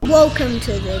Welcome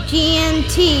to the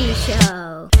GNT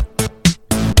Show.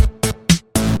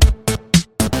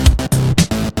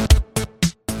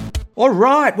 All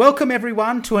right, welcome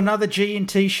everyone to another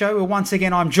G&T show. Where once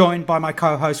again, I'm joined by my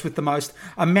co-host with the most,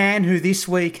 a man who this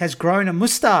week has grown a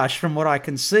moustache from what I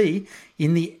can see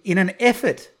in an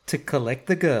effort to collect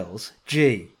the girls.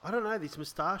 G. I don't know, this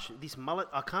moustache, this mullet,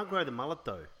 I can't grow the mullet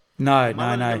though. No.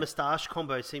 And the moustache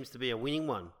combo seems to be a winning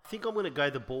one. I think I'm going to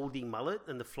go the balding mullet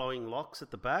and the flowing locks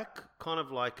at the back, kind of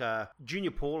like a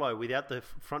Junior Paulo without the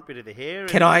front bit of the hair.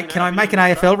 Can I make an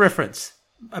AFL reference?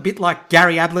 A bit like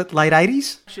Gary Ablett, late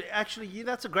 80s? Actually, yeah,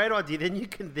 that's a great idea. Then you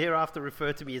can thereafter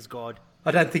refer to me as God.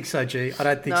 I don't think so, G. I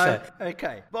don't think so.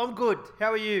 Okay. But I'm good.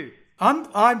 How are you?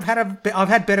 I've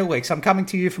had better weeks. I'm coming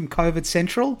to you from COVID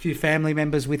Central. A few family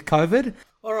members with COVID.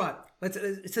 All right.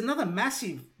 It's another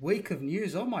massive week of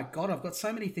news. Oh, my God. I've got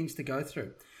so many things to go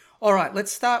through. All right.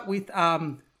 Let's start with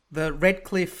the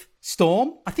Redcliffe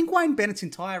Storm. I think Wayne Bennett's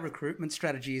entire recruitment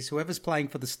strategy is whoever's playing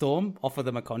for the Storm, offer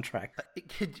them a contract.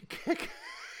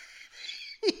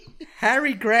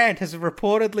 Harry Grant has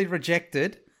reportedly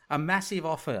rejected a massive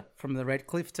offer from the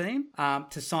Redcliffe team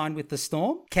to sign with the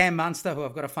Storm. Cam Munster, who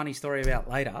I've got a funny story about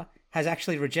later, has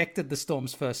actually rejected the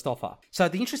Storm's first offer. So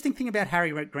the interesting thing about Harry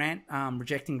Grant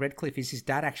rejecting Redcliffe is his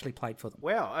dad actually played for them.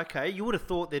 Wow, okay. You would have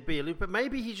thought there'd be a little, but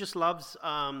maybe he just loves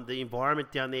the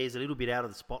environment down there is a little bit out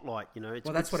of the spotlight, you know.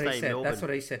 Well, that's what he said. That's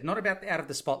what he said. Not about out of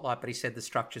the spotlight, but he said the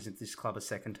structures at this club are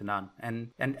second to none.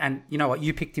 And you know what?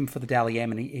 You picked him for the Dally M,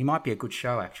 and he might be a good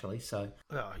show, actually. So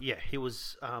yeah, he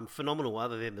was phenomenal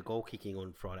other than the goal kicking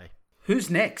on Friday.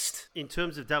 Who's next? In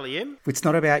terms of Dally M? It's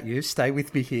not about you. Stay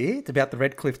with me here. It's about the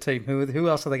Redcliffe team. Who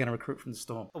else are they going to recruit from the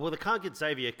Storm? Well, they can't get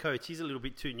Xavier Coates. He's a little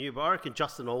bit too new, but I reckon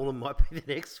Justin Olam might be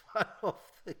the next one off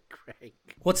the crank.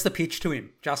 What's the pitch to him?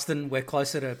 Justin, we're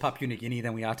closer to Papua New Guinea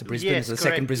than we are to Brisbane as the correct.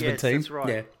 second Brisbane team. That's right.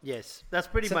 Yeah. Yes, that's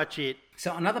pretty much it.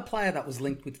 So another player that was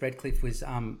linked with Redcliffe was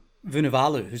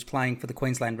Vunivalu, who's playing for the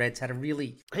Queensland Reds, had a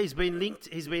really... He's been linked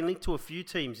to a few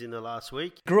teams in the last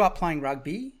week. Grew up playing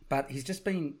rugby, but he's just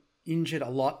been injured a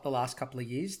lot the last couple of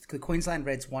years. The Queensland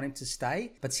Reds want him to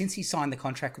stay, but since he signed the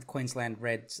contract with Queensland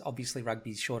Reds, obviously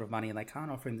rugby's short of money and they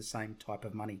can't offer him the same type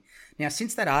of money. Now,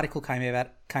 since that article came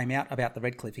out about the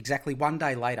Redcliffe, exactly one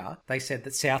day later, they said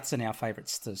that Souths are now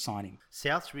favourites to sign him.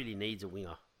 Souths really needs a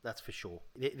winger. That's for sure.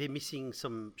 They're missing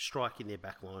some strike in their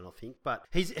back line, I think. But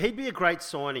he'd be a great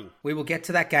signing. We will get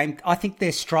to that game. I think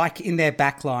their strike in their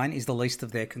back line is the least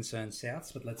of their concerns,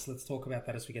 Souths. But let's talk about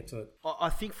that as we get to it. I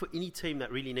think for any team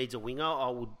that really needs a winger, I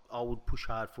would push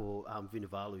hard for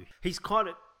Vunivalu. He's kind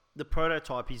of the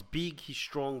prototype. He's big, he's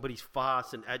strong, but he's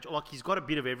fast and agile. Like, he's got a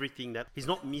bit of everything that he's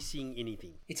not missing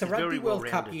anything. It's a Rugby World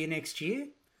Cup year next year.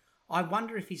 I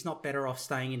wonder if he's not better off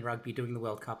staying in rugby, doing the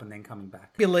World Cup, and then coming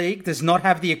back. The league does not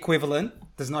have the equivalent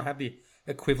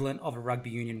of a Rugby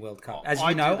Union World Cup. As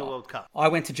you know, the World Cup. I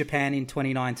went to Japan in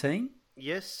 2019.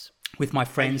 Yes. With my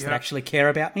friends that actually care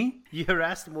about me. You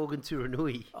harassed Morgan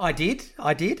Turanui. I did.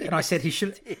 And I said he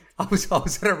should... I was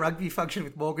at a rugby function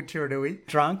with Morgan Turanui,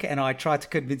 drunk, and I tried to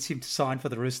convince him to sign for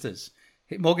the Roosters.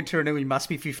 Morgan Turanui must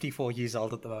be 54 years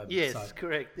old at the moment. Yes, so,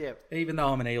 correct, yeah. Even though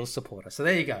I'm an Eels supporter. So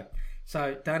there you go.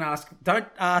 So don't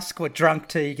ask what drunk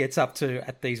T gets up to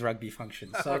at these rugby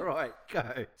functions. So, all right,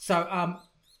 go. So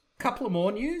couple of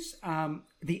more news.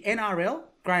 The NRL,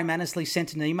 Graham Annesley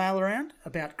sent an email around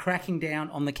about cracking down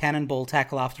on the cannonball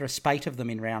tackle after a spate of them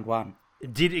in round one.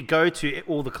 Did it go to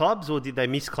all the clubs or did they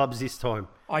miss clubs this time?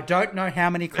 I don't know how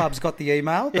many clubs got the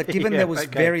email, but given there was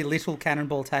very little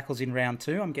cannonball tackles in round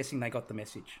two, I'm guessing they got the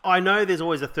message. I know there's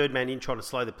always a third man in trying to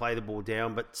slow the ball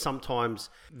down, but sometimes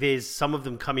there's some of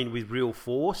them come in with real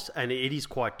force and it is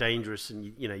quite dangerous and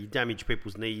you damage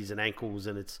people's knees and ankles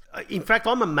and it's... In fact,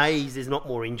 I'm amazed there's not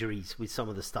more injuries with some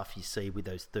of the stuff you see with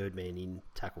those third man in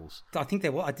tackles. I think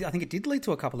there were. I think it did lead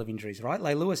to a couple of injuries, right?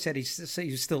 Leilua said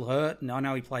he was still hurt and I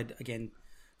know he played again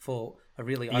for a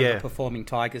really overperforming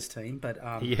Tigers team, but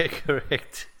yeah,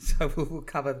 correct. So we'll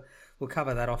cover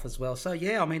that off as well. So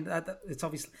yeah, I mean, it's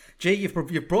obviously. Gee,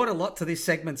 you've brought a lot to this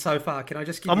segment so far. Can I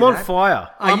just give you that? I'm on fire.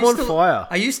 I'm on fire.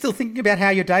 Are you still thinking about how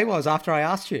your day was after I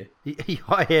asked you?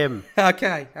 I am.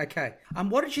 Okay.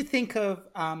 What did you think of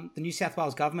the New South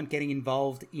Wales government getting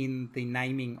involved in the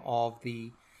naming of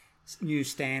the new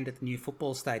stand at the new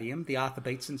football stadium, the Arthur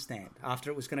Beetson stand, after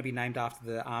it was going to be named after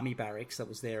the army barracks that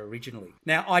was there originally?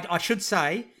 Now, I should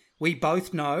say, we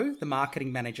both know the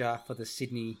marketing manager for the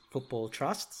Sydney Football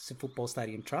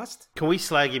Stadium Trust. Can we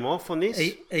slag him off on this?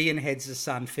 Ian Heads'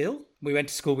 son, Phil. We went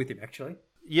to school with him, actually.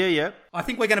 Yeah. I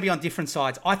think we're going to be on different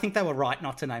sides. I think they were right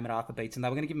not to name it Arthur Beetson. They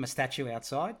were going to give him a statue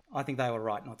outside. I think they were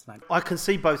right not to name it. I can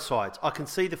see both sides. I can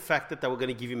see the fact that they were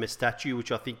going to give him a statue,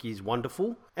 which I think is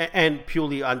wonderful, and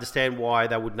purely understand why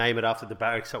they would name it after the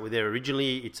barracks that were there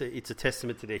originally. It's a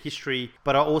testament to their history.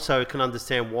 But I also can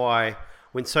understand why,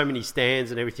 when so many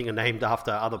stands and everything are named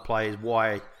after other players,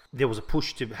 why there was a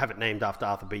push to have it named after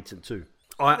Arthur Beetson too.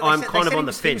 I'm kind of on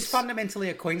the fence. He was fundamentally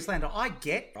a Queenslander. I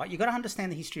get, right? You've got to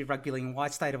understand the history of rugby league and why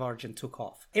State of Origin took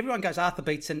off. Everyone goes Arthur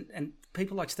Beetson, and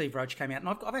people like Steve Roach came out. And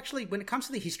I've actually, when it comes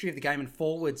to the history of the game and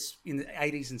forwards in the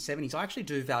 80s and 70s, I actually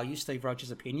do value Steve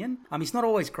Roach's opinion. He's not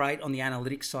always great on the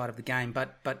analytics side of the game,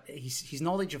 but his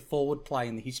knowledge of forward play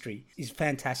in the history is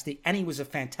fantastic, and he was a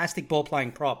fantastic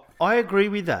ball-playing prop. I agree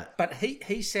with that. But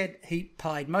he said he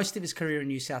played most of his career in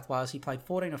New South Wales. He played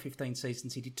 14 or 15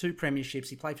 seasons. He did 2 premierships.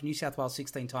 He played for New South Wales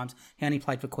 16 times. He only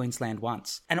played for Queensland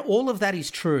once. And all of that is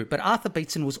true, but Arthur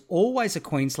Beetson was always a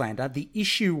Queenslander. The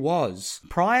issue was,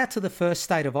 prior to the first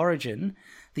State of Origin,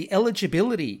 the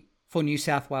eligibility for New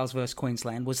South Wales versus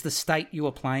Queensland was the state you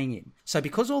were playing in. So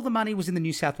because all the money was in the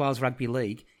New South Wales Rugby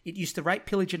League, it used to rape,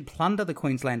 pillage and plunder the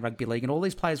Queensland Rugby League, and all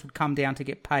these players would come down to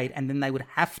get paid, and then they would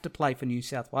have to play for New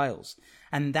South Wales.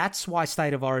 And that's why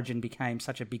State of Origin became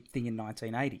such a big thing in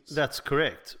 1980s. That's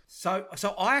correct. So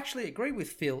I actually agree with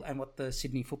Phil and what the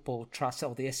Sydney Football Trust,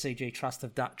 or the SCG Trust,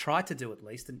 have tried to do at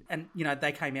least. And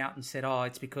they came out and said,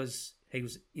 it's because he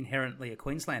was inherently a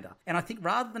Queenslander. And I think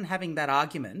rather than having that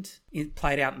argument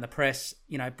played out in the press,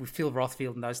 with Phil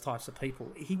Rothfield and those types of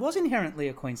people, he was inherently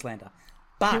a Queenslander.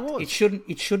 But it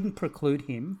shouldn't preclude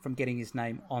him from getting his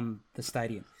name on the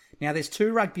stadium. Now, there's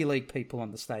 2 rugby league people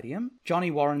on the stadium. Johnny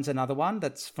Warren's another one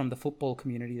that's from the football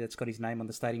community that's got his name on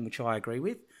the stadium, which I agree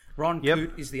with. Ron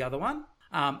Coote is the other one.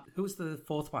 Who was the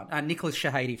fourth one? Nicholas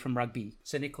Shahady from Rugby.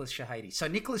 So Nicholas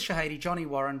Shahady, Johnny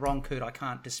Warren, Ron Coote, I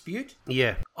can't dispute.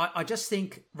 Yeah. I just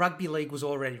think rugby league was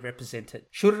already represented.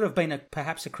 Should it have been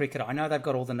perhaps a cricketer? I know they've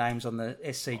got all the names on the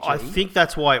SCG. I think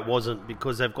that's why it wasn't,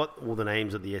 because they've got all the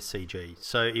names of the SCG.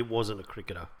 So it wasn't a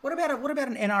cricketer. What about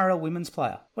an NRL women's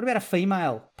player? What about a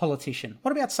female politician?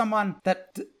 What about someone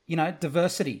that,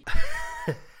 diversity?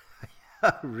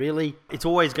 Really? It's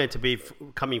always going to be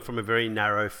coming from a very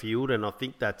narrow field, and I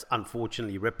think that's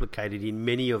unfortunately replicated in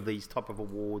many of these type of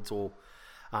awards or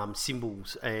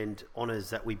symbols and honours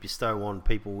that we bestow on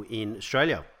people in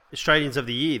Australia. Australians of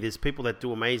the Year, there's people that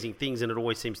do amazing things, and it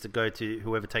always seems to go to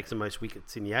whoever takes the most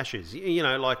wickets in the Ashes.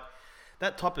 Like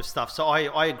that type of stuff. So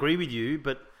I agree with you,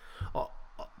 but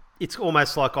it's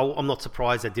almost like I'm not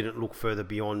surprised they didn't look further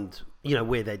beyond,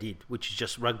 where they did, which is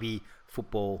just rugby,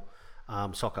 football,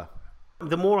 soccer.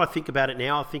 The more I think about it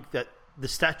now, I think that the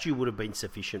statue would have been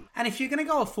sufficient. And if you're going to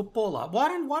go a footballer, why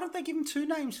don't they give him 2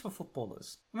 names for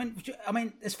footballers? I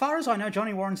mean, as far as I know,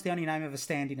 Johnny Warren's the only name of a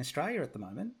stand in Australia at the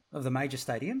moment of the major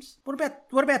stadiums.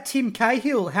 What about Tim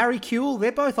Cahill, Harry Kewell?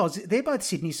 They're both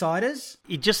Sydney siders.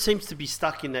 It just seems to be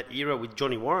stuck in that era with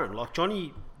Johnny Warren. Like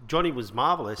Johnny was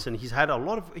marvellous, and he's got a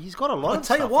lot of stuff. I'll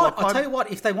tell you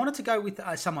what, if they wanted to go with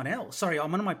someone else, sorry,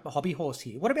 I'm on my hobby horse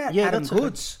here. What about Adam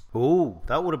Goods? Oh,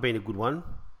 that would have been a good one.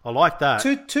 I like that.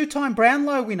 Two-time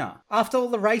Brownlow winner. After all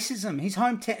the racism,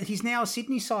 he's now a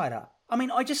Sydney sider.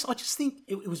 I just think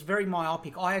it was very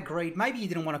myopic. I agreed. Maybe you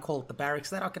didn't want to call it the barracks.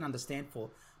 That I can understand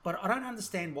for. But I don't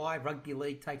understand why rugby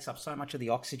league takes up so much of the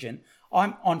oxygen.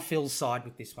 I'm on Phil's side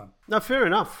with this one. No, fair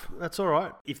enough. That's all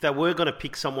right. If they were going to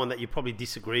pick someone that you probably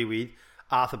disagree with,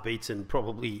 Arthur Beetson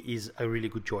probably is a really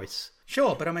good choice.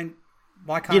 Sure, but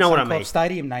why can't Suncorp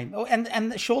Stadium name? Oh,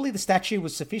 and surely the statue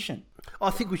was sufficient. I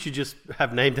think we should just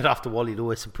have named it after Wally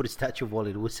Lewis and put a statue of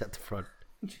Wally Lewis at the front.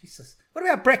 Jesus. What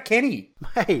about Brett Kenny?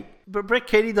 Mate, but Brett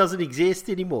Kenny doesn't exist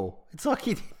anymore. It's like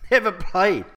he never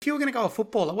played. If you were going to go a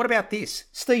footballer, what about this?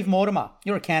 Steve Mortimer.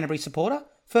 You're a Canterbury supporter.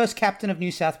 First captain of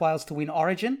New South Wales to win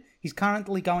Origin. He's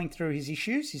currently going through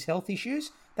his health issues.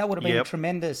 That would have been a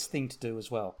tremendous thing to do as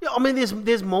well. Yeah,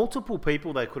 there's multiple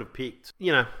people they could have picked.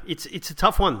 It's a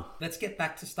tough one. Let's get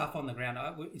back to stuff on the ground.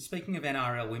 Speaking of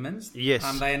NRL women's,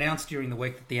 yes, they announced during the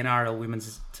week that the NRL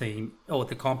women's team, or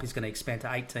the comp, is going to expand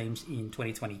to 8 teams in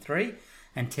 2023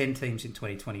 and 10 teams in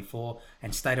 2024,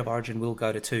 and State of Origin will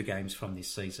go to 2 games from this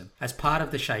season. As part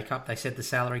of the shake-up, they said the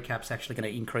salary cap's actually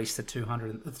going to increase to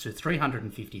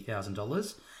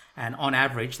 $350,000. And on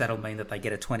average, that'll mean that they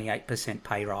get a 28%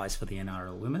 pay rise for the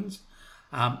NRL women's.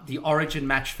 The Origin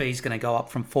match fee is going to go up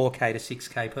from $4,000 to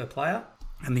 $6,000 per player,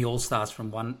 and the All-Stars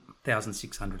from $1,600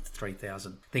 to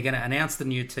 $3,000. They're going to announce the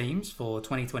new teams for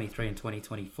 2023 and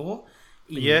 2024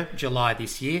 in July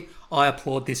this year. I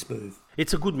applaud this move.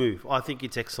 It's a good move. I think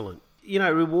it's excellent. It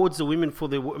rewards the women for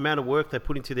the amount of work they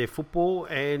put into their football,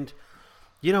 and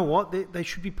you know what? They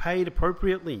should be paid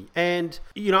appropriately. And,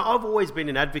 I've always been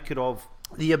an advocate of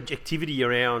the objectivity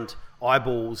around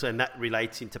eyeballs, and that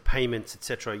relates into payments,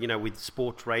 etc., with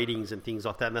sports ratings and things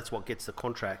like that, and that's what gets the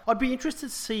contract. I'd be interested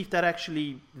to see if that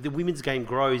actually, the women's game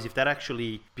grows, if that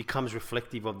actually becomes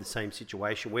reflective of the same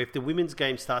situation, where if the women's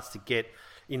game starts to get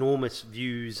enormous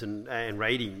views and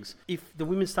ratings, if the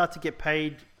women start to get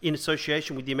paid in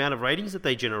association with the amount of ratings that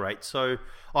they generate. So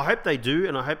I hope they do,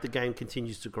 and I hope the game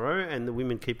continues to grow and the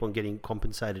women keep on getting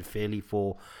compensated fairly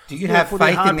for... Do you have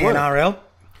faith in the NRL?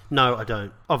 No, I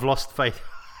don't. I've lost faith.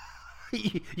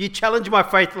 You challenged my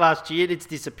faith last year and it's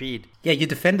disappeared. Yeah, you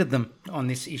defended them on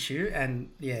this issue, and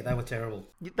yeah, they were terrible.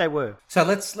 They were. So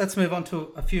let's move on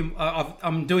to a few...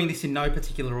 I'm doing this in no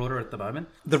particular order at the moment.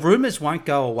 The rumours won't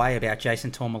go away about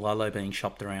Jason Taumalolo being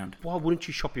shopped around. Why wouldn't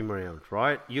you shop him around,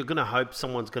 right? You're going to hope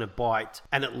someone's going to bite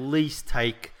and at least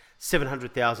take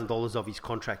 $700,000 of his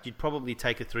contract. You'd probably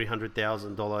take a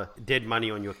 $300,000 dead money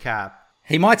on your cap.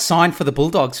 He might sign for the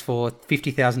Bulldogs for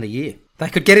 $50,000 a year. They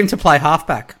could get him to play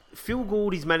halfback. Phil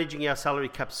Gould is managing our salary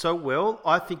cap so well,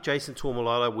 I think Jason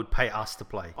Taumalolo would pay us to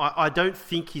play. I don't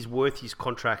think he's worth his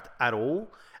contract at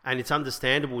all, and it's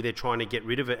understandable they're trying to get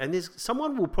rid of it. And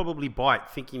someone will probably bite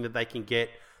thinking that they can get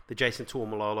the Jason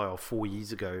Taumalolo of 4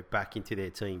 years ago back into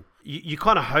their team. You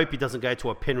kind of hope he doesn't go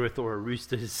to a Penrith or a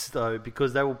Roosters, though,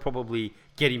 because they will probably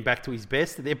get him back to his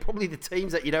best, and they're probably the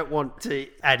teams that you don't want to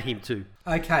add him to.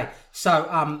 Okay,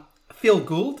 so Phil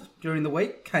Gould, during the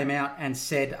week, came out and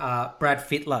said Brad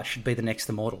Fittler should be the next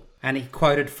Immortal. And he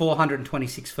quoted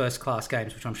 426 first-class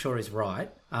games, which I'm sure is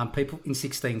right, people in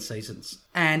 16 seasons.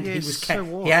 And yes, he was... so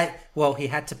what? He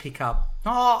had to pick up...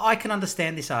 Oh, I can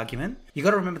understand this argument. You've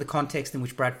got to remember the context in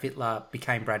which Brad Fittler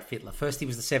became Brad Fittler. First, he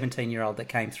was the 17-year-old that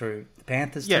came through the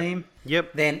Panthers team.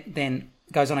 Yep. Then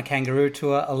goes on a kangaroo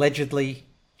tour, allegedly...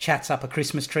 chats up a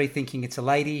Christmas tree thinking it's a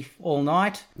lady all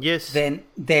night. Yes.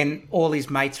 Then all his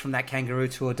mates from that kangaroo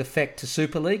tour defect to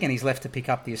Super League, and he's left to pick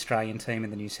up the Australian team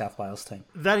and the New South Wales team.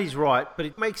 That is right, but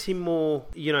it makes him more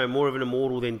of an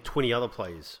immortal than 20 other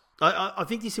players. I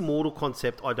think this immortal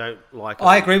concept I don't like.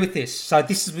 I agree with this. So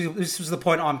this was the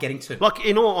point I'm getting to. Like,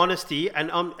 in all honesty,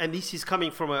 and this is coming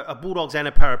from a Bulldogs and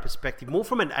a Para perspective, more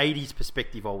from an 80s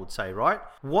perspective, I would say, right?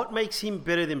 What makes him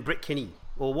better than Brett Kenny?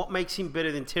 Or what makes him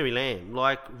better than Terry Lamb?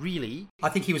 Like, really? I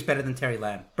think he was better than Terry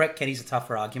Lamb. Brett Kenny's a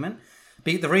tougher argument.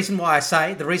 The reason why I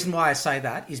say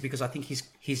that is because I think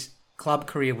his club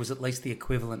career was at least the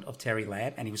equivalent of Terry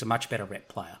Lamb, and he was a much better rep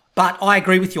player. But I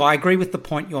agree with you. I agree with the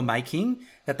point you're making,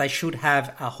 that they should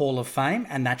have a Hall of Fame,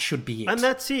 and that should be it. And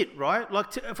that's it, right?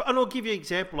 And I'll give you an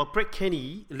example. Like, Brett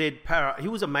Kenny led Para. He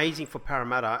was amazing for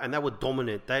Parramatta, and they were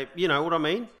dominant. You know what I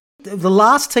mean? The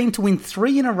last team to win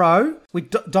 3 in a row, we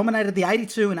dominated the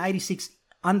 82 and 86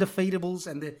 undefeatables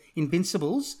and the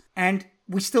invincibles, and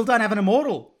we still don't have an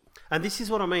immortal. And this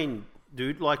is what I mean,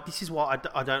 dude. Like, this is why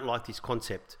I don't like this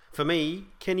concept. For me,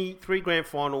 Kenny, 3 grand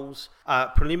finals,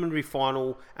 preliminary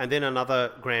final, and then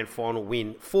another grand final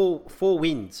win. Four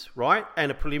wins, right?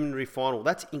 And a preliminary final.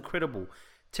 That's incredible.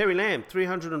 Terry Lamb,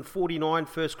 349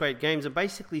 first-grade games, and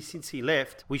basically since he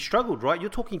left, we struggled, right? You're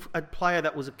talking a player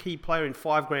that was a key player in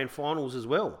 5 grand finals as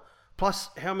well. Plus,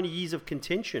 how many years of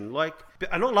contention? And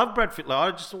I love Brad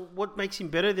Fittler. What makes him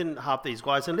better than half these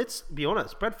guys? And let's be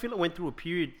honest, Brad Fittler went through a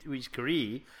period of his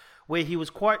career where he was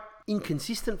quite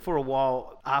inconsistent for a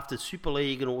while after Super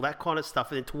League and all that kind of stuff.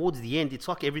 And then towards the end, it's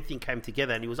like everything came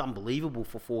together and he was unbelievable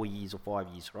for 4 years or 5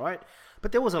 years, right?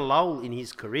 But there was a lull in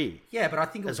his career. Yeah, but I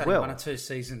think it was only 1 or 2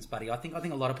 seasons, buddy. I think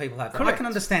a lot of people have that. Correct. I can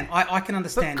understand. I can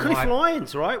understand. But Cliff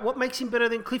Lyons, right? What makes him better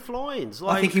than Cliff Lyons?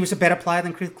 I think he was a better player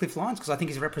than Cliff Lyons because I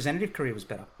think his representative career was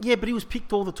better. Yeah, but he was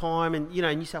picked all the time, and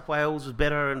New South Wales was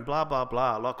better, and blah blah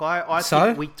blah. Like I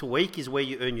think week to week is where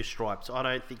you earn your stripes. I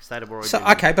don't think State of Origin. So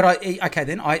I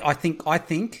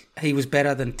think he was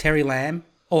better than Terry Lamb.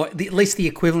 Or at least the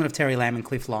equivalent of Terry Lamb and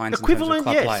Cliff Lyons. Equivalent,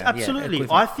 yes, player. Absolutely. Yeah,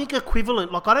 I think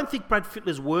equivalent. Like, I don't think Brad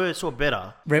Fittler's worse or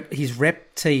better. His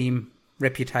rep team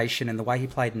reputation and the way he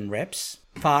played in reps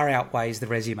far outweighs the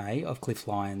resume of Cliff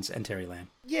Lyons and Terry Lamb.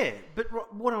 Yeah, but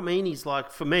what I mean is, like,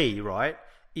 for me, right,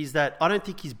 is that I don't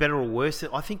think he's better or worse.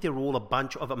 I think they're all a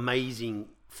bunch of amazing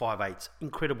 5'8",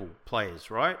 incredible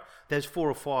players, right? There's 4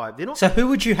 or 5. They're not. So who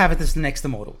would you have as the next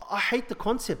immortal? I hate the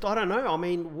concept. I don't know. I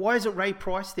mean, why isn't Ray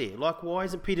Price there? Like, why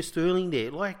isn't Peter Sterling there?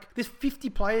 Like, there's 50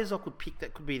 players I could pick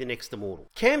that could be the next immortal.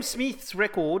 Cam Smith's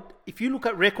record, if you look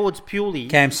at records purely,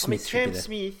 Cam Smith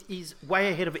is way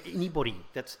ahead of anybody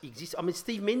that's exists. I mean,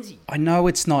 Steve Menzies. I know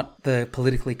it's not the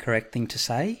politically correct thing to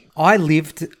say. I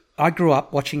grew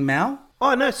up watching Mal.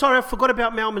 Oh, no, sorry, I forgot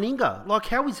about Mal Meninga. Like,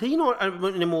 how is he not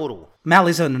an immortal? Mal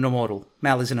is an immortal.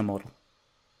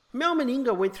 Mal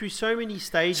Meninga went through so many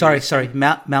stages. Sorry.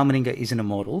 Mal Meninga is an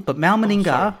immortal, but Mal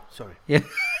Meninga... Sorry. Yeah.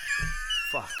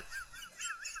 Fuck.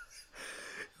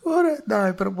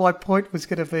 No, but my point was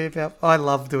going to be about... I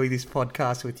love doing this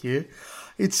podcast with you.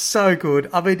 It's so good.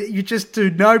 I mean, you just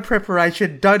do no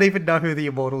preparation, don't even know who the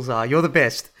immortals are. You're the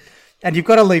best. And you've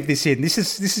got to leave this in. This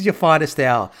is your finest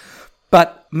hour.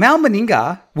 But Mal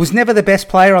Meninga was never the best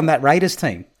player on that Raiders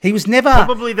team. He was never...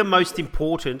 Probably the most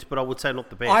important, but I would say not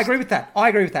the best. I agree with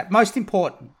that. Most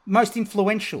important, most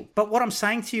influential. But what I'm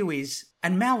saying to you is...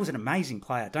 And Mal was an amazing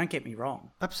player, don't get me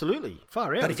wrong. Absolutely.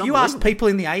 Far out. But if you asked people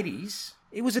in the 80s...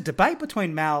 It was a debate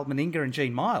between Mal Meninga and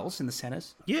Gene Miles in the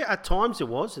centres. Yeah, at times it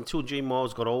was, until Gene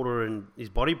Miles got older and his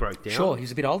body broke down. Sure, he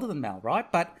was a bit older than Mal,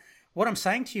 right? But what I'm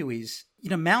saying to you is,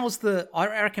 I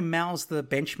reckon Mal's the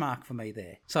benchmark for me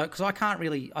there. So, because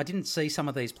I didn't see some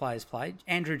of these players play.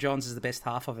 Andrew Johns is the best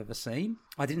half I've ever seen.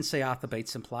 I didn't see Arthur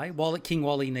Beetson play. King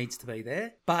Wally needs to be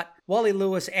there. But Wally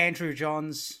Lewis, Andrew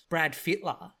Johns, Brad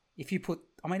Fittler, if you put,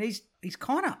 he's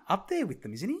kind of up there with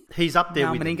them, isn't he? He's up there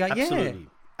Mal with Meninga, them, absolutely. Yeah.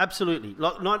 Absolutely.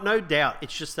 No doubt.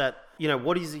 It's just that,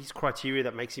 what is his criteria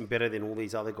that makes him better than all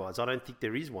these other guys? I don't think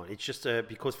there is one. It's just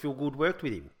because Phil Gould worked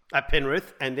with him at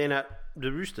Penrith and then at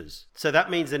the Roosters. So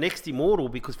that means the next immortal,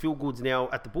 because Phil Gould's now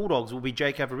at the Bulldogs, will be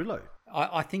Jake Averillo.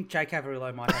 I think Jake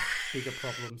Averillo might have bigger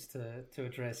problems to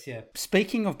address, yeah.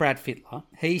 Speaking of Brad Fittler,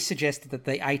 he suggested that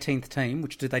the 18th team,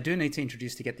 which they do need to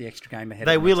introduce to get the extra game ahead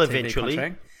they of the will next TV eventually.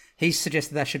 Contract, he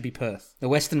suggested that should be Perth. The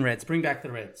Western Reds. Bring back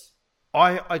the Reds.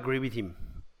 I agree with him.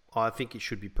 I think it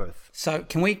should be Perth. So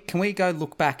can we go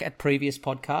look back at previous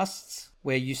podcasts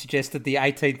where you suggested the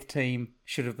 18th team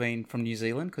should have been from New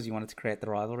Zealand because you wanted to create the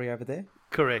rivalry over there?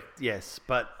 Correct, yes.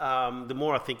 But the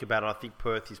more I think about it, I think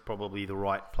Perth is probably the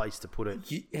right place to put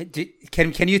it.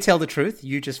 Can you tell the truth?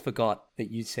 You just forgot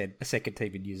that you said a second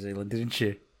team in New Zealand, didn't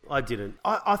you? I didn't.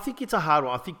 I think it's a hard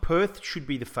one. I think Perth should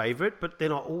be the favourite, but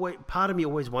then part of me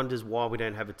always wonders why we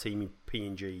don't have a team in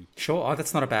PNG. Sure,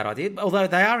 that's not a bad idea. Although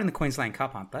they are in the Queensland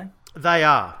Cup, aren't they? They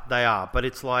are. But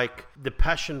it's like the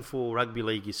passion for rugby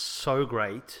league is so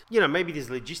great. Maybe there's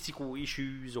logistical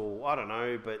issues or I don't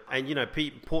know.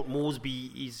 Port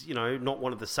Moresby is, not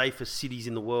one of the safest cities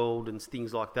in the world and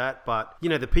things like that. But,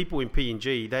 the people in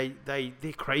PNG,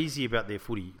 they're crazy about their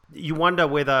footy. You wonder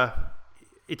whether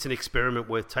it's an experiment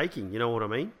worth taking. You know what I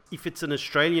mean? If it's an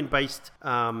Australian-based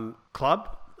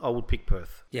club, I would pick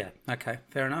Perth. Yeah, okay,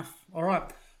 fair enough. All right,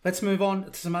 let's move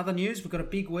on to some other news. We've got a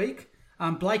big week.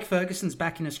 Blake Ferguson's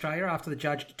back in Australia after the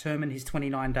judge determined his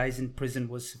 29 days in prison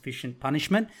was sufficient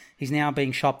punishment. He's now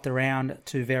being shopped around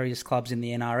to various clubs in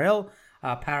the NRL.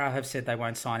 Para have said they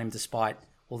won't sign him despite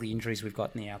all the injuries we've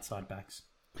got in the outside backs.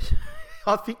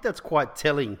 I think that's quite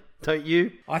telling, don't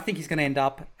you? I think he's going to end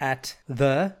up at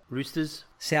the Roosters,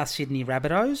 South Sydney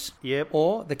Rabbitohs, yep,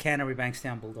 or the Canterbury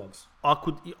Bankstown Bulldogs. I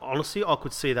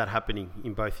could see that happening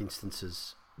in both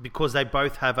instances because they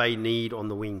both have a need on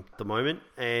the wing at the moment.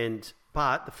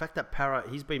 But the fact that Para,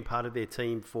 he's been part of their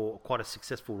team for quite a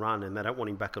successful run and they don't want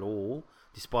him back at all,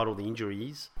 despite all the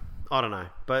injuries, I don't know.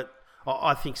 But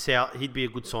I think South, he'd be a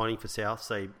good signing for South.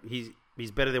 So he's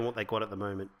better than what they got at the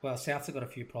moment. Well, Souths have got a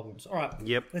few problems. All right.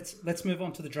 Yep. Let's move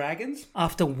on to the Dragons.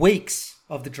 After weeks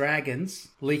of the Dragons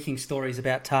leaking stories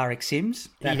about Tariq Sims,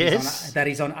 that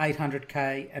he's on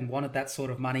 800k and wanted that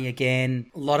sort of money again.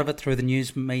 A lot of it through the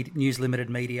News Limited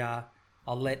media.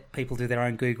 I'll let people do their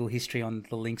own Google history on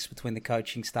the links between the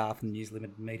coaching staff and the News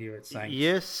Limited media. It's saying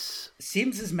yes.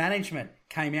 Sims's management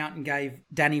came out and gave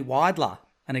Danny Weidler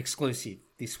an exclusive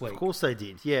this week. Of course they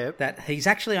did, yeah. That he's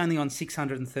actually only on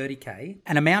 630k,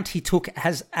 an amount he took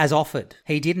as offered.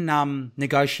 He didn't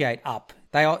negotiate up.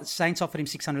 Saints offered him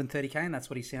 630k and that's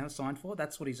what he signed for.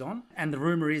 That's what he's on. And the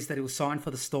rumour is that he'll sign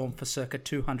for the Storm for circa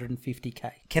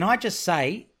 250k. Can I just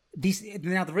say,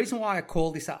 the reason why I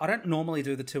call this, I don't normally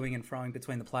do the toing and froing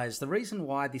between the players. The reason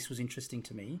why this was interesting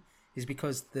to me is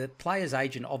because the player's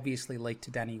agent obviously leaked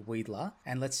to Danny Weidler,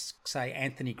 and let's say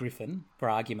Anthony Griffin, for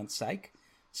argument's sake,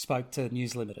 spoke to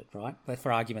News Limited, right? For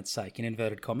argument's sake, in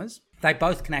inverted commas. They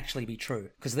both can actually be true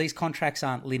because these contracts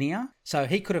aren't linear. So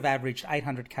he could have averaged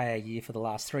 800k a year for the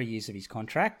last 3 years of his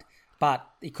contract, but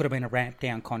it could have been a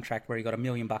ramp-down contract where he got $1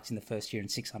 million in the first year and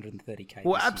 630k.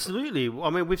 Well, absolutely. I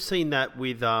mean, we've seen that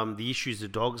with the issues the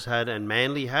Dogs had and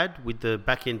Manly had with the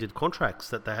back-ended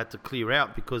contracts that they had to clear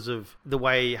out because of the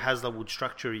way Hasler would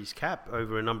structure his cap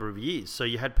over a number of years. So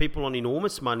you had people on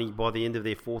enormous money by the end of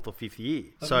their 4th or 5th year.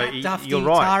 But so Matt Duffy, you're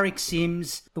right. Tariq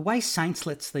Sims, the way Saints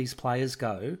lets these players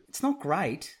go, it's not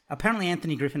great. Apparently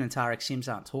Anthony Griffin and Tarek Sims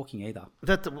aren't talking either.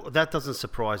 That doesn't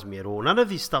surprise me at all. None of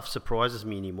this stuff surprises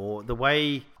me anymore. The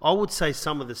way, I would say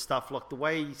some of the stuff, like the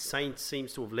way Saints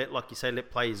seems to have let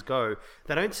players go,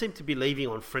 they don't seem to be leaving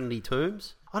on friendly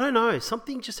terms. I don't know.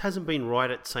 Something just hasn't been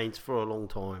right at Saints for a long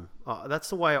time. That's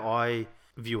the way I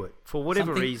view it. For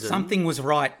whatever reason. Something was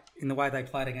right in the way they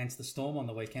played against the Storm on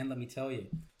the weekend, let me tell you.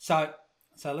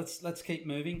 So let's keep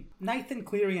moving. Nathan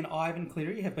Cleary and Ivan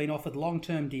Cleary have been offered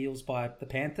long-term deals by the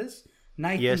Panthers.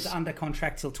 Nathan's under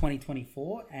contract till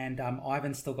 2024, and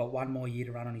Ivan's still got one more year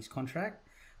to run on his contract.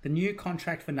 The new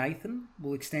contract for Nathan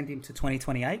will extend him to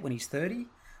 2028 when he's 30,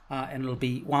 and it'll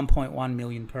be $1.1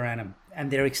 million per annum.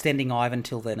 And they're extending Ivan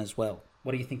till then as well.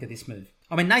 What do you think of this move?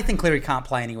 I mean, Nathan Cleary can't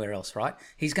play anywhere else, right?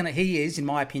 He is, in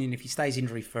my opinion, if he stays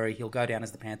injury-free, he'll go down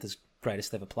as the Panthers'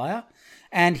 greatest ever player.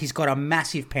 And he's got a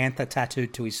massive panther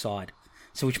tattooed to his side,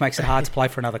 so which makes it hard to play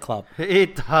for another club.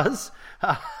 It does.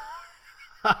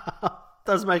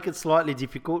 Does make it slightly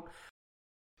difficult.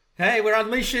 Hey, we're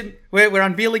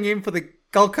unveiling him for the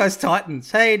Gold Coast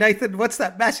Titans. Hey, Nathan, what's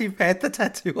that massive panther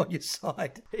tattoo on your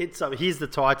side? It's here's the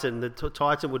Titan. The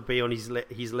Titan would be on his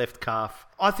left calf.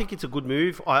 I think it's a good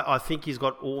move. I think he's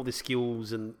got all the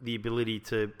skills and the ability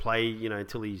to play,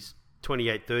 until he's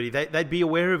 28, 30. They'd be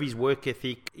aware of his work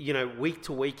ethic. Week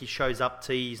to week he shows up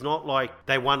to. He's not like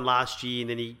they won last year and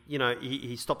then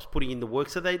he stops putting in the work.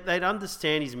 So they'd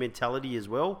understand his mentality as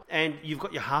well. And you've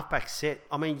got your halfback set.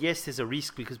 I mean, yes, there's a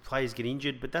risk because players get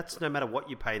injured, but that's no matter what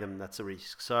you pay them, that's a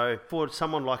risk. So for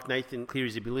someone like Nathan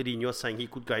Cleary's ability, and you're saying he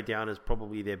could go down as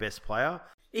probably their best player.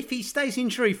 If he stays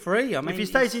injury-free, if he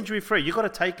stays injury-free, you've got to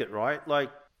take it, right? Like,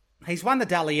 he's won the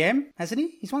Dally M, hasn't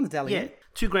he? He's won the Dally M. Yeah,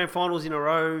 2 grand finals in a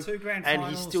row. 2 grand and finals.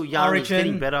 He's still young. Origin. He's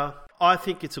getting better. I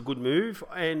think it's a good move.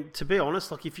 And to be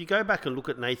honest, like if you go back and look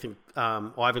at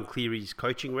Ivan Cleary's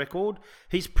coaching record,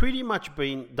 he's pretty much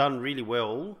been done really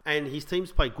well. And his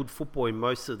team's played good football in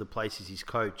most of the places he's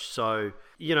coached. So,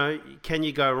 can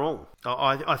you go wrong?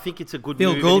 I think it's a good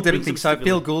move. Phil Gould didn't think so.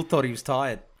 Phil Gould thought he was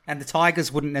tired. And the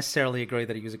Tigers wouldn't necessarily agree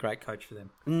that he was a great coach for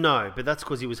them. No, but that's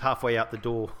because he was halfway out the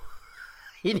door.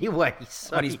 Anyway,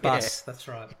 so on his bus, that's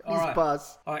right.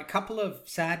 Bus. All right, couple of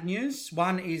sad news.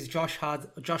 One is Josh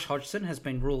Hodgson has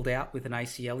been ruled out with an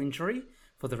ACL injury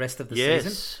for the rest of the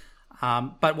season.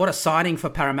 But what a signing for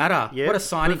Parramatta. Yep, what a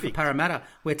signing perfect. for Parramatta.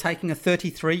 We're taking a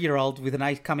 33-year-old with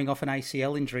coming off an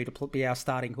ACL injury to be our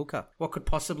starting hooker. What could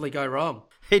possibly go wrong?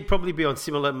 He'd probably be on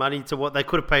similar money to what they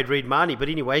could have paid Reid Marnie. But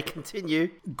anyway,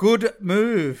 continue. Good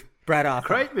move, Brad Arthur.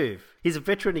 Great move. He's a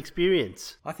veteran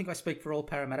experience. I think I speak for all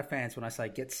Parramatta fans when I say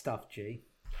get stuffed, G.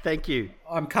 Thank you.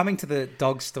 I'm coming to the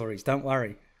dog stories. Don't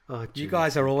worry. Oh, you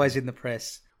guys are always in the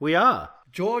press. We are.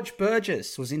 George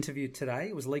Burgess was interviewed today.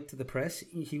 It was leaked to the press.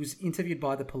 He was interviewed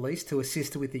by the police to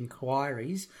assist with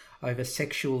inquiries over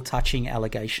sexual touching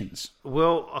allegations.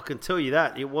 Well, I can tell you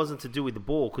that it wasn't to do with the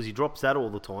ball because he drops that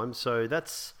all the time. So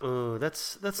that's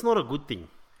not a good thing.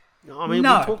 I mean, we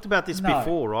talked about this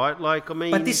before, right?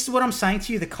 But this is what I'm saying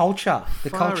to you: the culture,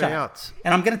 out.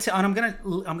 And I'm going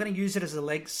to use it as a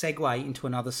segue into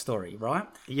another story, right?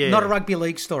 Yeah. Not a rugby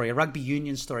league story, a rugby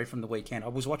union story from the weekend. I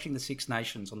was watching the Six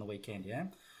Nations on the weekend. Yeah,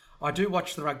 I do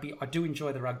watch the rugby. I do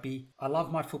enjoy the rugby. I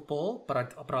love my football,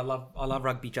 but I love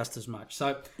rugby just as much.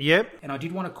 So yep. And I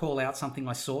did want to call out something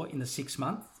I saw in the Six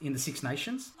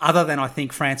Nations. Other than I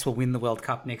think France will win the World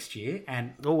Cup next year,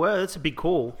 and oh wow, that's a big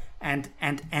call. And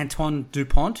Antoine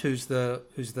Dupont, who's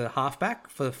the halfback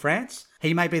for France,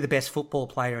 he may be the best football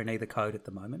player in either code at the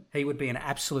moment. He would be an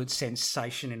absolute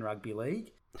sensation in rugby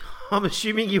league. I'm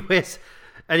assuming he wears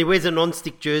a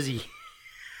non-stick jersey.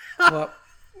 Well,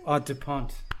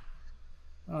 Dupont.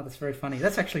 Oh, that's very funny.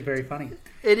 That's actually very funny.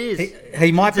 It is.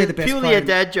 He might be the best player. Purely a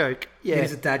dad joke. Yeah. It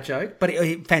is a dad joke, but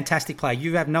fantastic player.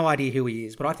 You have no idea who he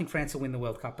is, but I think France will win the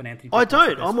World Cup and Anthony. I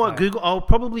don't. I might Google. I'll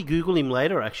probably Google him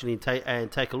later actually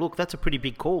and take a look. That's a pretty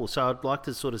big call, so I'd like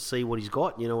to sort of see what he's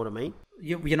got. You know what I mean?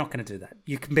 You're not going to do that.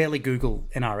 You can barely Google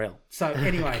NRL. So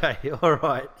anyway, okay, all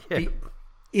right. Yeah.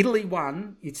 Italy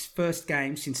won its first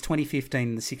game since 2015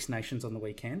 in the Six Nations on the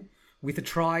weekend, with a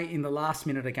try in the last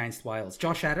minute against Wales.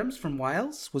 Josh Adams from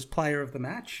Wales was player of the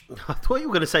match. I thought you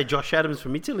were going to say Josh Adams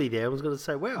from Italy there. I was going to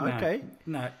say, wow, okay.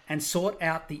 No, and sought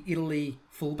out the Italy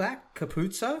fullback,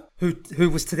 Capuzzo, who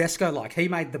was Tedesco-like. He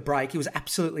made the break. It was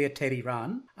absolutely a Teddy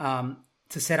run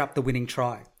to set up the winning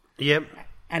try. Yep.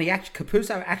 And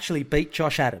Capuzzo actually beat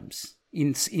Josh Adams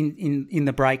in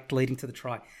the break leading to the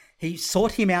try. He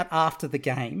sought him out after the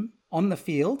game on the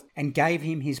field and gave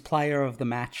him his player of the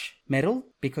match medal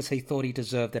because he thought he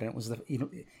deserved it. And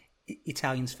it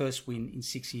Italians' first win in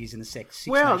 6 years in the Six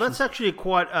Well, Nations. that's actually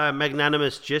quite a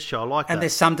magnanimous gesture. I like that. And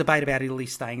there's some debate about Italy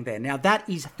staying there. Now, that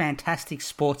is fantastic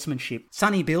sportsmanship.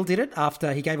 Sonny Bill did it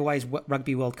after he gave away his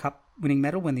Rugby World Cup winning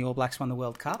medal when the All Blacks won the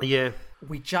World Cup. Yeah.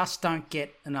 We just don't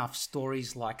get enough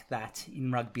stories like that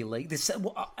in rugby league.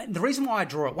 The reason why I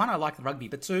draw it, one, I like the rugby,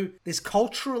 but two, there's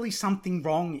culturally something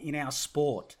wrong in our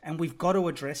sport, and we've got to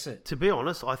address it. To be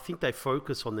honest, I think they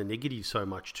focus on the negative so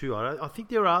much too. I think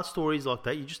there are stories like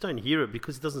that. You just don't hear it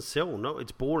because it doesn't sell. No,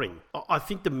 it's boring. I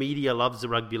think the media loves the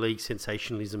rugby league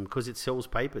sensationalism because it sells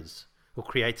papers or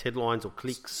creates headlines or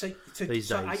clicks these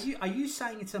days. Are you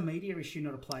saying it's a media issue,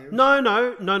 not a player issue?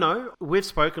 No. We've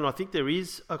spoken. I think there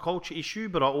is a culture issue,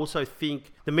 but I also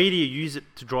think the media use it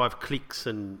to drive clicks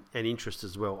and interest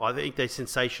as well. I think they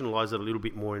sensationalise it a little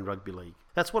bit more in rugby league.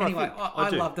 That's what I think. I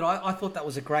loved it. I thought that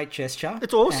was a great gesture.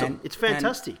 It's awesome. It's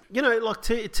fantastic.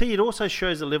 It also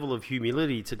shows a level of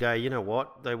humility to go, you know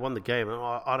what, they won the game. And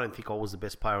I don't think I was the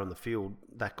best player on the field.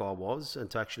 That guy was. And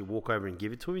to actually walk over and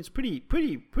give it to him, it's pretty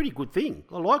good thing.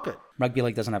 I like it. Rugby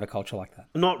league doesn't have a culture like that.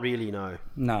 Not really, no.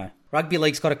 No. Rugby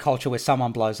league's got a culture where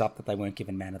someone blows up that they weren't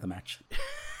given man of the match.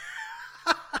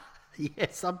 Yeah,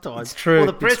 sometimes. It's true. Well,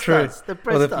 the press does. The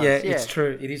press does. Yeah, it's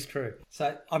true. It is true.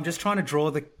 So I'm just trying to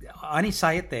draw I only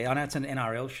say it there. I know it's an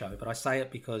NRL show, but I say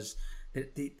it because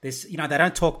there's, they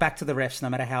don't talk back to the refs no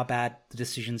matter how bad the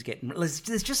decisions get. There's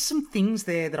just some things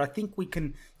there that I think we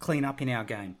can clean up in our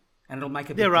game, and it'll make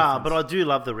a big difference. There are, but I do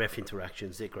love the ref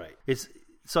interactions. They're great. It's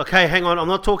okay. Hang on, I'm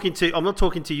not talking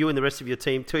to you and the rest of your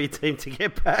team. Tell your team to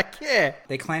get back. Yeah,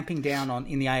 they're clamping down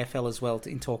in the AFL as well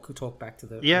to talk back to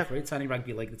the referee. It's only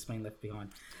rugby league that's been left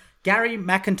behind. Gary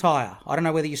McIntyre. I don't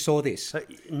know whether you saw this.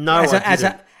 No,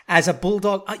 as a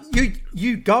Bulldog,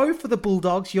 you go for the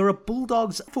Bulldogs. You're a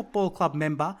Bulldogs football club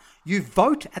member. You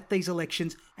vote at these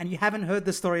elections, and you haven't heard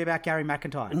the story about Gary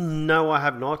McIntyre. No, I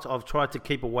have not. I've tried to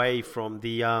keep away from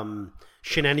the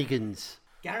shenanigans.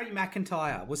 Gary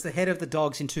McIntyre was the head of the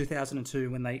Dogs in 2002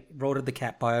 when they rorted the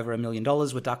cap by over $1 million,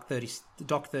 were docked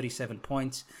 37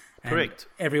 points. And correct.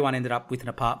 Everyone ended up with an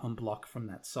apartment block from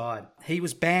that side. He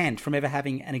was banned from ever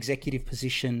having an executive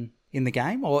position in the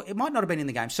game, or it might not have been in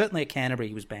the game. Certainly at Canterbury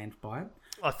he was banned by it.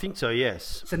 I think so,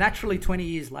 yes. So naturally, 20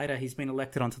 years later, he's been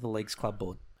elected onto the league's club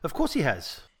board. Of course he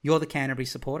has. You're the Canterbury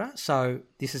supporter, so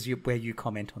this is where you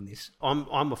comment on this.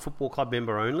 I'm a football club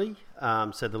member only,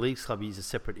 so the league's club is a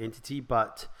separate entity,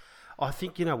 but I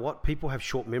think, you know what, people have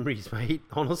short memories, mate,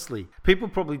 honestly. People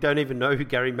probably don't even know who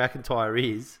Gary McIntyre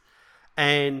is,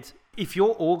 and if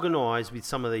you're organised with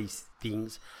some of these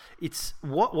things, it's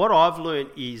what I've learned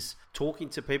is talking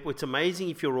to people. It's amazing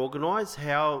if you're organised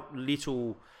how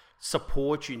little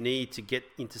support you need to get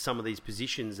into some of these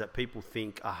positions that people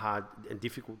think are hard and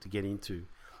difficult to get into.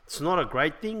 It's not a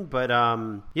great thing, but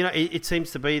it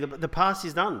seems to be the past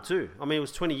is done too. I mean, it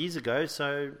was 20 years ago,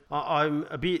 so I'm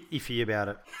a bit iffy about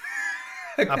it.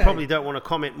 Okay. I probably don't want to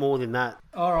comment more than that.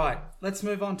 All right, let's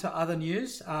move on to other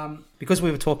news. Because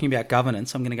we were talking about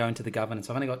governance, I'm going to go into the governance.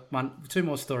 I've only got two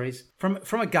more stories.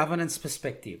 From a governance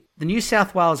perspective, the New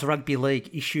South Wales Rugby League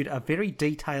issued a very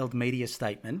detailed media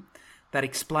statement that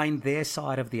explained their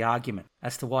side of the argument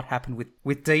as to what happened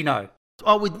with Dino.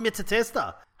 Oh, with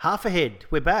Metatesta. Half a head.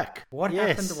 We're back. What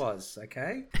happened was,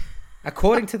 okay,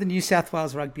 according to the New South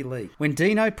Wales Rugby League, when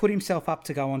Dino put himself up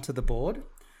to go onto the board,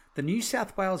 the New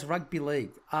South Wales Rugby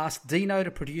League asked Dino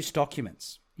to produce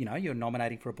documents. You know, you're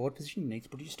nominating for a board position, you need to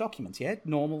produce documents, yeah?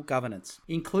 Normal governance.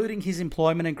 Including his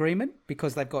employment agreement,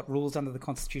 because they've got rules under the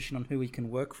Constitution on who he can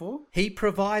work for. He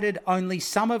provided only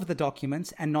some of the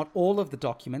documents and not all of the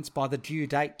documents by the due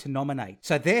date to nominate.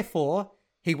 So therefore,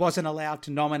 he wasn't allowed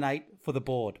to nominate for the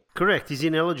board. Correct, he's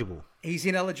ineligible. He's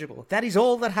ineligible. That is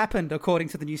all that happened, according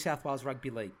to the New South Wales Rugby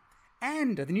League.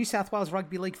 And the New South Wales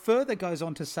Rugby League further goes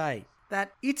on to say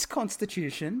that its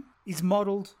constitution is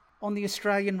modelled on the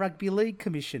Australian Rugby League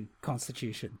Commission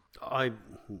constitution. I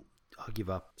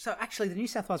give up. So actually, the New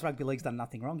South Wales Rugby League's done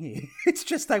nothing wrong here. It's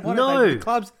just they want the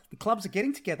clubs are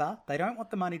getting together. They don't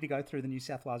want the money to go through the New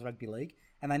South Wales Rugby League,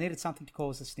 and they needed something to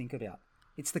cause a stink about.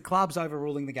 It's the clubs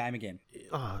overruling the game again.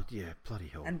 Oh, yeah, bloody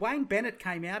hell. And Wayne Bennett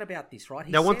came out about this, right?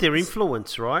 They want their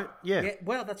influence, right? Yeah.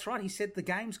 Well, that's right. He said the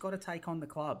game's got to take on the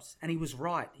clubs. And he was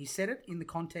right. He said it in the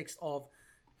context of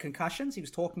concussions. He was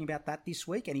talking about that this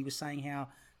week, and he was saying how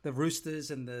the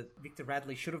Roosters and the Victor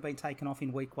Radley should have been taken off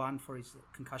in week 1 for his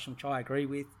concussion, which I agree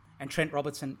with. And Trent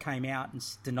Robertson came out and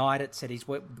denied it, said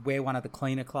we're one of the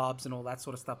cleaner clubs and all that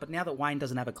sort of stuff. But now that Wayne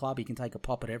doesn't have a club, he can take a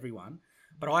pop at everyone.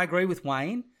 But I agree with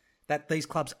Wayne that these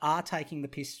clubs are taking the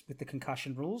piss with the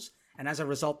concussion rules, And as a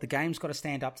result, the game's got to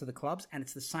stand up to the clubs, and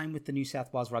it's the same with the New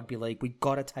South Wales Rugby League. We've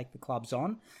got to take the clubs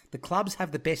on. The clubs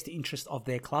have the best interest of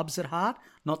their clubs at heart,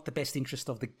 not the best interest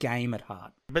of the game at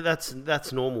heart. But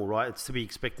that's normal, right? It's to be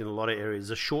expected in a lot of areas.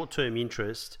 A short-term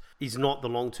interest is not the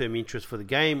long-term interest for the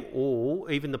game or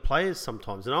even the players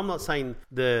sometimes. And I'm not saying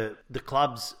the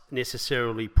clubs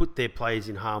necessarily put their players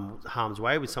in harm's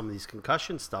way with some of this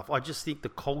concussion stuff. I just think the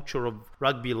culture of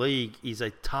rugby league is a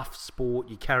tough sport.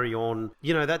 You carry on.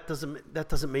 You know, that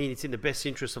doesn't mean it's in the best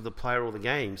interest of the player or the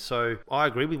game. So I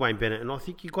agree with Wayne Bennett, and I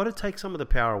think you've got to take some of the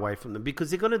power away from them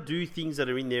because they're going to do things that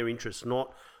are in their interest,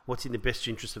 not what's in the best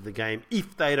interest of the game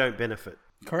if they don't benefit.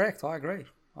 Correct. I agree.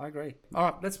 All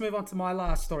right, let's move on to my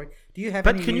last story. Do you have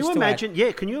But any can news you to imagine? add?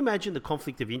 Yeah, can you imagine the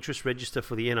conflict of interest register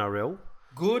for the NRL?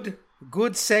 Good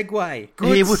segue.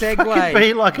 It would fucking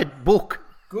be like a book.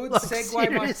 Good Like, segue,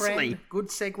 my seriously. friend. Good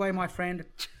segue, my friend.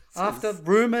 After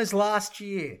rumours last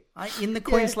year in the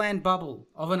Queensland bubble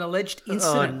of an alleged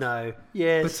incident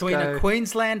between a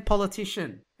Queensland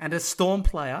politician and a Storm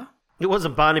player. It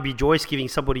wasn't Barnaby Joyce giving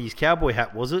somebody his cowboy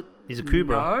hat, was it? He's a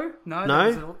Kubra.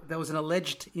 No. There was an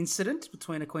alleged incident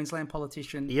between a Queensland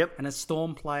politician and a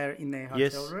Storm player in their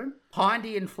hotel room.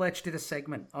 Hindy and Fletch did a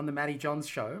segment on the Matty Johns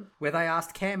show where they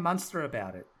asked Cam Munster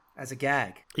about it as a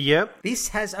gag. Yep. This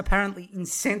has apparently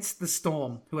incensed the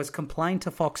Storm, who has complained to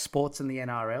Fox Sports and the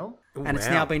NRL, and it's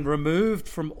now been removed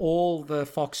from all the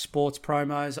Fox Sports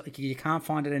promos. You can't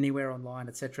find it anywhere online,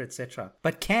 etc., etc.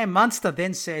 But Cam Munster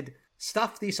then said,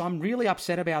 "Stuff this, I'm really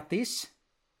upset about this.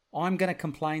 I'm going to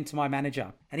complain to my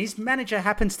manager." And his manager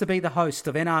happens to be the host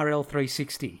of NRL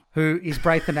 360, who is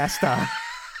Braithen Astar.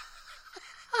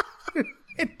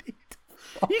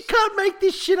 You can't make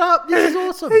this shit up. This is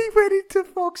awesome. He went into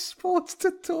Fox Sports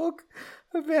to talk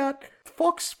about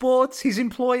Fox Sports, his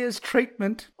employer's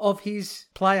treatment of his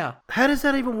player. How does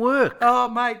that even work? Oh,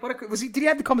 mate, did he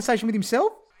have the conversation with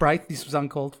himself? Braith, this was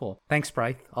uncalled for. Thanks,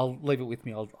 Braith. I'll leave it with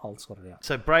me. I'll sort it out.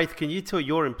 So, Braith, can you tell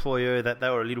your employer that they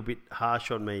were a little bit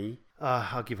harsh on me?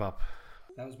 I'll give up.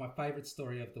 That was my favourite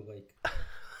story of the week.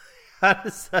 How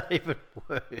does that even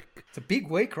work? It's a big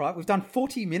week, right? We've done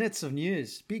 40 minutes of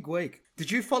news. Big week. Did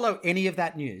you follow any of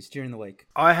that news during the week?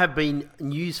 I have been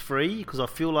news-free because I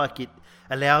feel like it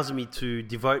allows me to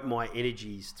devote my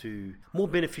energies to more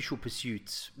beneficial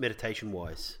pursuits,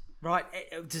 meditation-wise. Right.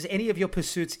 Does any of your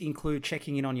pursuits include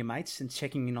checking in on your mates and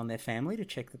checking in on their family to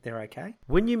check that they're okay?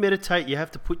 When you meditate, you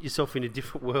have to put yourself in a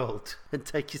different world and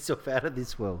take yourself out of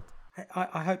this world.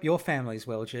 I hope your family's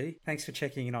well, G. Thanks for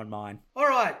checking in on mine. All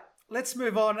right. Let's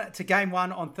move on to game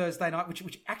one on Thursday night,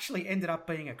 which actually ended up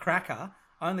being a cracker,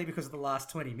 only because of the last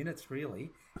 20 minutes,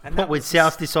 really. And What, when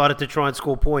South decided to try and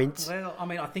score points? Well, I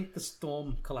mean, I think the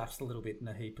Storm collapsed a little bit in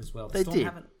the heap as well. They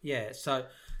did. So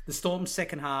the Storm's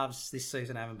second halves this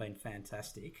season haven't been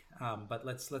fantastic, but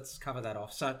let's cover that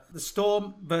off. So the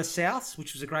Storm versus Souths,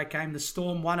 which was a great game. The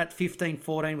Storm won at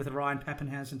 15-14 with a Ryan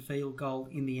Pappenhausen field goal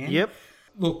in the end. Yep.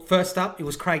 Look, first up, it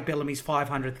was Craig Bellamy's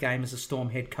 500th game as a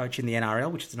Storm head coach in the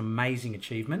NRL, which is an amazing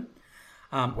achievement.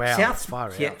 Wow, South's,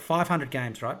 far yeah, out. 500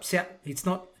 games, right?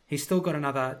 He's still got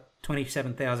another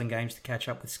 27,000 games to catch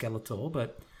up with Skeletor,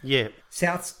 but Yeah.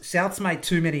 South's made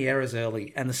too many errors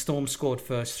early, and the Storm scored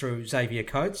first through Xavier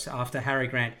Coates after Harry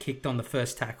Grant kicked on the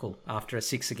first tackle after a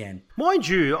 6 again. Mind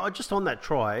you, just on that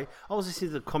try, I was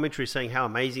listening to the commentary saying how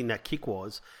amazing that kick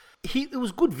was. It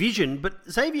was good vision, but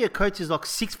Xavier Coates is like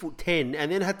 6'10"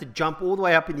 and then had to jump all the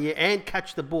way up in the air and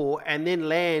catch the ball and then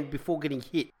land before getting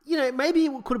hit. You know, maybe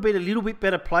it could have been a little bit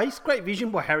better placed. Great vision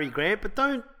by Harry Grant, but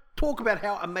don't talk about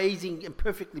how amazing and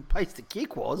perfectly placed the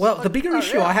kick was. Well, the bigger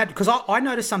issue I had, because I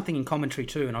noticed something in commentary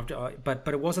too, but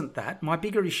it wasn't that. My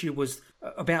bigger issue was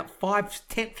about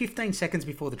 15 seconds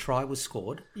before the try was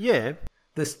scored. Yeah.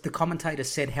 The commentator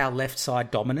said how left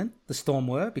side dominant the Storm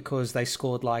were because they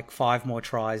scored like 5 more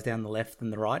tries down the left than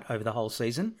the right over the whole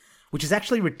season, which is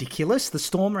actually ridiculous. The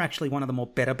Storm are actually one of the more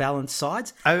better balanced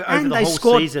sides. Over the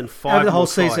whole season, 5 over the whole more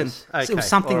tries. season. Okay, it was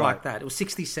something all right. like that. It was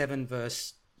 67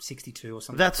 versus 62 or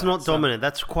something. That's like that. not dominant.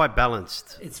 That's quite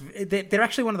balanced. They're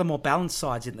actually one of the more balanced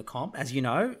sides in the comp, as you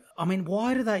know. I mean,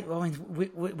 why do they... I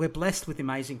mean, we're blessed with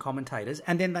amazing commentators,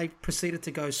 and then they proceeded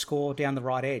to go score down the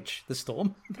right edge, the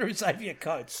Storm, through Xavier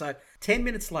Coates. So 10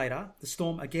 minutes later, the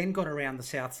Storm again got around the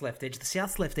South's left edge. The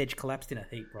South's left edge collapsed in a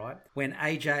heap, right? When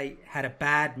AJ had a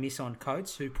bad miss on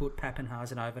Coates, who put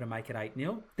Pappenhausen over to make it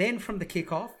 8-0. Then from the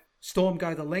kickoff, Storm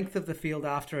go the length of the field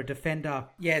after a defender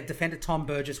Tom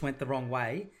Burgess went the wrong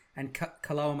way, and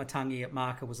Kaloa Matangi at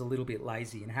marker was a little bit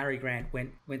lazy, and Harry Grant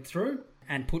went through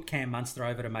and put Cam Munster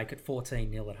over to make it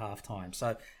 14-0 at halftime.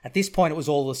 So at this point, it was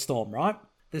all the Storm, right?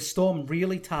 The Storm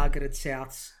really targeted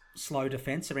South's slow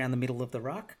defence around the middle of the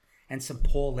ruck, and some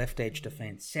poor left edge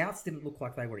defence. Souths didn't look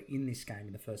like they were in this game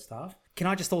in the first half. Can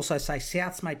I just also say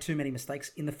Souths made too many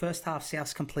mistakes. In the first half,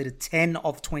 Souths completed 10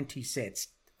 of 20 sets,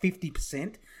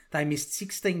 50%. They missed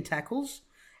 16 tackles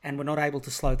and were not able to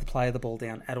slow the play of the ball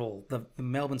down at all. The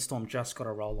Melbourne Storm just got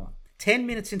a roll on. 10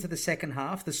 minutes into the second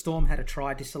half, the Storm had a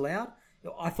try disallowed.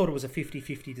 I thought it was a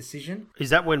 50-50 decision. Is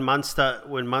that when Munster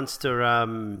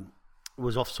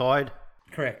was offside?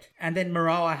 Correct. And then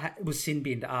Moroa was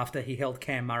sin-binned after he held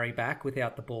Cam Murray back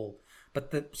without the ball.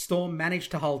 But the Storm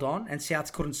managed to hold on and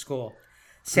Souths couldn't score.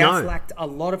 Souths lacked a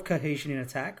lot of cohesion in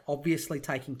attack, obviously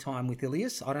taking time with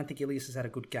Ilias. I don't think Ilias has had a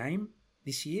good game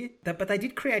this year. But they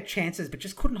did create chances but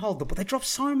just couldn't hold the ball. They dropped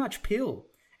so much pill.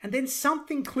 And then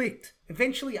something clicked.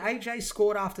 Eventually, AJ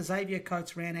scored after Xavier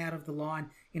Coates ran out of the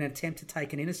line in an attempt to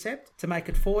take an intercept to make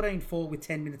it 14-4 with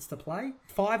 10 minutes to play.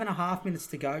 5.5 minutes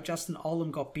to go, Justin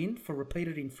Olam got binned for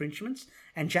repeated infringements,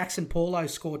 and Jackson Paulo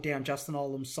scored down Justin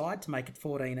Olam's side to make it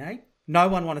 14-8. No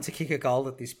one wanted to kick a goal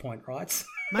at this point, right?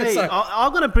 Mate,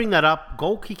 I'm going to bring that up.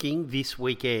 Goal kicking this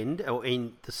weekend, or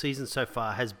in the season so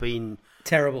far, has been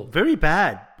terrible. Very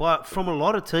bad, but from a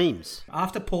lot of teams.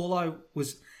 After Paulo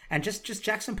was... And just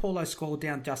Jackson Paulo scored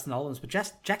down Justin Olam's, but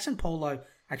Jackson Paulo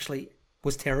actually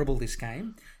was terrible this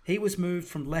game. He was moved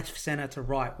from left centre to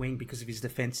right wing because of his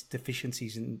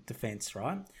deficiencies in defence,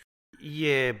 right?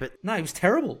 Yeah, but... No, he was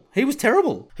terrible. He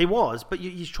was, but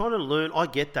he's trying to learn... I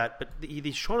get that, but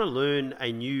he's trying to learn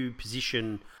a new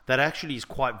position that actually is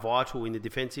quite vital in the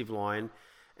defensive line,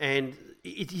 and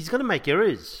he's going to make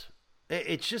errors.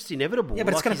 It's just inevitable. Yeah,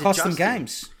 but it's going to cost them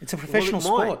games. It's a professional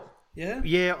sport.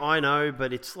 Yeah, I know,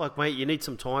 but it's like, mate, you need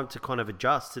some time to kind of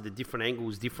adjust to the different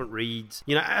angles, different reads.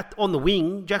 You know, on the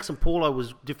wing, Jackson Paulo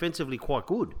was defensively quite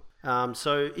good.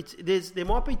 So there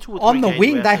might be 2 or 3 on the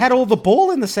wing. They had all the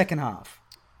ball in the second half.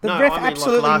 The ref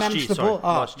absolutely managed the ball.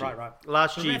 Right.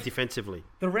 Last year, defensively,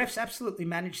 the refs absolutely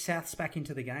managed Souths back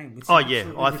into the game. With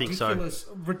I think so.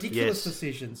 Ridiculous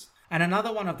decisions. And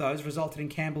another one of those resulted in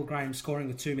Campbell Graham scoring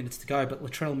with 2 minutes to go, but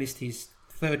Latrell missed his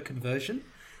third conversion.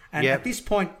 And at this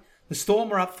point, the Storm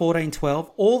were up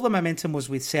 14-12. All the momentum was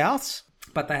with Souths,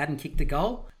 but they hadn't kicked a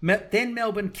goal. Then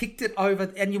Melbourne kicked it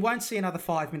over, and you won't see another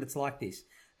 5 minutes like this.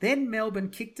 Then Melbourne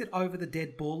kicked it over the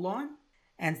dead ball line,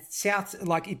 and Souths,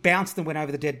 it bounced and went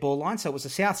over the dead ball line, so it was a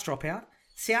Souths dropout.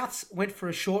 Souths went for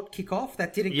a short kick-off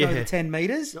that didn't go to 10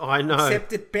 metres. I know.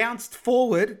 Except it bounced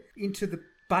forward into the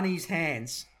Bunnies'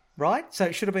 hands, right? So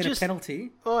it should have been a penalty.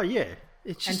 Oh, yeah.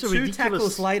 It's just and 2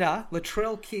 tackles later,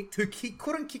 Latrell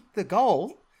couldn't kick the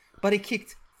goal, but he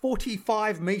kicked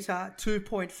 45-metre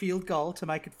 2-point field goal to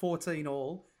make it 14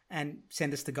 all and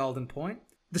send us to Golden Point.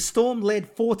 The Storm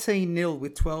led 14-0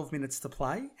 with 12 minutes to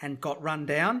play and got run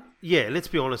down. Yeah, let's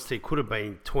be honest, it could have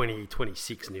been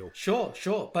 26-0.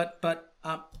 Sure. But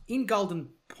in Golden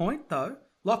Point, though,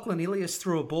 Lachlan Ilias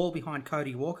threw a ball behind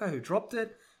Cody Walker, who dropped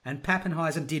it, and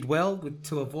Pappenheisen did well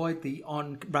to avoid the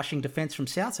on-rushing defence from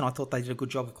Souths, and I thought they did a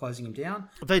good job of closing him down.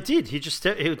 They did. He just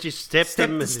stepped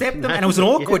them, and it was an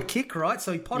awkward kick, right?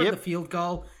 So he potted the field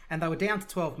goal, and they were down to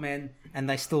 12 men, and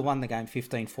they still won the game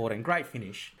 15-14. Great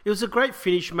finish. It was a great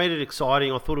finish, made it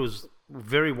exciting. I thought it was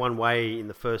very one-way in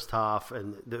the first half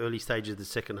and the early stages of the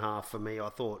second half for me.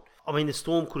 The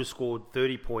Storm could have scored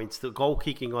 30 points. The goal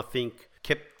kicking, I think,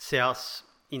 kept Souths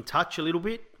in touch a little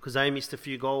bit, because they missed a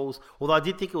few goals. Although I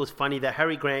did think it was funny that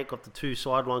Harry Grant got the 2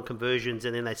 sideline conversions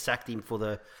and then they sacked him for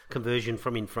the conversion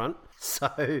from in front.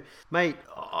 So, mate,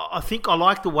 I think I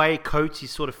like the way Coates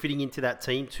is sort of fitting into that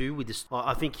team too. With this,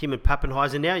 I think him and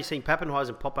Pappenheisen. Now you're seeing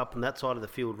Pappenheisen pop up on that side of the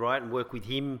field, right, and work with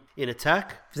him in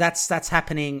attack. That's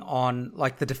happening on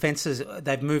the defenses.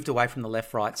 They've moved away from the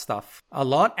left-right stuff a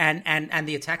lot, and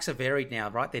the attacks are varied now,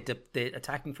 right? They're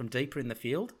attacking from deeper in the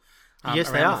field.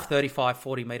 Yes, they are. The 35,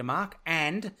 40 metre mark,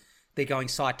 and they're going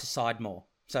side to side more.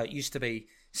 So it used to be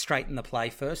straighten the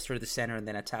play first through the centre and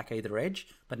then attack either edge.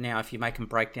 But now if you make them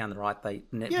break down the right,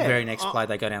 very next play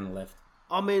they go down the left.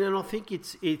 And I think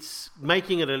it's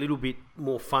making it a little bit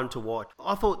more fun to watch.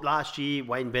 I thought last year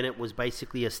Wayne Bennett was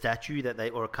basically a statue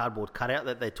or a cardboard cutout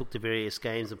that they took to various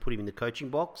games and put him in the coaching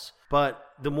box. But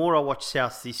the more I watch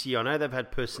South this year, I know they've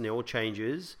had personnel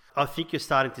changes. I think you're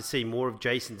starting to see more of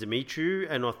Jason Demetriou,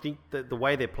 and I think that the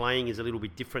way they're playing is a little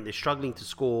bit different. They're struggling to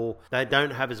score. They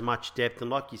don't have as much depth,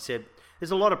 and like you said,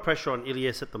 there's a lot of pressure on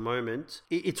Ilias at the moment.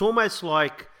 It's almost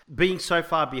like being so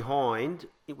far behind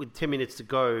with 10 minutes to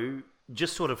go,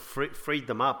 just sort of freed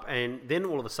them up, and then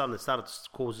all of a sudden it started to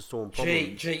cause a Storm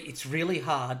problems. It's really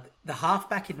hard. The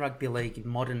halfback in rugby league, in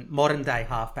modern day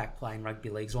halfback play in rugby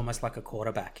league, is almost like a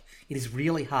quarterback. It is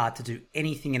really hard to do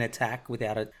anything in attack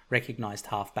without a recognised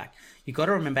halfback. You've got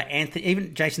to remember,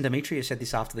 even Jason Demetriou said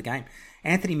this after the game,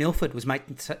 Anthony Milford was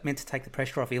meant to take the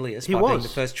pressure off Ilias being the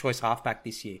first choice halfback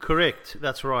this year. Correct,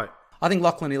 that's right. I think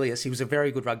Lachlan Ilias, he was a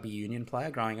very good rugby union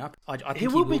player growing up. I think he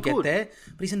will get there,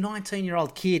 but he's a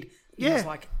 19-year-old kid. He's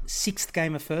like sixth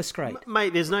game of first grade.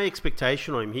 Mate, there's no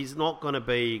expectation on him. He's not going to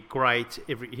be great.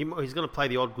 He's going to play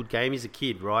the odd good game. He's a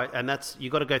kid, right? And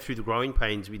you've got to go through the growing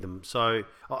pains with him. So,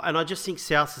 and I just think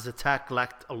South's attack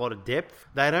lacked a lot of depth.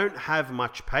 They don't have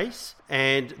much pace,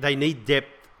 and they need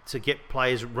depth to get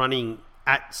players running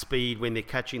at speed when they're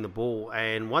catching the ball.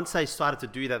 And once they started to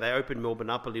do that, they opened Melbourne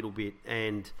up a little bit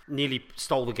and nearly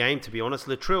stole the game, to be honest.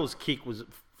 Latrell's kick was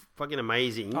fucking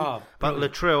amazing. But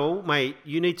Latrell, mate,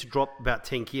 you need to drop about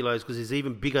 10 kilos because he's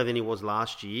even bigger than he was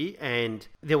last year. And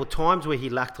there were times where he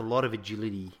lacked a lot of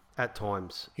agility at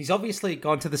times. He's obviously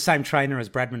gone to the same trainer as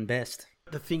Bradman Best.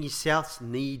 The thing is, Souths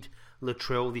need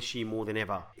Latrell this year more than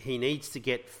ever. He needs to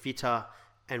get fitter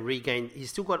and regain.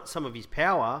 He's still got some of his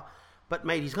power, but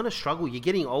mate, he's going to struggle. You're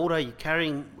getting older.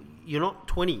 You're not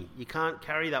 20. You can't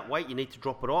carry that weight. You need to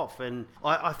drop it off. And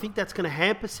I think that's going to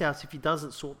hamper South if he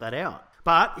doesn't sort that out.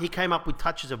 But he came up with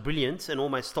touches of brilliance and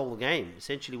almost stole the game,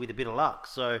 essentially with a bit of luck.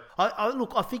 So,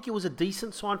 I think it was a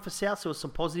decent sign for South. There were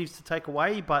some positives to take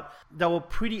away, but they were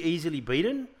pretty easily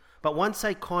beaten. But once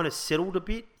they kind of settled a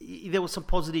bit, there were some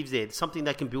positives there. Something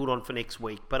they can build on for next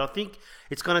week. But I think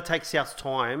it's going to take South's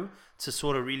time to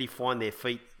sort of really find their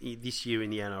feet this year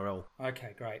in the NRL.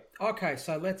 Okay, great. Okay,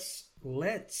 so let's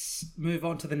move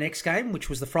on to the next game, which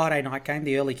was the Friday night game,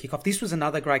 the early kickoff. This was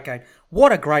another great game.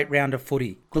 What a great round of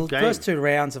footy. The first two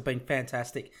rounds have been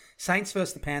fantastic. Saints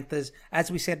versus the Panthers. As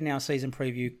we said in our season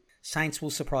preview, Saints will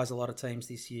surprise a lot of teams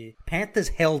this year. Panthers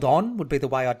held on, would be the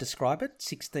way I'd describe it.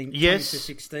 20 to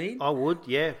 16. I would,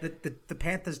 yeah. The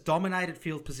Panthers dominated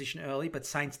field position early, but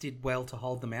Saints did well to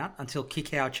hold them out until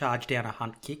Kikau charged down a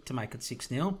Hunt kick to make it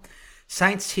 6-0.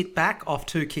 Saints hit back off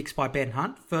two kicks by Ben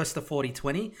Hunt, first the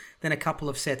 40-20, then a couple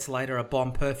of sets later a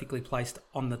bomb perfectly placed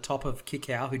on the top of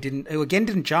Kikau, who again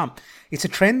didn't jump. It's a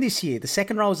trend this year. The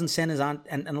second rows and centres aren't,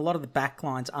 and a lot of the back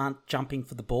lines aren't jumping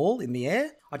for the ball in the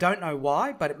air. I don't know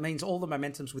why, but it means all the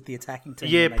momentum's with the attacking team.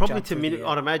 Yeah, probably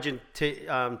I'd imagine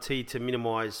to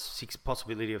minimise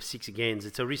possibility of six agains.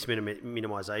 It's a risk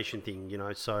minimisation thing,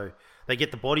 so they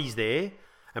get the bodies there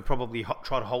and probably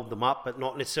try to hold them up, but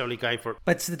not necessarily going for it.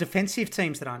 But it's the defensive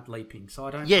teams that aren't leaping, so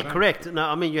I don't... Yeah, correct. No,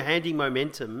 I mean, you're handing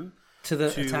momentum to the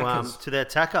attackers. To the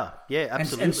attacker. Yeah,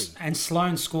 absolutely. And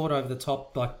Sloane scored over the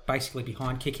top, like basically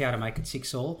behind Kikau to make it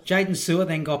 6-all. Jaden Sewer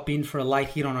then got binned for a late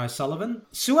hit on O'Sullivan.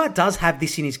 Sewer does have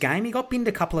this in his game. He got binned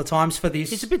a couple of times for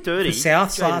this. It's a bit dirty. For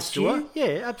Souths last year.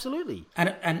 Yeah, absolutely.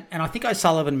 And I think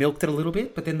O'Sullivan milked it a little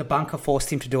bit, but then the bunker forced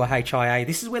him to do a HIA.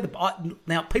 This is where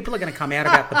now people are going to come out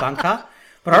about the bunker.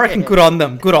 But I reckon good on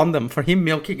them for him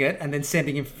milking it and then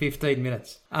sending him for 15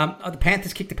 minutes. The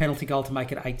Panthers kicked a penalty goal to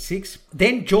make it 8-6.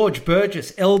 Then George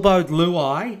Burgess elbowed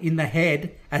Luai in the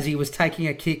head as he was taking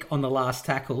a kick on the last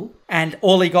tackle. And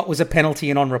all he got was a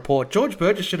penalty and on report. George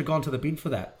Burgess should have gone to the bin for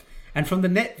that. And from the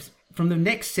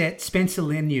next set, Spencer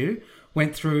Leniu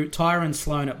went through Tyrone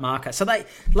Sloan at marker. So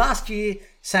last year,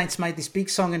 Saints made this big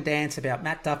song and dance about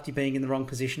Matt Duffy being in the wrong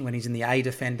position. When he's in the A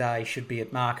defender, he should be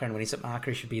at marker, and when he's at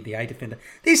marker, he should be the A defender.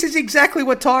 This is exactly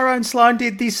what Tyrone Sloan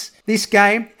did this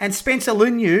game, and Spencer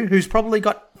Leniu, who's probably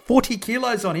got 40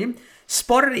 kilos on him,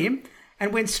 spotted him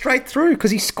and went straight through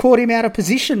because he caught him out of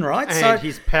position, right? And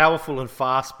he's powerful and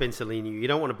fast, Spencer Leniu. You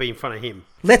don't want to be in front of him.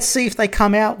 Let's see if they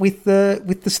come out with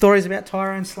the stories about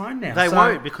Tyrone Sloan now. They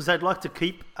won't, because they'd like to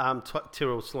keep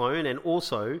Tyrell Sloan, and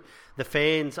also the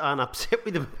fans aren't upset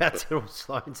with them about Tyrell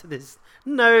Sloan, so there's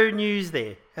no news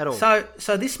there at all.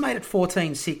 So this made it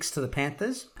 14-6 to the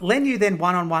Panthers. Leniu then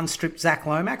one-on-one stripped Zach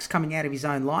Lomax coming out of his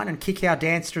own line, and Kikau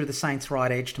danced through the Saints'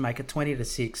 right edge to make it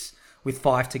 20-6 with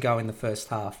 5 to go in the first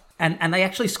half. And they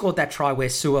actually scored that try where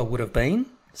Sewer would have been.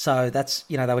 So that's,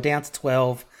 they were down to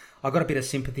 12. I got a bit of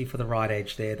sympathy for the right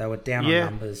edge there. They were down on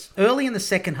numbers. Early in the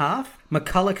second half,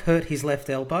 McCulloch hurt his left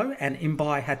elbow and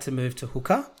Imbai had to move to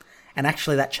hooker. And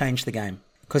actually that changed the game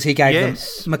because he gave them...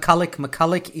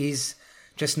 McCulloch is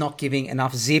just not giving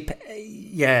enough zip.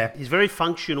 Yeah. He's very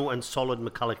functional and solid,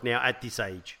 McCulloch, now at this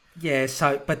age. Yeah,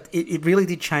 but it really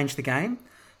did change the game.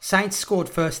 Saints scored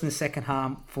first in the second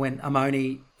half when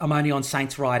Amoni on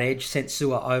Saints' right edge sent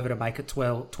Sewer over to make it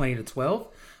 20-12.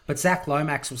 But Zach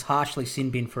Lomax was harshly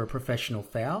sin-binned for a professional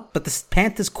foul. But the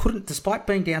Panthers couldn't, despite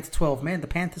being down to 12 men, the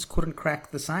Panthers couldn't crack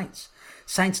the Saints.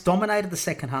 Saints dominated the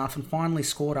second half and finally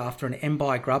scored after an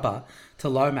Mbai grubber to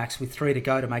Lomax with 3 to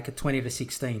go to make it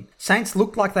 20-16. Saints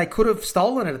looked like they could have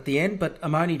stolen it at the end, but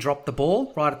Amoni dropped the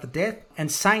ball right at the death.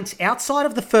 And Saints, outside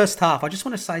of the first half, I just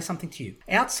want to say something to you.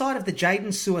 Outside of the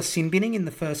Jaden Sewer sin binning in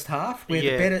the first half, where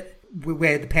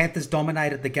the Panthers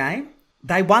dominated the game,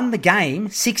 they won the game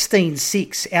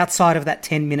 16-6 outside of that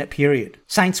 10-minute period.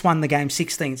 Saints won the game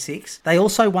 16-6. They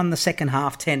also won the second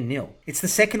half 10-0. It's the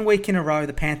second week in a row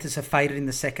the Panthers have faded in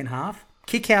the second half.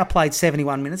 Kikau played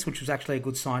 71 minutes, which was actually a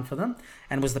good sign for them,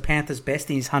 and was the Panthers' best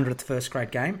in his 100th first-grade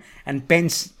game. And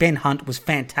Ben Hunt was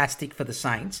fantastic for the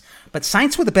Saints. But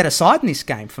Saints were the better side in this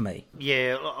game for me.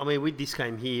 Yeah, I mean, with this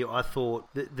game here, I thought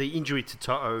the injury to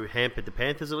To'o hampered the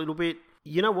Panthers a little bit.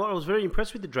 You know what? I was very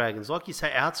impressed with the Dragons. Like you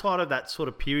say, outside of that sort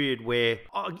of period where,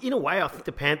 in a way, I think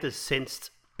the Panthers sensed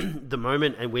the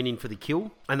moment and went in for the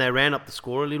kill, and they ran up the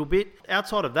score a little bit.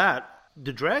 Outside of that,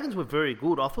 the Dragons were very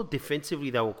good. I thought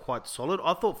defensively they were quite solid.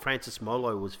 I thought Francis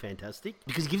Molo was fantastic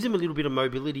because it gives them a little bit of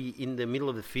mobility in the middle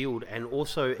of the field and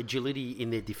also agility in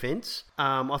their defence.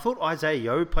 I thought Isaiah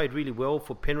Yeo played really well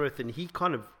for Penrith, and he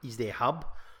kind of is their hub.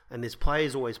 And there's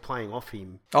players always playing off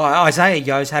him. Oh, Isaiah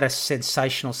Yeo's had a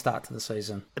sensational start to the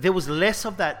season. There was less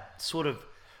of that sort of,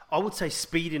 I would say,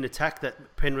 speed in attack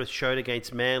that Penrith showed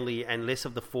against Manly, and less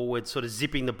of the forwards sort of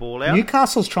zipping the ball out.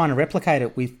 Newcastle's trying to replicate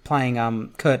it with playing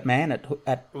Kurt Mann at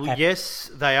yes,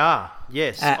 they are.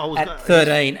 Yes, at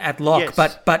 13 at lock.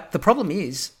 Yes. But the problem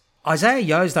is Isaiah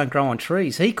Yeo's don't grow on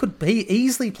trees. He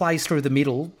easily plays through the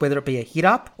middle, whether it be a hit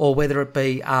up or whether it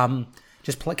be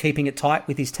just keeping it tight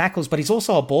with his tackles, but he's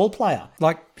also a ball player.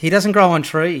 Like, he doesn't grow on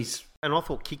trees. And I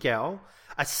thought Kikau,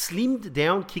 a slimmed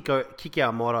down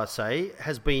Kikau, might I say,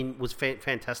 was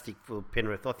fantastic for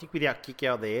Penrith. I think without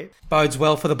Kikau there, bodes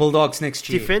well for the Bulldogs next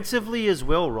year. Defensively as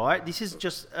well, right? This isn't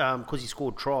just because he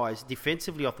scored tries.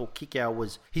 Defensively, I thought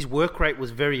Kikau his work rate was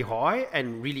very high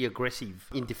and really aggressive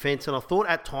in defence. And I thought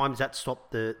at times that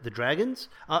stopped the Dragons.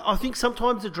 I think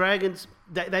sometimes the Dragons,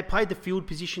 they played the field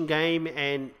position game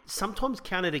and sometimes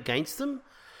counted against them.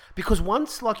 Because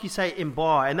once, like you say,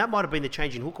 Mbai, and that might have been the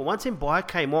change in hooker, once Mbai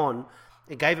came on,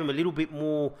 it gave him a little bit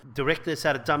more directness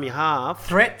out of dummy half.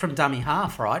 Threat from dummy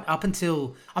half, right? Up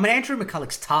until... I mean, Andrew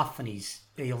McCulloch's tough and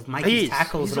he'll make his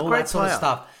tackles and all that sort of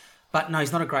stuff. But no,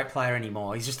 he's not a great player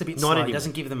anymore. He's just a bit slow. He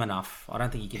doesn't give them enough. I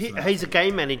don't think he gives them enough. He's a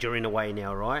game manager in a way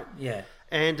now, right? Yeah.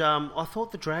 And I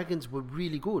thought the Dragons were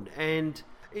really good. And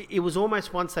it was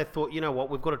almost once they thought, you know what,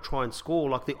 we've got to try and score.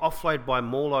 Like the offload by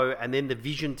Morlo and then the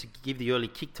vision to give the early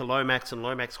kick to Lomax and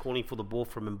Lomax calling for the ball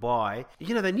from Mbai.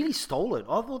 You know, they nearly stole it.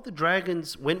 I thought the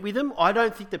Dragons went with them. I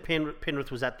don't think the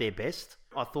Penrith was at their best.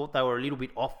 I thought they were a little bit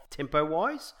off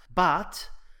tempo-wise. But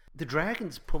the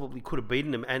Dragons probably could have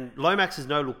beaten them. And Lomax's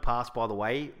no-look pass, by the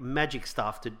way, magic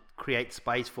stuff to create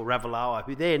space for Ravalawa,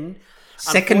 who then...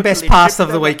 Second best pass of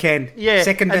the weekend. Yeah,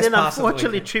 second best pass of the weekend.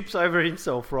 And then unfortunately trips over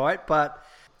himself, right?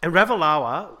 And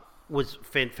Ravalawa was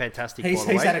fantastic, by the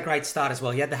way. He's had a great start as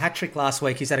well. He had the hat-trick last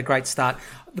week. He's had a great start.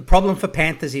 The problem for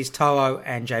Panthers is To'o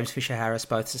and James Fisher-Harris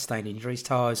both sustained injuries.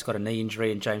 To'o's got a knee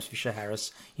injury and James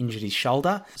Fisher-Harris injured his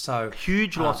shoulder. So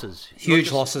huge losses.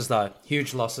 Huge losses, though.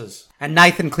 Huge losses. And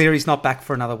Nathan Cleary's not back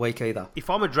for another week either.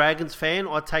 If I'm a Dragons fan,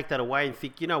 I'd take that away and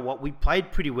think, you know what, we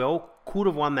played pretty well, could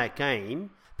have won that game.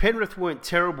 Penrith weren't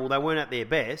terrible. They weren't at their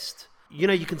best. You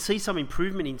know, you can see some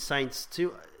improvement in Saints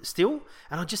still.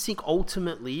 And I just think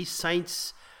ultimately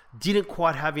Saints didn't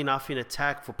quite have enough in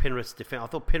attack for Penrith's defense. I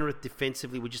thought Penrith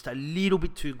defensively were just a little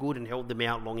bit too good and held them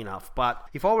out long enough. But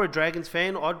if I were a Dragons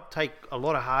fan, I'd take a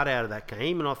lot of heart out of that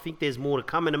game. And I think there's more to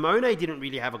come. And Amone didn't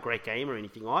really have a great game or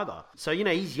anything either. So, you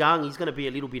know, he's young. He's going to be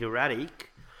a little bit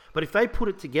erratic. But if they put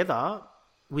it together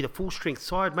with a full-strength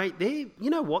side, mate, you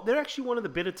know what? They're actually one of the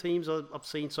better teams I've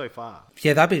seen so far.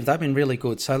 Yeah, they've been really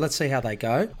good. So let's see how they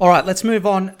go. All right, let's move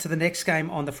on to the next game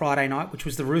on the Friday night, which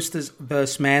was the Roosters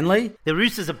versus Manly. The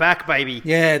Roosters are back, baby.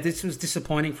 Yeah, this was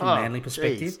disappointing from a Manly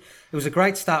perspective. Geez. It was a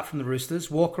great start from the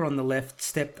Roosters. Walker on the left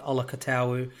stepped Ola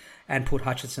Katawu and put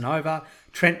Hutchinson over.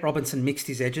 Trent Robinson mixed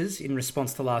his edges in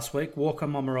response to last week. Walker,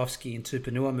 Momorowski and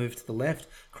Tupanua moved to the left.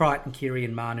 Crichton, Kiri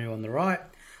and Manu on the right.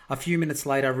 A few minutes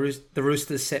later, the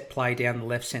Roosters set play down the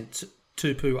left, sent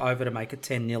Tupu over to make it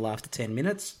 10-0 after 10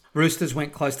 minutes. Roosters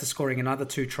went close to scoring another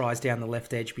 2 tries down the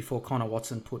left edge before Connor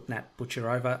Watson put Nat Butcher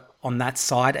over on that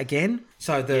side again.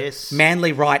 So the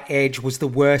Manly right edge was the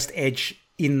worst edge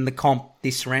in the comp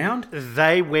this round.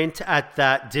 They went at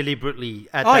that deliberately.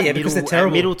 Because they're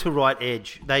terrible. Middle to right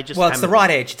edge. It's the right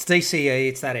edge. It's DCE.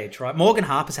 It's that edge, right? Morgan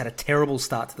Harper's had a terrible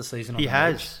start to the season. He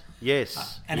has.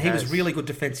 Yes. And he was really good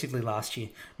defensively last year.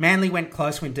 Manly went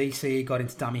close when DCE got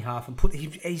into dummy half and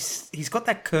he's got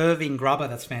that curving grubber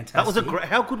that's fantastic. That was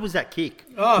how good was that kick?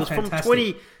 Oh, it was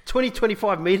fantastic. from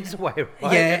 25 metres away, right?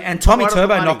 Yeah, and Tommy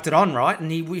Turbo knocked it on, right?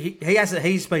 And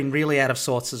he's been really out of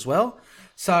sorts as well.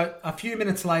 So a few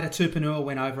minutes later, Tupanua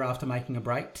went over after making a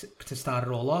break to start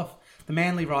it all off. The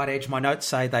Manly right edge, my notes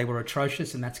say they were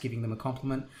atrocious, and that's giving them a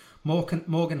compliment.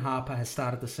 Morgan Harper has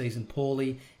started the season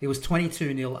poorly. It was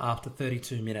 22-0 after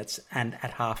 32 minutes and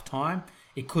at half-time.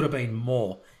 It could have been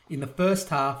more. In the first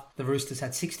half, the Roosters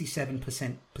had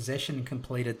 67% possession and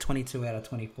completed 22 out of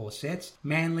 24 sets.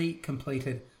 Manly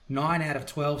completed 9 out of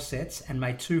 12 sets and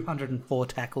made 204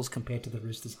 tackles compared to the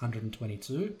Roosters'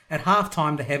 122. At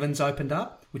half-time, the heavens opened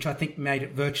up, which I think made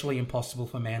it virtually impossible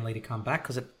for Manly to come back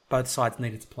because both sides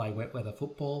needed to play wet weather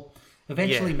football.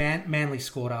 Eventually, Manly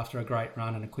scored after a great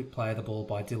run and a quick play of the ball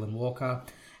by Dylan Walker,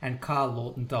 and Carl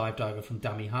Lawton dived over from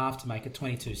dummy half to make it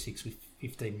 22-6 with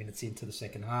 15 minutes into the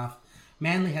second half.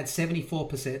 Manly had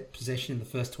 74% possession in the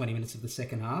first 20 minutes of the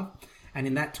second half, and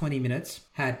in that 20 minutes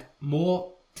had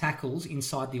more tackles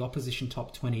inside the opposition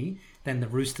top 20 than the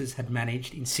Roosters had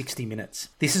managed in 60 minutes.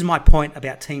 This is my point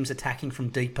about teams attacking from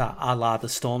deeper, a la the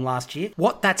Storm last year.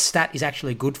 What that stat is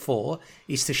actually good for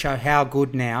is to show how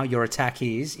good now your attack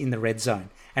is in the red zone.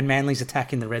 And Manly's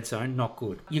attack in the red zone, not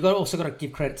good. You also got to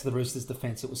give credit to the Roosters'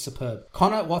 defence. It was superb.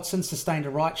 Connor Watson sustained a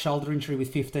right shoulder injury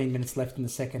with 15 minutes left in the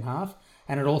second half,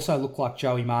 and it also looked like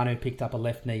Joey Manu picked up a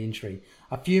left knee injury.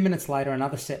 A few minutes later,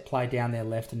 another set play down their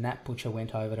left and Nat Butcher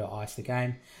went over to ice the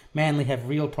game. Manly have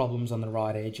real problems on the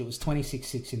right edge. It was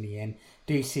 26-6 in the end.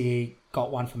 DCE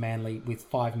got one for Manly with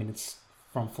 5 minutes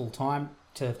from full time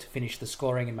to finish the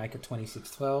scoring and make it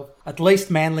 26-12. At least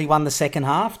Manly won the second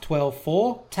half,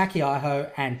 12-4.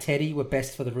 Takiaho and Teddy were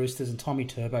best for the Roosters, and Tommy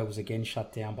Turbo was again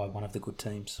shut down by one of the good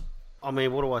teams. I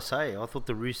mean, what do I say? I thought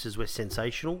the Roosters were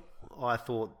sensational. I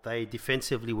thought they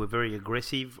defensively were very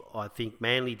aggressive. I think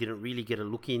Manly didn't really get a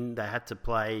look in. They had to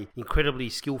play incredibly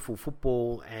skillful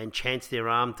football and chance their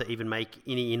arm to even make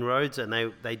any inroads, and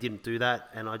they didn't do that.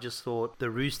 And I just thought the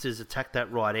Roosters attacked that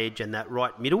right edge and that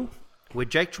right middle, where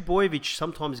Jake Trbojevic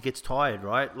sometimes gets tired,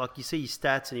 right? Like you see his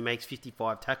stats and he makes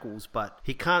 55 tackles, but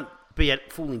he can't be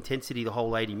at full intensity the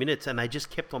whole 80 minutes, and they just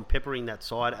kept on peppering that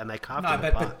side and they carved him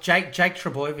apart. But Jake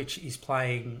Trbojevic is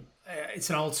playing... it's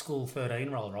an old school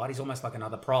 13 role, right? He's almost like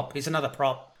another prop. He's another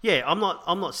prop. Yeah, I'm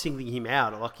not singling him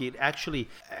out. Like it actually,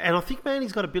 and I think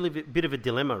Manly's got a bit of a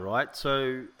dilemma, right?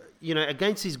 So, you know,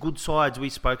 against these good sides, we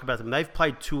spoke about them. They've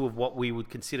played two of what we would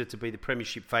consider to be the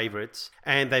premiership favourites,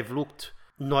 and they've looked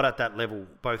not at that level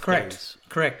both games.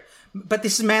 Correct. But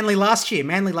this is Manly last year.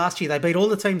 They beat all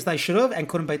the teams they should have and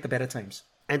couldn't beat the better teams.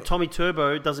 And Tommy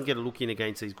Turbo doesn't get a look in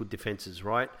against these good defences,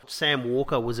 right? Sam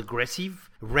Walker was aggressive,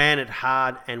 ran it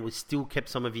hard, and was still kept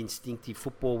some of instinctive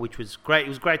football, which was great. It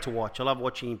was great to watch. I love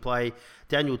watching him play.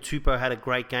 Daniel Tupou had a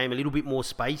great game, a little bit more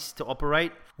space to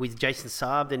operate with Jason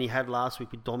Saab than he had last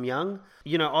week with Dom Young.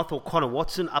 You know, I thought Connor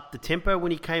Watson upped the tempo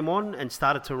when he came on and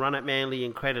started to run at Manly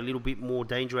and create a little bit more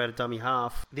danger out of dummy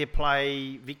half. Their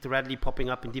play, Victor Radley popping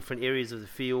up in different areas of the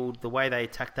field, the way they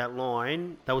attacked that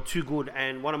line, they were too good.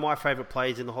 And one of my favourite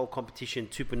players in the whole competition,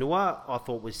 Tupanua, I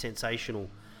thought was sensational.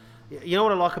 You know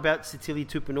what I like about Sitili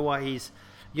Tupanua?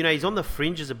 He's on the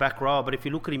fringe as a back rower, but if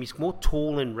you look at him, he's more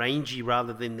tall and rangy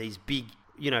rather than these big,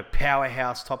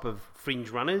 powerhouse type of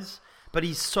fringe runners. But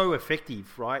he's so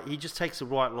effective, right? He just takes the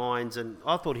right lines, and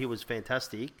I thought he was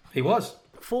fantastic. He was.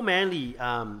 For Manly,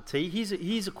 T,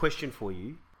 here's a question for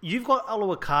you. You've got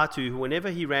Oluwakatu, who whenever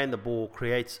he ran the ball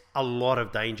creates a lot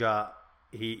of danger.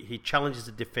 He challenges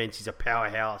the defence. He's a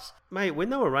powerhouse. Mate, when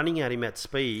they were running at him at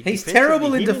speed... He's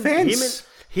terrible in defence.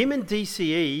 Him and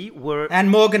DCE were... And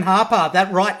Morgan Harper,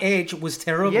 that right edge was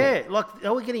terrible. Yeah, like they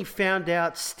were getting found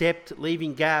out, stepped,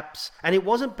 leaving gaps. And it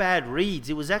wasn't bad reads.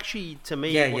 It was actually, to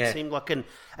me, seemed like an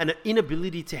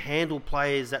inability to handle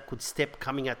players that could step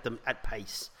coming at them at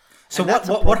pace. So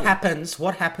what happens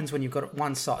when you've got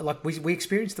one side? Like we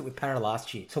experienced it with Para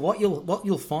last year. So what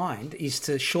you'll find is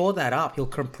to shore that up, you'll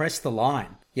compress the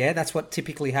line. Yeah, that's what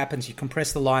typically happens. You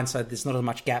compress the line so there's not as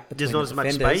much gap between There's not as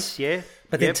much space, yeah.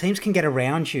 But then teams can get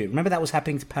around you. Remember that was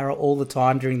happening to Para all the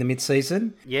time during the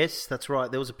mid-season? Yes, that's right.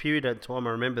 There was a period of time, I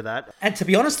remember that. And to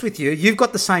be honest with you, you've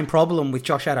got the same problem with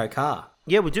Josh Addo-Carr.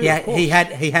 Yeah, we do, of course.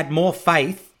 He had more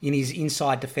faith in his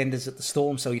inside defenders at the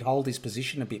Storm, so he'd hold his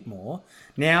position a bit more.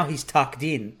 Now he's tucked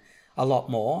in a lot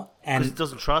more, And he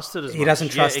doesn't trust it as much. He doesn't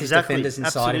trust his exactly. defenders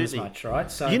inside him as Absolutely. much,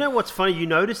 right? So You know what's funny? You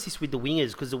notice this with the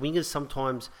wingers, because the wingers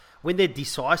sometimes, when they're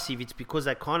decisive, it's because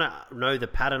they kind of know the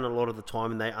pattern a lot of the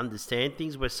time and they understand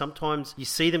things, where sometimes you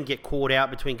see them get caught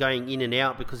out between going in and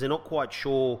out because they're not quite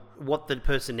sure what the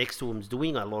person next to them is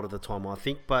doing a lot of the time, I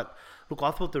think. But look,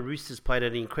 I thought the Roosters played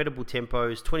at incredible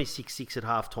tempos, 26-6 at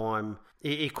halftime.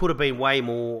 It could have been way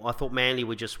more. I thought Manly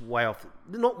were just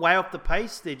not way off the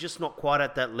pace. They're just not quite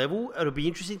at that level. It'll be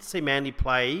interesting to see Manly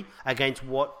play against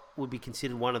what would be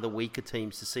considered one of the weaker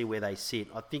teams to see where they sit.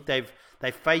 I think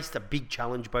they faced a big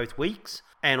challenge both weeks,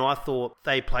 and I thought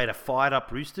they played a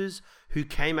fired-up Roosters who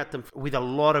came at them with a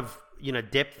lot of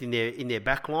depth in their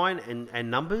back line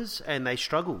and numbers, and they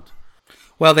struggled.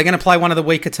 Well, they're going to play one of the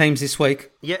weaker teams this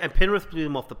week. Yeah, and Penrith blew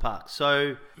them off the park.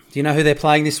 So, do you know who they're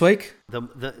playing this week?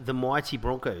 The mighty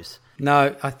Broncos.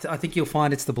 No, I think you'll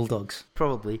find it's the Bulldogs.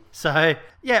 Probably. So,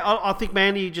 yeah, I think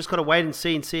Manly just got to wait and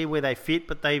see where they fit,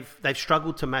 but they've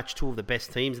struggled to match two of the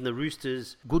best teams, and the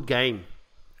Roosters, good game.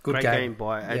 Great game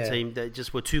by a team that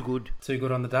just were too good. Too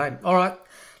good on the day. All right,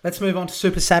 let's move on to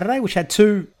Super Saturday, which had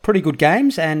two pretty good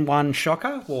games and one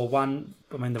shocker,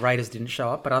 the Raiders didn't show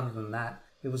up, but other than that,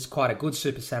 it was quite a good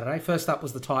Super Saturday. First up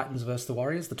was the Titans versus the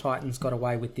Warriors. The Titans got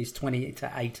away with this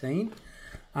 20-18.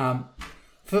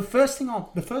 The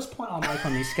first point I'll make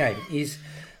on this game is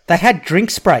they had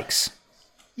drinks breaks.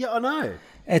 Yeah, I know.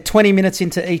 At 20 minutes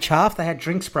into each half, they had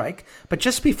drinks break. But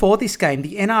just before this game,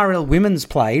 the NRL women's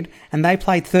played, and they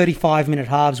played 35-minute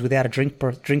halves without a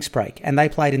drinks break, and they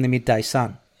played in the midday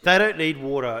sun. They don't need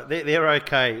water. They're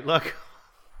okay. Like,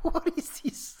 what is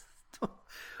this?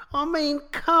 I mean,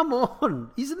 come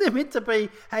on. Isn't there meant to be,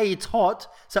 hey, it's hot,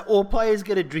 so all players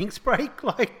get a drinks break?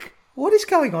 Like, what is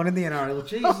going on in the NRL?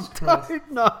 Jesus Christ. I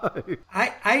don't know.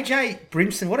 AJ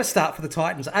Brimson, what a start for the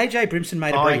Titans. AJ Brimson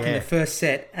made a break in the first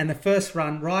set, and the first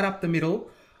run right up the middle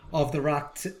of the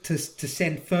ruck to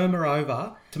send Firma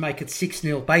over to make it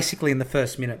 6-0, basically in the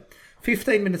first minute.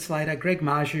 15 minutes later, Greg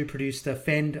Marju produced a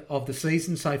fend of the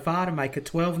season so far to make it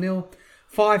 12-0.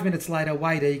 5 minutes later,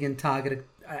 Wade Egan targeted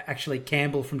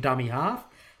Campbell from dummy half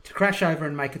to crash over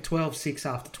and make it 12-6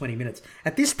 after 20 minutes.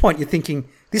 At this point, you're thinking,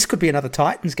 this could be another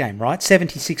Titans game, right?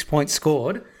 76 points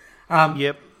scored.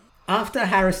 Yep. After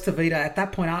Harris Tavita, at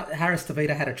that point, Harris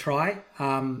Tavita had a try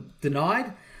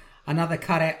denied. Another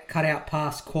cut-out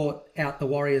pass caught out the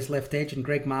Warriors' left edge, and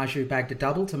Greg Marju bagged a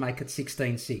double to make it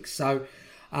 16-6. So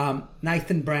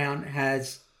Nathan Brown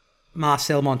has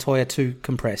Marcel Montoya too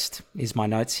compressed, is my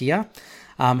notes here.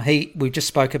 We just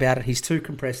spoke about it. He's too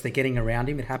compressed. They're getting around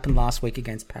him. It happened last week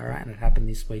against Para, and it happened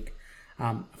this week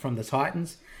from the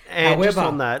Titans. And However, just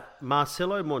on that,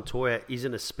 Marcelo Montoya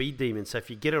isn't a speed demon, so if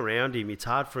you get around him, it's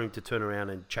hard for him to turn around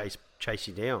and chase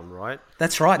you down, right?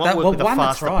 That's right. Might work with a faster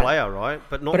that's right. player, right?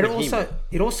 But not with him.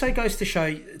 It also goes to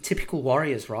show typical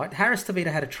Warriors, right? Harris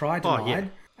Tavita had a try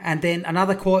denied, and then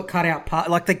another cut-out part.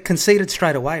 Like, they conceded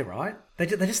straight away, right? They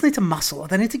just need to muscle.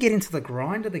 They need to get into the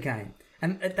grind of the game.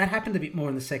 And that happened a bit more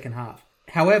in the second half.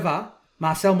 However,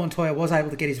 Marcel Montoya was able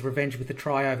to get his revenge with a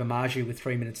try over Marju with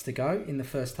 3 minutes to go in the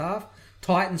first half.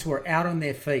 Titans were out on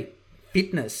their feet.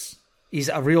 Fitness is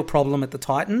a real problem at the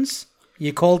Titans.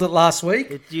 You called it last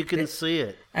week. You can see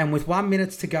it. And with 1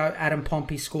 minute to go, Adam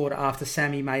Pompey scored after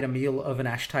Sammy made a meal of an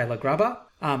Ash Taylor grubber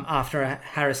after a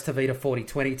Harris Tavita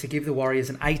 40-20 to give the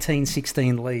Warriors an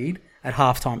 18-16 lead at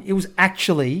halftime. It was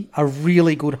actually a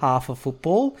really good half of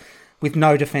football with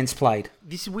no defence played.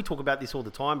 We talk about this all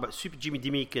the time, but Super Jimmy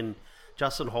Dimmick and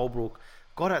Justin Holbrook,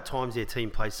 God, at times their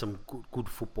team plays some good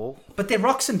football. But they're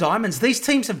rocks and diamonds. These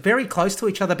teams are very close to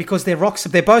each other because they're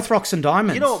both rocks and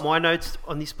diamonds. You know what my notes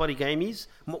on this bloody game is?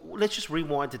 Let's just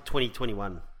rewind to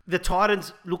 2021. The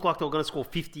Titans looked like they were going to score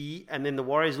 50, and then the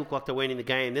Warriors looked like they weren't in the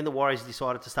game. Then the Warriors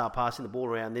decided to start passing the ball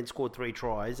around, then scored 3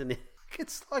 tries, and then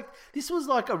it's like this was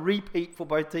like a repeat for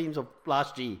both teams of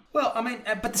last year. Well, I mean,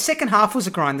 but the second half was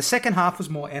a grind. The second half was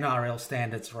more NRL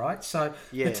standards, right? So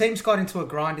the teams got into a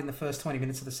grind in the first 20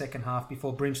 minutes of the second half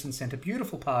before Brimson sent a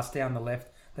beautiful pass down the left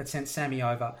that sent Sammy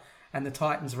over, and the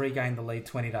Titans regained the lead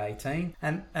 20-18,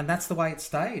 and that's the way it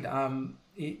stayed.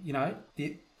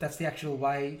 That's the actual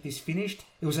way this finished.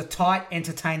 It was a tight,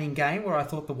 entertaining game where I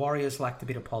thought the Warriors lacked a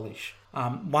bit of polish.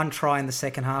 One try in the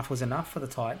second half was enough for the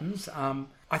Titans.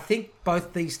 I think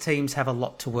both these teams have a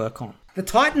lot to work on. The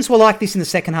Titans were like this in the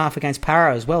second half against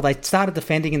Para as well. They started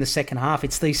defending in the second half.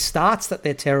 It's these starts that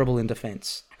they're terrible in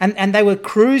defence. And they were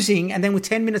cruising, and then with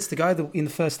 10 minutes to go in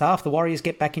the first half, the Warriors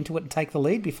get back into it and take the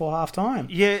lead before half-time.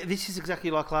 Yeah, this is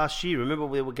exactly like last year.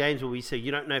 Remember, there were games where we said,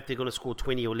 you don't know if they're going to score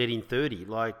 20 or let in 30.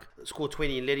 Like, score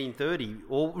 20 and let in 30.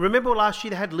 Or remember last year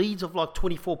they had leads of like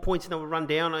 24 points and they would run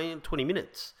down in 20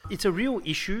 minutes. It's a real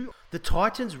issue. The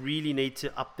Titans really need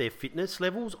to up their fitness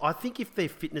levels. I think if their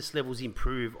fitness levels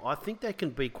improve, I think they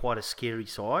can be quite a scary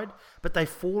side. But they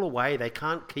fall away. They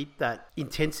can't keep that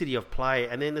intensity of play.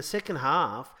 And then the second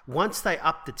half, once they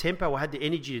upped the tempo or had the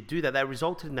energy to do that, they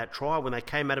resulted in that try when they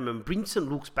came at him. And Brinson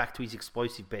looks back to his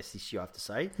explosive best this year, I have to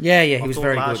say. Yeah, he was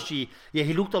very last good. Year, yeah,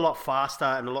 he looked a lot faster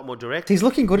and a lot more direct. He's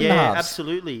looking good in the halves.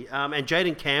 Absolutely. And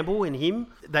Jaden Campbell and him,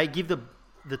 they give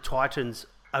the Titans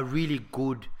a really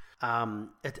good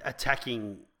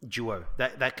attacking duo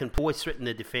that can always threaten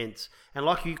the defence. And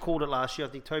like you called it last year,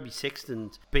 I think Toby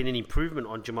Sexton's been an improvement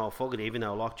on Jamal Fogarty, even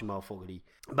though I like Jamal Fogarty.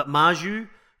 But Marju,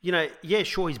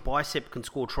 sure, his bicep can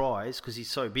score tries because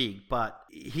he's so big, but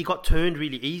he got turned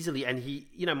really easily. And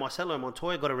Marcelo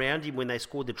Montoya got around him when they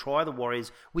scored the try, the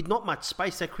Warriors, with not much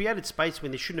space. They created space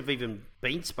when there shouldn't have even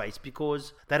been space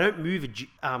because they don't move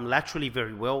laterally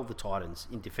very well, the Titans,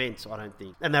 in defence, I don't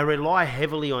think. And they rely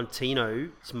heavily on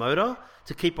Tino's motor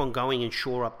to keep on going and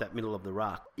shore up that middle of the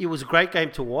ruck. It was a great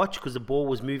game to watch because the ball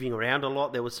was moving around a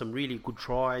lot. There was some really good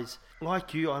tries.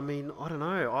 Like you, I don't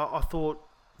know. I thought,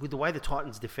 with the way the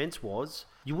Titans' defence was,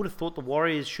 you would have thought the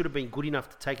Warriors should have been good enough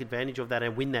to take advantage of that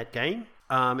and win that game.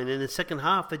 And in the second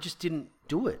half, they just didn't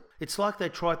do it. It's like they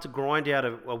tried to grind out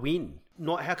a win.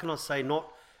 Not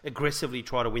aggressively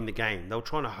try to win the game. They were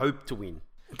trying to hope to win.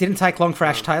 It didn't take long for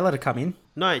Ash Taylor to come in.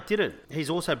 No, it didn't. He's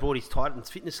also brought his Titans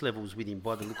fitness levels with him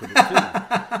by the look of it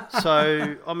too.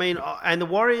 So, and the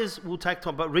Warriors will take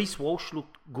time. But Reece Walsh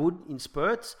looked good in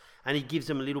spurts and he gives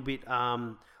them a little bit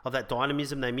of that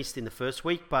dynamism they missed in the first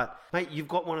week. But, mate, you've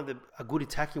got a good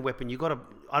attacking weapon.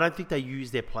 I don't think they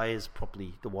use their players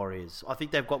properly, the Warriors. I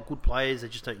think they've got good players. They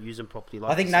just don't use them properly.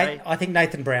 I think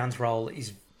Nathan Brown's role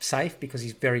is safe because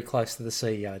he's very close to the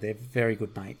CEO. They're very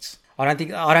good mates. I don't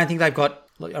think they've got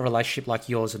a relationship like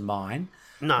yours and mine.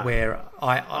 No, where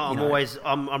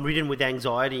I'm ridden with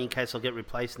anxiety in case I'll get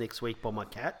replaced next week by my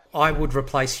cat. I would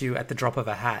replace you at the drop of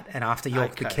a hat, and after the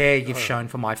care you've shown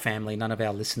for my family, none of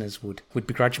our listeners would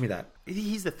begrudge me that.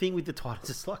 Here's the thing with the Titans: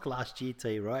 it's like last year,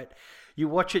 T. Right? You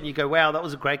watch it and you go, "Wow, that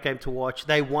was a great game to watch."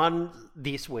 They won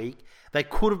this week. They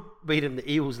could have beaten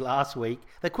the Eels last week.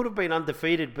 They could have been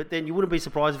undefeated, but then you wouldn't be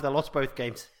surprised if they lost both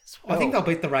games as well. I think they'll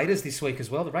beat the Raiders this week as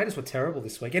well. The Raiders were terrible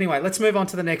this week. Anyway, let's move on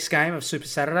to the next game of Super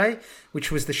Saturday,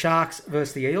 which was the Sharks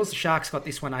versus the Eels. The Sharks got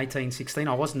this one 18-16.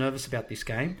 I was nervous about this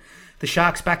game. The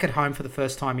Sharks back at home for the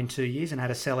first time in 2 years and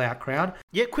had a sellout crowd.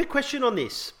 Yeah, quick question on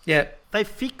this. Yeah. They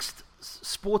fixed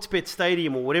Sportsbet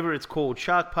Stadium or whatever it's called,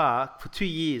 Shark Park, for 2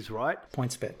 years, right?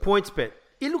 PointsBet.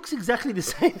 It looks exactly the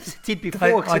same as it did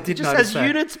before. I did it just notice has that.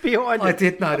 Units behind it. I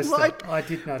did notice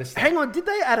that. Hang on, did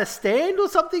they add a stand or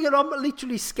something? And I'm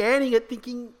literally scanning it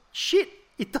thinking, shit,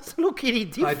 it doesn't look any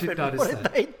different. I did notice what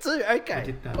that. Did they do? Okay. I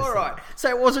did notice all right. So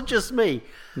it wasn't just me.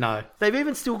 No. They've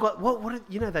even still got,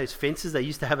 those fences they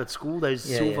used to have at school, those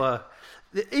silver...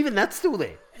 Yeah. Even that's still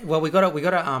there. Well, we got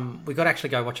to actually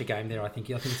go watch a game there. I think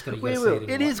it's got to. We will.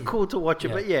 It is cool to watch it,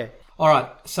 but yeah. All right.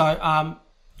 So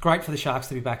great for the Sharks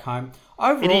to be back home.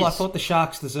 Overall, I thought the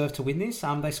Sharks deserved to win this.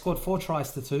 They scored 4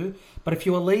 tries to 2, but if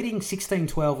you were leading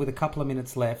 16-12 with a couple of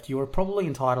minutes left, you were probably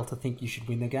entitled to think you should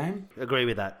win the game. Agree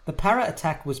with that. The Para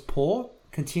attack was poor,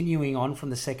 continuing on from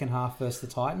the second half versus the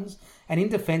Titans, and in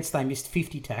defence they missed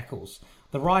 50 tackles.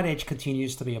 The right edge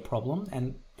continues to be a problem,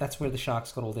 and that's where the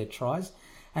Sharks got all their tries.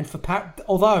 And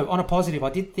although on a positive, I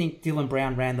did think Dylan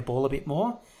Brown ran the ball a bit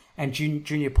more, and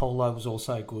Junior Paulo was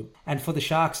also good. And for the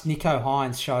Sharks, Nico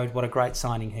Hines showed what a great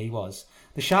signing he was.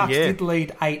 The Sharks did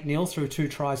lead 8-0 through 2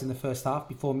 tries in the first half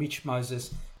before Mitch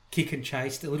Moses kick and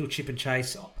chased, a little chip and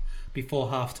chase before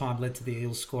halftime led to the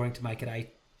Eels scoring to make it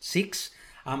 8-6.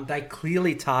 They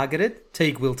clearly targeted,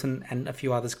 Teague Wilton and a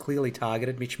few others clearly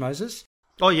targeted Mitch Moses.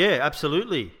 Oh, yeah,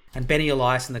 absolutely. And Benny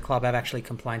Elias and the club have actually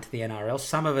complained to the NRL.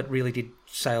 Some of it really did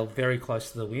sail very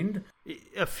close to the wind.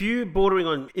 A few bordering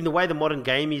on, in the way the modern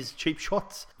game is, cheap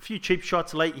shots. A few cheap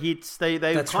shots, late hits. They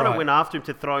kind of went after him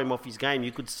to throw him off his game.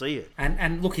 You could see it.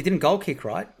 And look, he didn't goal kick,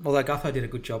 right? Although Gutho did a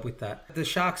good job with that. The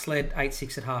Sharks led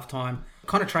 8-6 at halftime.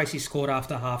 Connor Tracy scored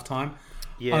after halftime.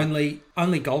 Yeah.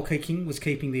 Only goal kicking was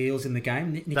keeping the Eels in the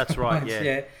game. That's right,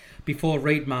 yeah. Before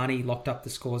Reid Marnie locked up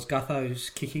the scores, Gutho's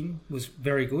kicking was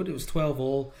very good. It was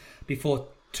 12-all before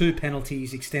 2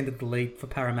 penalties extended the lead for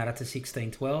Parramatta to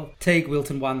 16-12. Teague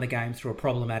Wilton won the game through a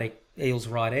problematic Eels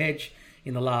right edge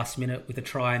in the last minute with a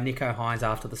try, and Nico Hines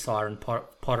after the siren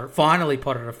finally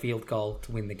potted a field goal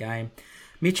to win the game.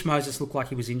 Mitch Moses looked like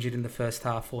he was injured in the first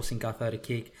half, forcing Gutho to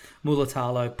kick.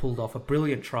 Mulatalo pulled off a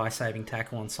brilliant try-saving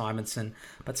tackle on Simonson,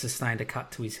 but sustained a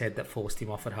cut to his head that forced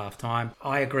him off at half-time.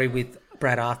 I agree with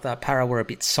Brad Arthur, Para were a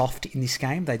bit soft in this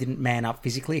game. They didn't man up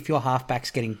physically. If your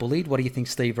halfback's getting bullied, what do you think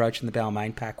Steve Roach and the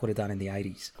Balmain pack would have done in the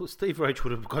 80s? Well, Steve Roach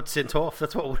would have got sent off.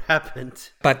 That's what would have happened.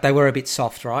 But they were a bit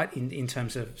soft, right, in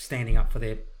terms of standing up for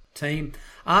their team.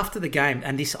 After the game,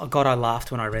 and this, God, I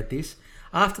laughed when I read this.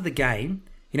 After the game,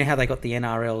 you know how they got the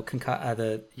NRL,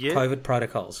 the COVID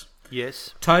protocols?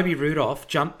 Yes. Toby Rudolph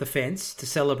jumped the fence to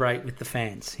celebrate with the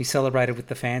fans. He celebrated with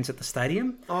the fans at the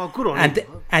stadium. Oh, good on him.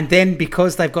 And then,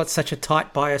 because they've got such a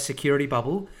tight biosecurity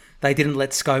bubble, they didn't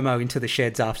let ScoMo into the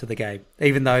sheds after the game,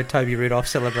 even though Toby Rudolph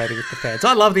celebrated with the fans.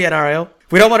 I love the NRL.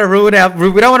 We don't want to ruin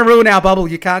our bubble.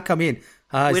 You can't come in.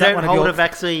 We don't hold a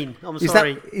vaccine. I'm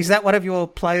sorry. Is that one of your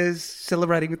players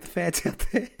celebrating with the fans out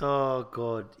there? Oh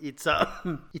God, it's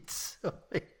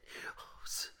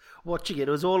watching it.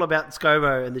 It was all about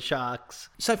ScoMo and the Sharks.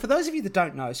 So for those of you that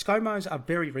don't know, ScoMo's a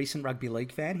very recent rugby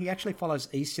league fan. He actually follows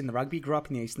East in the rugby, grew up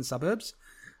in the eastern suburbs.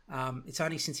 It's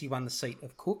only since he won the seat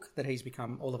of Cook that he's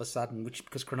become all of a sudden,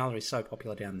 because Cronulla is so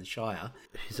popular down in the Shire.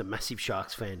 He's a massive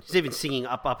Sharks fan. He's even singing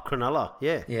Up Cronulla.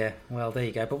 Yeah. Yeah, well, there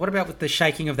you go. But what about with the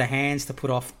shaking of the hands to put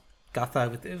off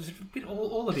Gutho? It was a bit,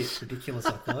 all a bit ridiculous,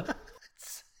 I thought.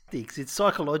 It's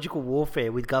psychological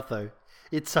warfare with Gutho.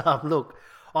 It's, look,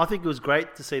 I think it was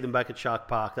great to see them back at Shark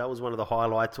Park. That was one of the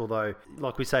highlights, although,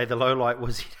 like we say, the low light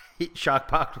was Shark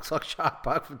Park looks like Shark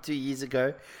Park from 2 years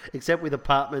ago, except with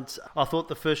apartments. I thought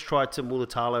the first try to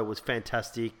Mulatalo was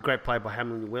fantastic. Great play by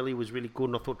Hamlin Welly was really good,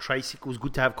 and I thought Tracy, it was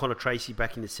good to have Connor Tracy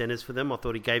back in the centres for them. I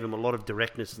thought he gave him a lot of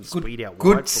directness and speed out wide.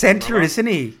 Good centre, isn't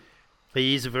he?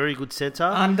 He is a very good centre.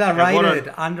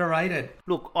 Underrated.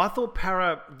 Look, I thought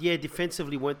Para,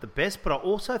 defensively weren't the best, but I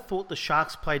also thought the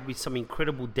Sharks played with some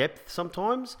incredible depth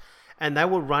sometimes, and they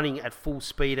were running at full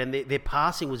speed, and their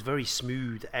passing was very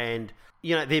smooth, and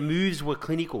their moves were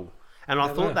clinical. And I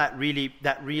thought that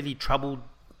really troubled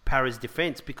Para's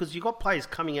defence, because you got players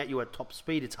coming at you at top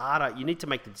speed. It's harder. You need to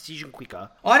make the decision quicker.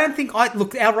 I don't think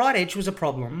our right edge was a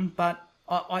problem, but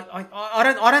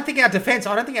I don't think our defence.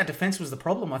 I don't think our defence was the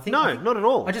problem. I think not at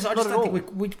all. I just don't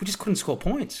think we just couldn't score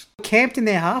points. We camped in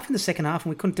their half in the second half, and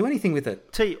we couldn't do anything with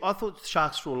it. I thought the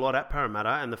Sharks threw a lot at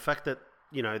Parramatta, and the fact that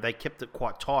they kept it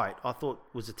quite tight, I thought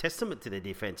was a testament to their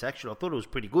defence, actually. I thought it was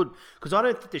pretty good, because I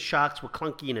don't think the Sharks were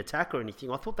clunky in attack or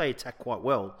anything. I thought they attacked quite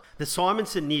well. The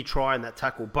Simonson near try and that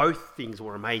tackle, both things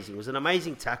were amazing. It was an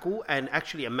amazing tackle, and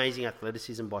actually amazing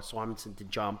athleticism by Simonson to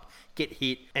jump, get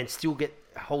hit, and still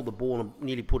hold the ball and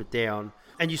nearly put it down.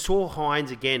 And you saw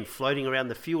Hines again floating around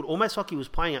the field, almost like he was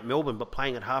playing at Melbourne, but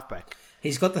playing at halfback.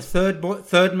 He's got the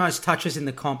third most touches in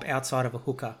the comp outside of a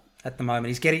hooker at the moment.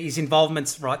 He's getting his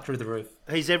involvement's right through the roof.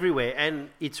 He's everywhere, and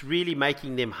it's really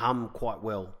making them hum quite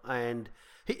well. And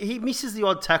he misses the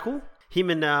odd tackle. Him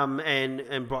and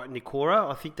Brighton Nikora,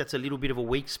 I think that's a little bit of a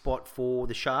weak spot for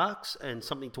the Sharks and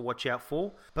something to watch out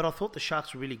for. But I thought the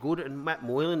Sharks were really good, and Matt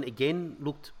Moylan again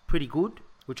looked pretty good,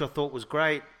 which I thought was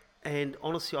great. And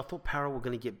honestly, I thought Para were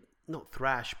going to get not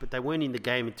thrashed, but they weren't in the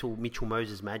game until Mitchell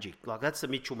Moses magic. Like, that's the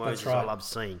Mitchell Moses I love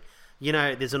seeing.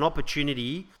 There's an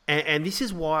opportunity, and this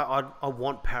is why I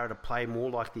want Para to play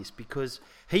more like this, because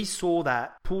he saw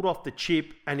that, pulled off the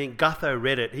chip, and then Gutho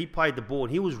read it. He played the ball,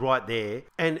 and he was right there,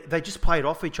 and they just played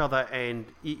off each other, and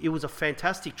it was a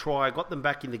fantastic try, got them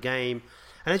back in the game.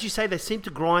 And as you say, they seemed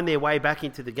to grind their way back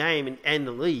into the game and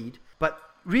the lead, but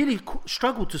really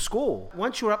struggled to score.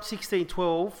 Once you're up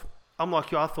 16-12... I'm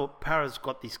like you, I thought Para's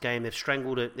got this game. They've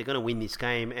strangled it. They're going to win this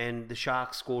game. And the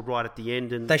Sharks scored right at the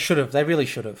end. And they should have. They really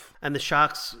should have. And the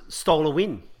Sharks stole a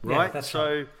win, right? Yeah, that's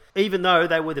right. Even though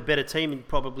they were the better team and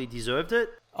probably deserved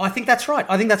it. I think that's right.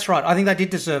 I think they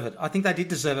did deserve it.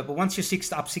 But once you're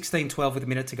up 16-12 with a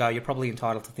minute to go, you're probably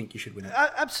entitled to think you should win it.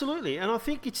 Absolutely. And I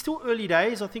think it's still early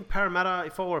days. I think Parramatta,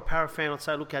 if I were a Para fan, I'd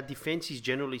say, look, our defence is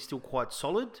generally still quite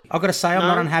solid. I've got to say, I'm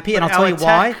not unhappy, and I'll tell you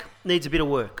why. Needs a bit of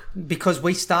work. Because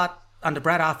we start, under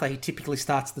Brad Arthur, he typically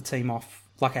starts the team off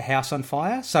like a house on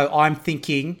fire. So I'm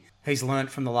thinking he's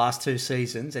learnt from the last 2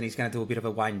 seasons, and he's going to do a bit of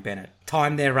a Wayne Bennett.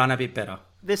 Time their run a bit better.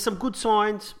 There's some good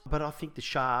signs, but I think the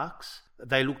Sharks,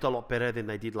 they looked a lot better than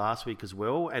they did last week as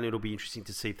well, and it'll be interesting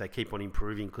to see if they keep on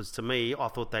improving, because to me, I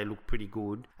thought they looked pretty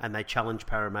good, and they challenged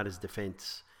Parramatta's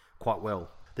defence quite well.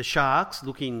 The Sharks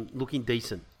looking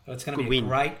decent. Well, it's going to be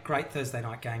a great Thursday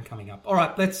night game coming up. All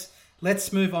right,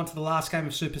 let's move on to the last game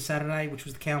of Super Saturday, which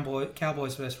was the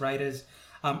Cowboys versus Raiders.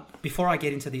 Before I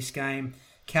get into this game,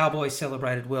 Cowboys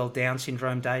celebrated World Down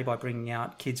Syndrome Day by bringing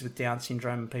out kids with Down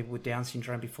syndrome and people with Down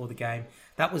syndrome before the game.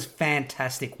 That was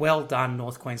fantastic. Well done,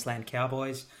 North Queensland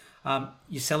Cowboys.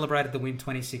 You celebrated the win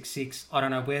 26-6. I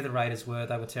don't know where the Raiders were.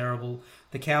 They were terrible.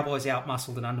 The Cowboys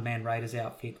outmuscled an undermanned Raiders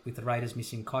outfit, with the Raiders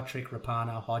missing Kotrick,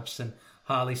 Rapana, Hodgson,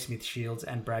 Harley Smith-Shields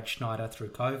and Brad Schneider through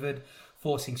COVID.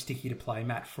 forcing Sticky to play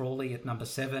Matt Frawley at number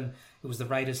 7. It was the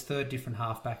Raiders' third different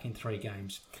halfback in 3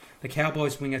 games. The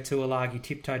Cowboys winger Tuilagi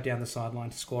tiptoed down the sideline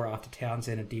to score after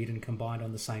Townsend and Dearden combined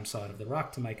on the same side of the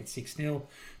ruck to make it 6-0.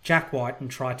 Jack Whiten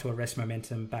tried to arrest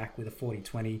momentum back with a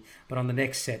 40-20, but on the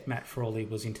next set, Matt Frawley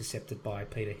was intercepted by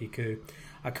Peter Hiku.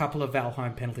 A couple of Val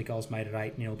Home penalty goals made it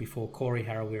 8-0 before Corey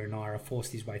Harawira-Naera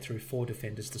forced his way through 4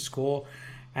 defenders to score,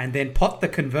 and then pot the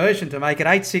conversion to make it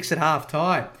 8-6 at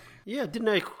half-time. Yeah, I didn't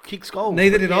know he kicks goals.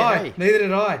 Neither did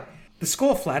I. The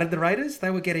score flattered the Raiders. They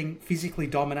were getting physically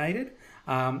dominated.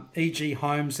 E.g.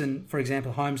 Holmes and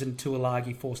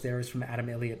Tuilagi forced errors from Adam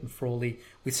Elliott and Frawley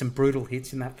with some brutal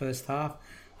hits in that first half.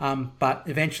 But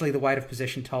eventually the weight of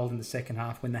possession told in the second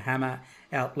half when the hammer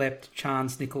outleapt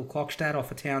Chance Nickel-Klokstad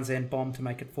off a Townsend bomb to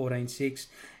make it 14-6,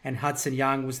 and Hudson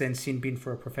Young was then sin bin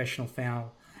for a professional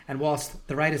foul. And whilst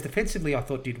the Raiders defensively I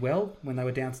thought did well when they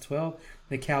were down to 12,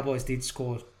 the Cowboys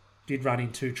did run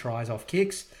in 2 tries off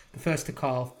kicks. The first to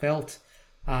Kyle Felt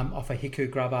off a Hiku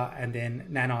grubber, and then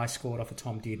Nanai scored off a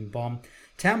Tom Dearden bomb.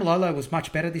 Taumalolo was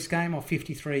much better this game off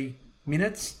 53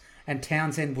 minutes, and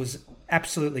Townsend was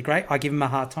absolutely great. I give him a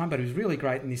hard time, but he was really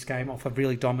great in this game off a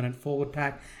really dominant forward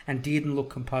pack, and Dearden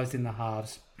looked composed in the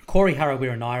halves. Corey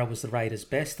Harawira-Naera was the Raiders'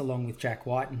 best, along with Jack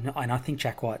Whiten, and I think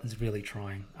Jack Whiten's really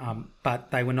trying.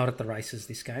 But they were not at the races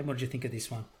this game. What did you think of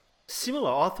this one?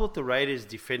 Similar. I thought the Raiders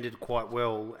defended quite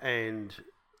well, and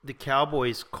the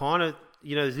Cowboys kind of,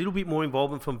 there's a little bit more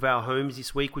involvement from Val Holmes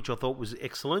this week, which I thought was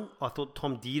excellent. I thought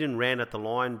Tom Dearden ran at the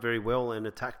line very well and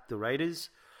attacked the Raiders.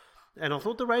 And I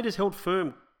thought the Raiders held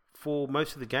firm for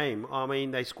most of the game. I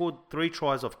mean, they scored 3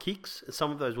 tries off kicks.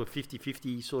 Some of those were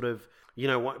 50-50 sort of,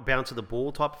 bounce of the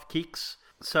ball type of kicks.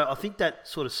 So I think that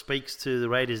sort of speaks to the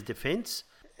Raiders' defence.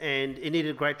 And it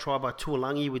needed a great try by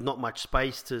Tuilagi with not much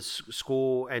space to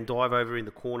score and dive over in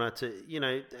the corner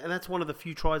and that's one of the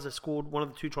 2 tries I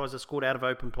scored out of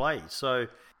open play. So,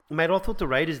 mate, I thought the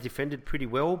Raiders defended pretty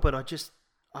well, but I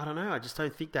don't know. I just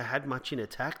don't think they had much in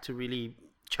attack to really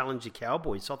challenge the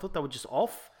Cowboys. So I thought they were just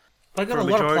off. They got a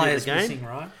lot of players missing,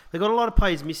 right? They got a lot of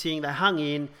players missing. They hung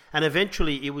in, and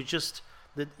eventually it was just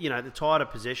the tide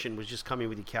of possession was just coming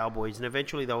with the Cowboys, and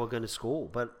eventually they were going to score.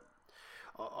 But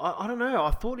I don't know. I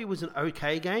thought it was an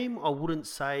okay game. I wouldn't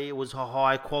say it was a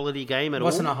high-quality game at all.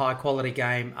 It wasn't a high-quality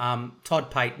game. Todd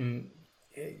Payton,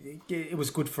 it was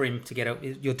good for him to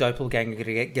get your doppelganger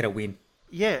to get a win.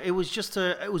 Yeah, it was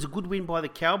a good win by the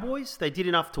Cowboys. They did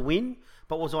enough to win,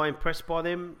 but was I impressed by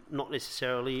them? Not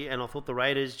necessarily. And I thought the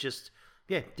Raiders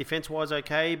defence-wise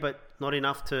okay, but not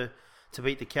enough to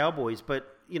beat the Cowboys. But,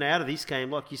 out of this game,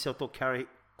 like you said, I thought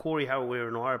Corey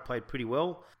Harawira-Naera played pretty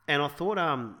well. And I thought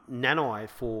Nanai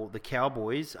for the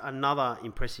Cowboys, another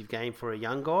impressive game for a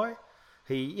young guy.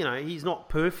 He's not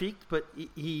perfect, but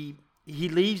he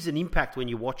leaves an impact when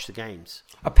you watch the games.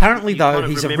 Apparently, though,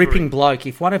 he's a ripping bloke.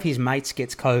 If one of his mates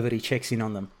gets COVID, he checks in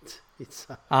on them.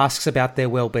 Asks about their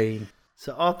well-being.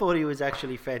 So I thought he was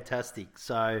actually fantastic.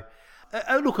 So,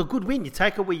 look, a good win. You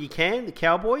take it where you can, the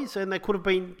Cowboys, and they could have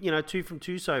been, 2 from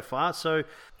 2 so far. So,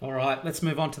 all right, let's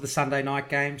move on to the Sunday night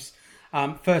games.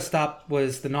 First up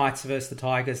was the Knights versus the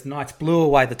Tigers. The Knights blew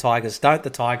away the Tigers. Don't the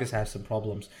Tigers have some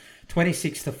problems?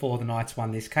 26-4, the Knights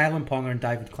won this. Kalen Ponga and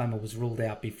David Clemmer was ruled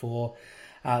out before.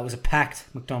 It was a packed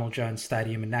McDonald Jones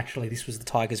Stadium, and naturally this was the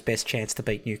Tigers' best chance to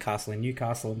beat Newcastle in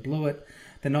Newcastle and blew it.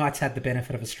 The Knights had the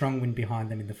benefit of a strong win behind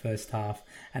them in the first half,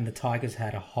 and the Tigers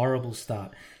had a horrible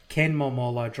start. Ken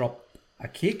Momolo dropped a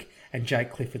kick, and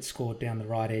Jake Clifford scored down the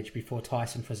right edge before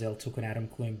Tyson Frizzell took an Adam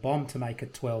Clune bomb to make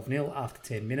it 12-0 after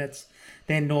 10 minutes.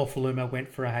 Then Norfoluma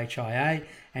went for a HIA,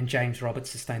 and James Roberts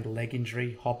sustained a leg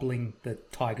injury, hobbling the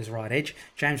Tigers' right edge.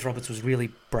 James Roberts was really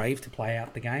brave to play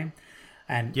out the game.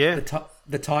 And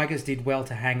the Tigers did well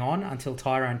to hang on until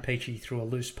Tyrone Peachey threw a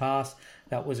loose pass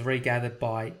that was regathered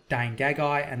by Dane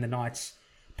Gagai, and the Knights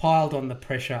piled on the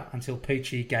pressure until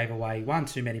Peachey gave away one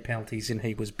too many penalties and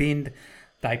he was binned.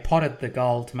 They potted the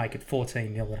goal to make it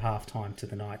 14-0 at halftime to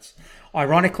the Knights.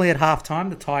 Ironically, at halftime,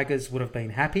 the Tigers would have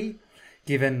been happy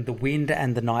given the wind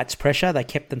and the Knights' pressure. They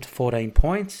kept them to 14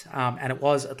 points, and it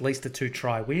was at least a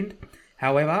 2-try win.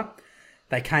 However,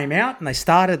 they came out and they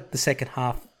started the second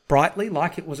half brightly,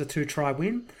 like it was a 2-try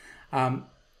win.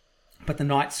 But the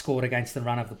Knights scored against the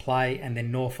run of the play, and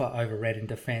then Norfolk overread in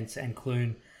defence, and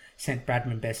Clune sent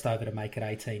Bradman Best over to make it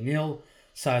 18-0.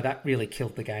 So that really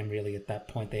killed the game, really, at that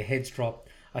point. Their heads dropped.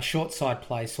 A short side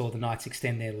play saw the Knights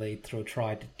extend their lead through a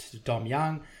try to Dom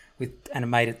Young, and it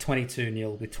made it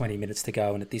 22-0 with 20 minutes to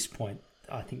go. And at this point,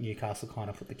 I think Newcastle kind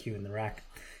of put the cue in the rack.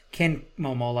 Ken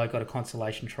Momolo got a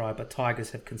consolation try, but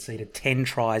Tigers have conceded 10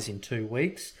 tries in 2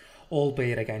 weeks.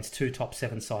 albeit against 2 top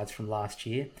 7 sides from last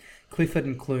year. Clifford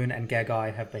and Clune and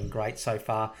Gagai have been great so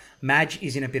far. Madge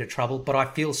is in a bit of trouble, but I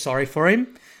feel sorry for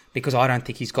him because I don't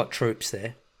think he's got troops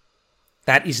there.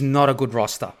 That is not a good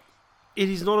roster. It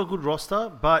is not a good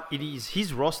roster, but it is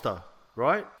his roster,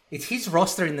 right? It's his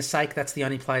roster in the sake that's the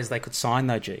only players they could sign,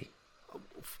 though, G.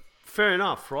 Fair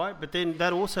enough, right? But then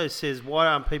that also says, why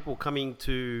aren't people coming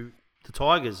to the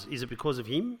Tigers? Is it because of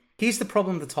him? Here's the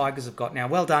problem the Tigers have got now.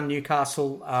 Well done,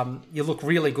 Newcastle. You look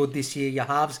really good this year. Your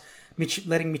halves,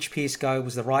 letting Mitch Pearce go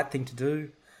was the right thing to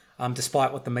do,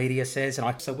 despite what the media says.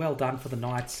 So well done for the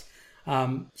Knights.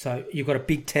 So you've got a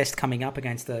big test coming up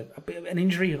against an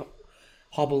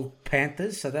injury-hobbled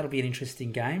Panthers, so that'll be an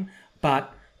interesting game.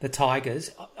 But the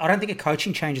Tigers, I don't think a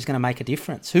coaching change is going to make a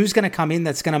difference. Who's going to come in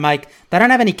that's going to make... They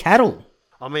don't have any cattle.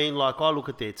 I mean, I look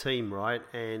at their team, right,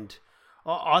 and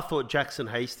I thought Jackson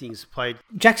Hastings played...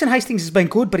 Jackson Hastings has been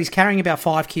good, but he's carrying about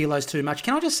 5 kilos too much.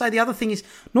 Can I just say the other thing is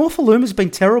Norfolk-Luma's been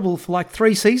terrible for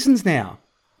 3 seasons now.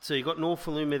 So you got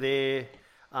Norfolk-Luma there.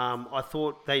 I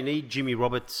thought they need Jimmy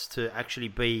Roberts to actually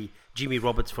be Jimmy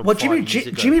Roberts from 5 years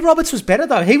ago. Jimmy Roberts was better,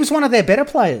 though. He was one of their better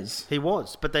players. He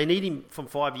was, but they need him from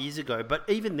 5 years ago. But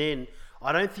even then,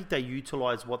 I don't think they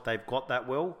utilise what they've got that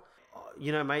well.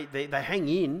 You know, mate, they hang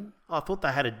in. I thought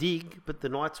they had a dig, but the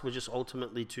Knights were just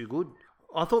ultimately too good.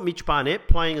 I thought Mitch Barnett,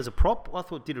 playing as a prop, I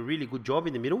thought did a really good job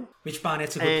in the middle. Mitch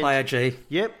Barnett's a good player, G.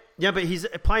 Yep. Yeah, but he's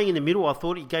playing in the middle. I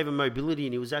thought he gave him mobility,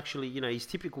 and he was actually, his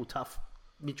typical tough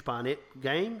Mitch Barnett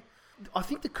game. I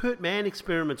think the Kurt Mann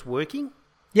experiment's working.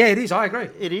 Yeah, it is. I agree.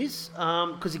 It is,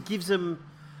 because it gives him,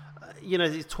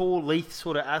 this tall, lithe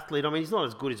sort of athlete. I mean, he's not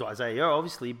as good as Isaiah,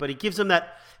 obviously, but it gives him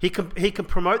that he can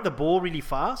promote the ball really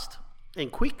fast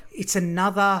and quick. It's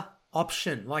another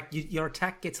option. Your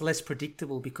attack gets less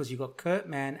predictable because you've got Kurt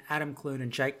Mann, Adam Clune,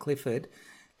 and Jake Clifford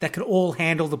that can all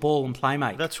handle the ball and play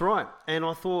make. That's right. And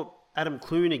I thought Adam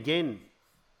Clune again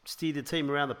steered the team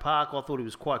around the park. I thought he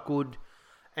was quite good.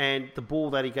 And the ball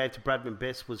that he gave to Bradman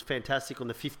Best was fantastic on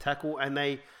the 5th tackle. And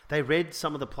they read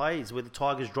some of the plays where the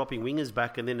Tigers dropping wingers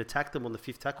back and then attacked them on the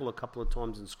 5th tackle a couple of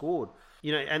times and scored.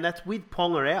 And that's with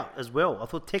Ponga out as well. I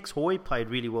thought Tex Hoy played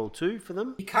really well too for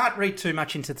them. You can't read too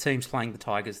much into teams playing the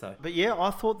Tigers though. But yeah,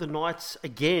 I thought the Knights,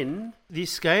 again,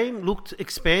 this game looked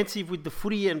expansive with the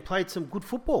footy and played some good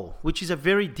football, which is a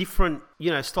very different,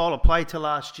 style of play to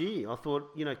last year. I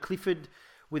thought, Clifford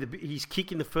with his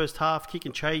kick in the first half, kick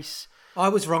and chase. I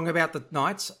was wrong about the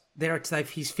Knights.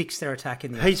 He's fixed their attack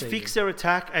in the He's fixed their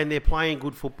attack and they're playing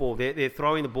good football. They're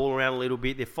throwing the ball around a little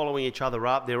bit. They're following each other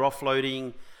up. They're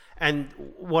offloading. And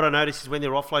what I noticed is when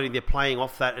they're offloading, they're playing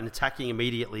off that and attacking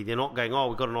immediately. They're not going,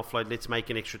 we've got an offload, let's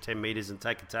make an extra 10 metres and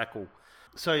take a tackle.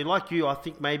 So like you, I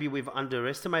think maybe we've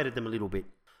underestimated them a little bit.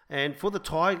 And for the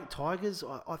Tigers,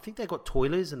 I think they got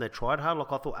toilers and they tried hard.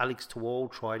 I thought Alex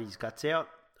Tawal tried his guts out.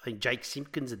 I think Jake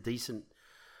Simpkins, a decent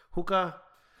hooker.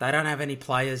 They don't have any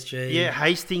players, G. Yeah,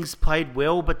 Hastings played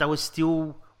well, but they were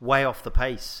still way off the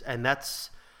pace. And that's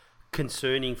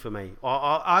concerning for me.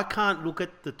 I can't look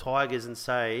at the Tigers and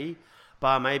say,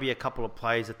 bar maybe a couple of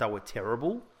players, that they were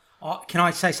terrible. Can I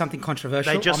say something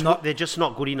controversial? They're just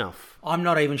not good enough. I'm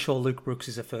not even sure Luke Brooks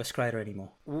is a first grader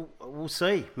anymore. We'll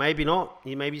see. Maybe not.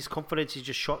 Maybe his confidence is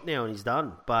just shot now and he's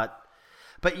done. But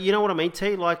you know what I mean,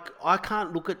 T? I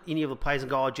can't look at any of the players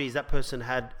and go, geez, that person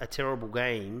had a terrible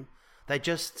game. They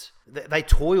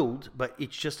toiled, but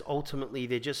it's just ultimately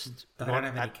they're just not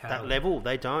at that level.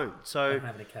 They don't. So they don't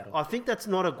have any cattle. I think that's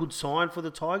not a good sign for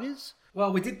the Tigers.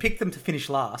 Well, we did pick them to finish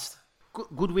last.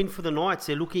 Good win for the Knights.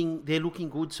 They're looking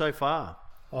good so far.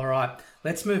 All right,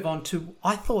 let's move on to.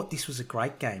 I thought this was a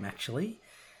great game actually.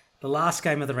 The last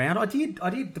game of the round, I did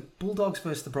the Bulldogs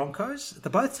versus the Broncos.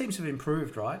 Both teams have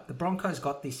improved, right? The Broncos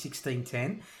got this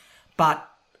 16-10, but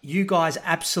you guys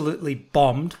absolutely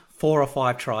bombed 4 or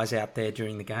 5 tries out there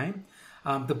during the game.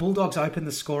 The Bulldogs opened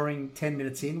the scoring 10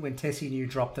 minutes in when Tessie New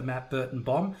dropped a Matt Burton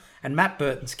bomb, and Matt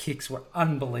Burton's kicks were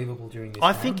unbelievable during this game.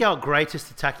 I think our greatest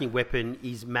attacking weapon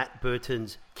is Matt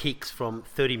Burton's kicks from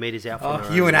 30 metres out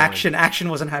from you and Action. Action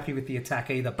wasn't happy with the attack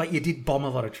either, but you did bomb a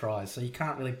lot of tries, so you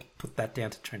can't really put that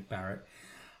down to Trent Barrett.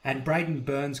 And Braden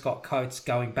Burns got Coates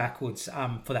going backwards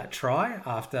for that try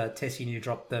after Tessie New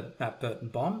dropped the Matt Burton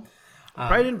bomb.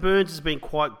 Braden Burns has been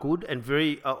quite good and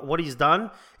very... what he's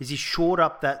done is he's shored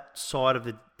up that side of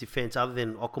the defence other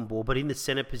than Ockenbaugh, but in the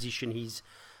centre position he's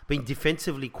been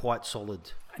defensively quite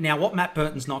solid. Now, what Matt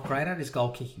Burton's not great at is goal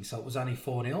kicking, so it was only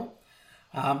 4-0.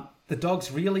 The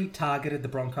Dogs really targeted the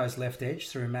Broncos' left edge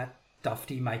through Matt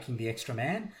Duffy making the extra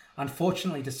man.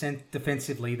 Unfortunately,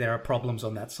 defensively, there are problems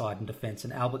on that side in defence,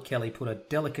 and Albert Kelly put a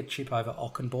delicate chip over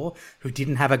Ockenbaugh, who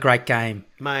didn't have a great game.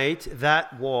 Mate,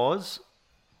 that was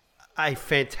a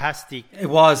fantastic... It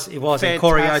was. And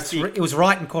Corey Oates, it was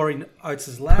right in Corey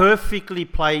Oates' lap. Perfectly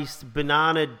placed,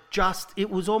 banana, it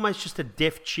was almost just a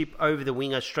deft chip over the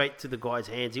winger straight to the guy's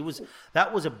hands.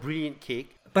 That was a brilliant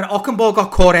kick. But Ockenball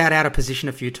got caught out of position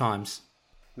a few times.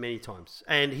 Many times.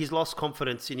 And he's lost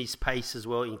confidence in his pace as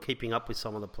well in keeping up with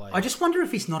some of the players. I just wonder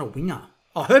if he's not a winger.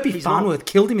 Oh, Herbie Farnworth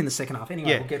killed him in the second half.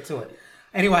 Anyway, We'll get to it.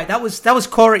 Anyway, that was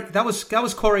Corey Oates'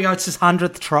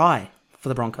 100th try for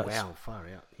the Broncos. Wow, far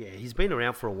out. Yeah, he's been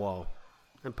around for a while.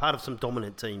 And part of some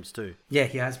dominant teams too. Yeah,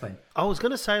 he has been. I was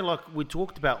going to say, like we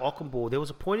talked about Ockenball, there was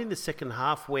a point in the second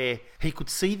half where he could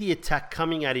see the attack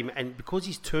coming at him, and because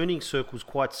his turning circle was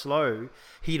quite slow,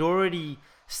 he'd already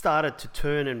started to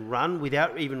turn and run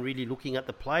without even really looking at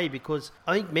the play, because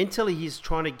I think mentally he's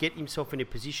trying to get himself in a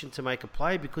position to make a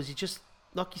play, because he just,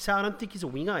 like you say, I don't think he's a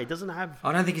winger. He doesn't have...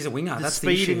 I don't think he's a winger. The That's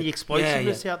speed the issue. and the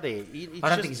explosiveness out there. I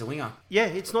don't think he's a winger. Yeah,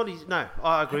 it's not his... No,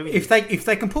 I agree with you. If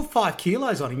they can put 5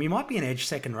 kilos on him, he might be an edge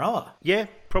second rower. Yeah,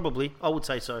 probably. I would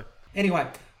say so. Anyway,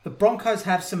 the Broncos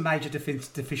have some major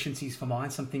deficiencies for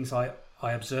mine, some things I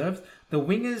observed. The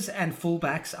wingers and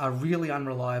fullbacks are really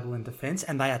unreliable in defence,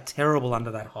 and they are terrible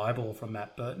under that high ball from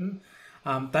Matt Burton.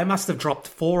 They must have dropped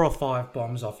 4 or 5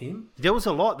 bombs off him. There was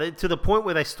a lot, to the point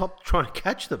where they stopped trying to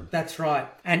catch them. That's right.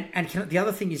 And the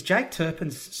other thing is Jake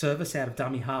Turpin's service out of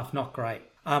dummy half, not great.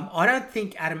 I don't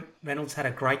think Adam Reynolds had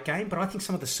a great game, but I think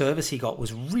some of the service he got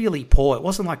was really poor. It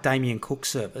wasn't like Damien Cook's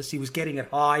service. He was getting it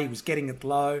high, he was getting it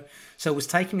low, so it was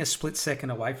taking a split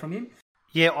second away from him.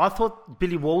 Yeah, I thought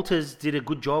Billy Walters did a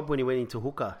good job when he went into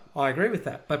hooker. I agree with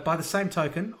that. But by the same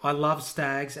token, I love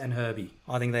Staggs and Herbie.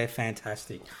 I think they're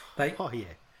fantastic. They're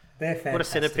fantastic. What a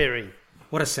centre pairing.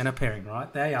 What a centre pairing,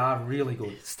 right? They are really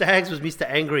good. Staggs was Mr.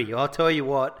 Angry, I'll tell you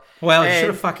what. Well, he should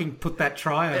have fucking put that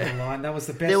try over the line. That was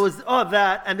the best. There was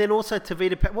that, and then also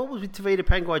what was with Tavita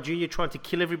Pangai Jr. trying to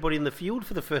kill everybody in the field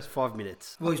for the first 5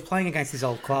 minutes? Well, he was playing against his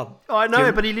old club. I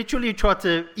know, but he literally tried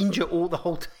to injure the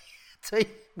whole team.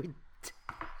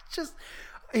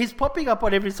 He's popping up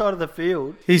on every side of the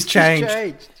field. He's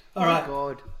changed. All right.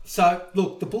 God. So,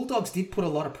 look, the Bulldogs did put a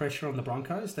lot of pressure on the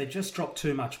Broncos. They just dropped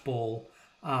too much ball,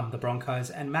 the Broncos,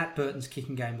 and Matt Burton's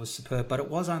kicking game was superb, but it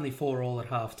was only 4-4 at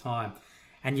half-time,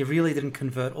 and you really didn't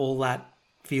convert all that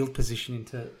field position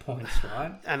into points,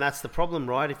 right? And that's the problem,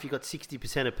 right? If you've got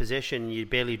 60% of possession, you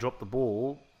barely drop the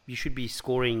ball, you should be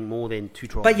scoring more than 2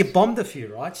 tries. But you bombed a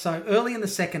few, right? So early in the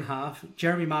second half,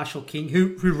 Jeremy Marshall-King,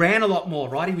 who ran a lot more,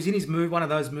 right? He was in his mood, one of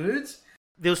those moods.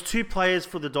 There was 2 players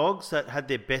for the Dogs that had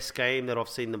their best game that I've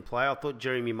seen them play. I thought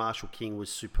Jeremy Marshall-King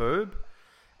was superb,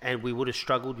 and we would have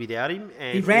struggled without him.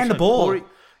 And he ran the ball.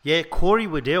 Corey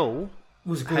Waddell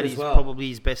was good had as well. Probably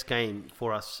his best game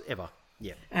for us ever.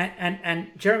 Yeah. And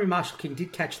Jeremy Marshall-King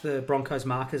did catch the Broncos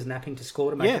markers napping to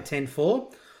score to make it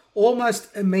 10-4.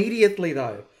 Almost immediately,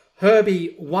 though,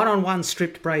 Herbie one-on-one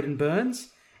stripped Braden Burns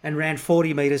and ran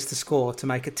 40 metres to score to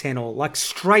make it 10-all. Like,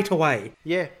 straight away.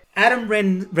 Yeah. Adam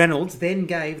Reynolds then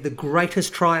gave the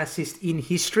greatest try assist in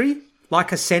history,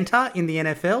 like a centre in the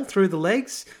NFL, through the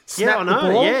legs. Snapped the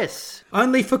ball, yes.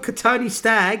 Only for Katoni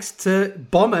Staggs to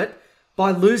bomb it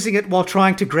by losing it while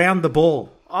trying to ground the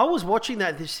ball. I was watching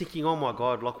that just thinking, oh my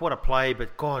God, like what a play,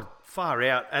 but God, far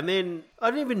out. And then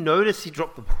I didn't even notice he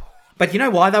dropped the ball. But you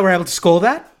know why they were able to score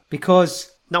that? Because...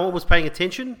 no one was paying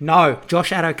attention? No,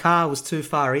 Josh Adokar was too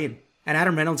far in. And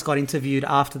Adam Reynolds got interviewed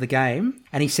after the game,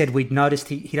 and he said we'd noticed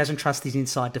he doesn't trust his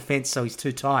inside defence, so he's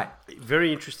too tight.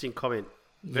 Very interesting comment.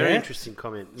 Very interesting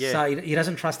comment, yeah. So he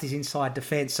doesn't trust his inside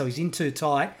defence, so he's in too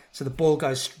tight, so the ball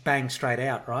goes bang straight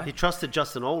out, right? He trusted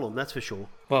Justin Olam, that's for sure.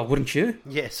 Well, wouldn't you?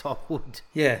 Yes, I would.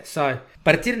 Yeah, so...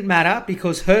 but it didn't matter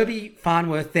because Herbie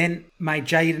Farnworth then made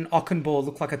Jaden Ockenball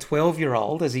look like a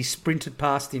 12-year-old as he sprinted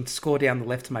past him to score down the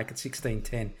left to make it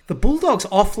 16-10. The Bulldogs'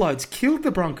 offloads killed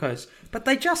the Broncos, but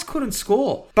they just couldn't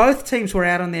score. Both teams were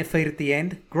out on their feet at the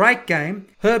end. Great game.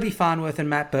 Herbie Farnworth and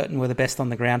Matt Burton were the best on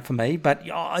the ground for me, but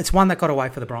it's one that got away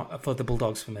for the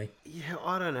Bulldogs for me. Yeah,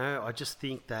 I don't know. I just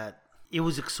think that it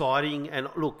was exciting, and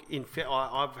look,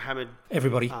 I've hammered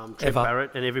everybody, Trent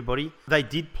Barrett and everybody. They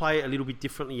did play a little bit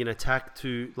differently in attack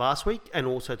to last week, and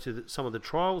also to some of the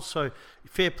trials. So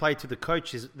fair play to the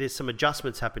coaches. There's some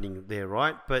adjustments happening there,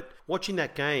 right? But watching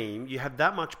that game, you have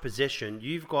that much possession.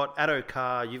 You've got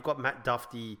Adokar, you've got Matt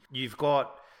Duffy, you've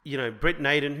got Brett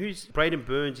Naden, who's Braden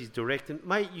Burns is direct, and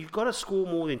mate, you've got to score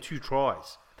more than 2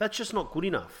 tries. That's just not good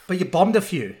enough. But you bombed a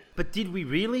few. But did we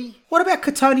really? What about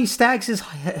Katoni Staggs is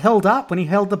held up when he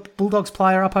held the Bulldogs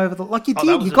player up over the... like you did.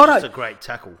 That was just a great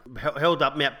tackle. Held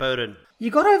up Matt Burton.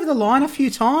 You got over the line a few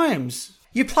times.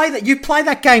 You play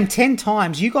that game 10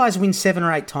 times. You guys win 7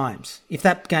 or 8 times. If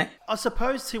that game, I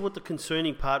suppose, see, what the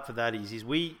concerning part for that is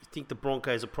we think the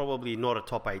Broncos are probably not a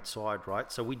top 8 side, right?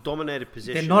 So we dominated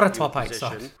possession. They're not a top 8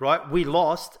 side. Right? We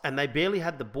lost, and they barely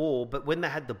had the ball, but when they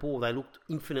had the ball, they looked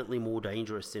infinitely more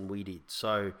dangerous than we did.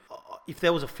 So if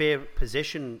there was a fair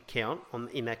possession count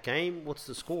in that game, what's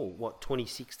the score?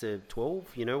 26-12?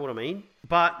 You know what I mean?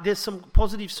 But there's some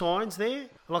positive signs there.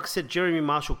 Like I said, Jeremy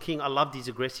Marshall-King, I loved his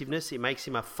aggressiveness. It makes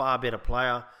him a far better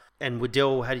player. And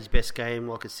Waddell had his best game,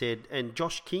 like I said. And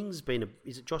Josh King's been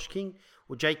is it Josh King?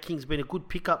 Or Jake King's been a good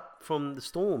pickup from the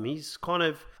Storm. He's kind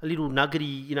of a little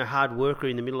nuggety, hard worker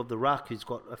in the middle of the ruck who's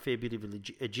got a fair bit of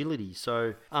agility.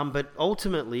 So, but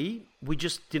ultimately, we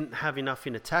just didn't have enough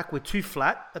in attack. We're too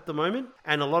flat at the moment.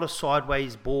 And a lot of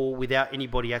sideways ball without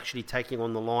anybody actually taking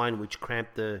on the line, which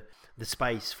cramped the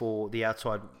space for the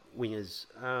outside wingers.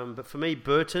 But for me,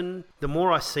 Burton, the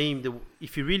more I see him,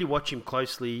 if you really watch him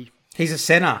closely, he's a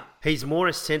centre. He's more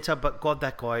a centre, but God,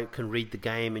 that guy can read the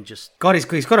game and just... God,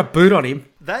 he's got a boot on him.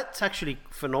 That's actually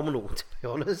phenomenal, to be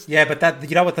honest. Yeah, but that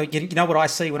you know what I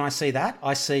see when I see that?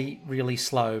 I see really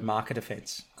slow marker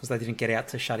defence because they didn't get out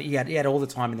to shut it. He had all the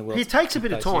time in the world. He takes a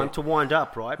bit of time to wind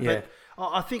up, right? Yeah. But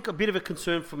I think a bit of a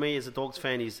concern for me as a Dogs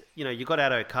fan is, you got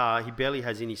Addo Carr, he barely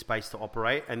has any space to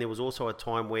operate, and there was also a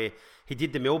time where he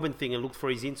did the Melbourne thing and looked for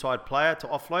his inside player to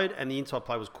offload, and the inside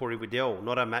player was Corey Waddell,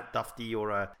 not a Matt Duffy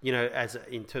or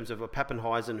in terms of a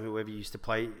Pappenheisen, whoever used to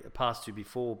play pass to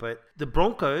before. But the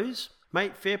Broncos,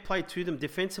 mate, fair play to them.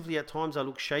 Defensively at times they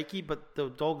look shaky, but the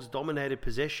Dogs dominated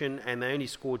possession and they only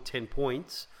scored 10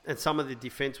 points. And some of the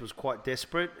defence was quite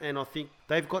desperate, and I think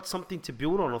they've got something to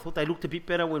build on. I thought they looked a bit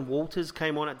better when Walters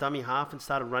came on at dummy half and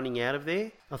started running out of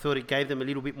there. I thought it gave them a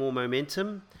little bit more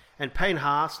momentum. And Payne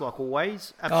Haas, like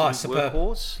always, absolute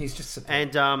workhorse. He's just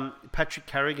superb. And Patrick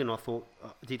Carrigan, I thought,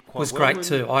 did quite well. Was great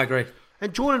too, I agree.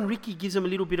 And Jordan Ricky gives them a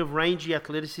little bit of rangy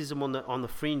athleticism on the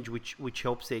fringe, which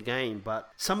helps their game. But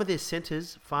some of their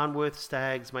centres, Farnworth,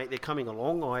 Staggs, mate, they're coming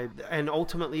along. And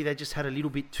ultimately, they just had a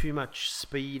little bit too much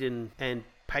speed and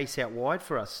pace out wide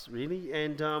for us, really.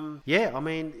 And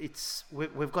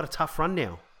we've got a tough run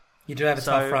now. You do have a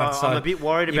tough run. I'm a bit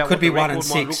worried about what the record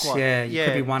 1-6. Might look like. Yeah, you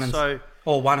could be 1-6.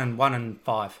 Or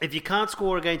 1-5. If you can't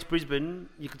score against Brisbane,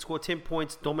 you can score 10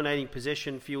 points dominating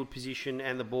possession, field position,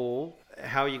 and the ball.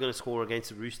 How are you going to score against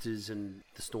the Roosters and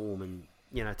the Storm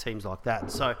and teams like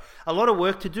that? So a lot of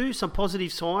work to do, some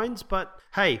positive signs, but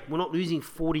hey, we're not losing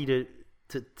 40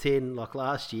 to 10 like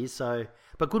last year. So,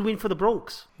 but good win for the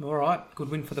Bronx. All right, good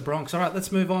win for the Bronx. All right,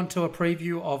 let's move on to a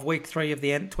preview of Week 3 of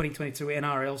the 2022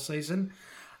 NRL season.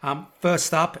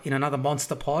 First up in another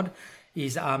monster pod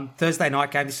is Thursday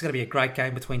night game. This is going to be a great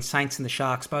game between Saints and the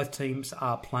Sharks. Both teams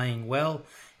are playing well.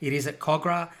 It is at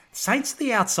Cogra. Saints are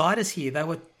the outsiders here. They're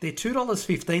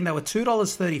 $2.15. They were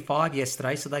 $2.35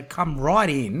 yesterday, so they've come right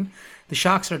in. The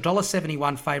Sharks are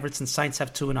 $1.71 favourites and Saints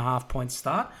have 2.5 points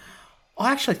start.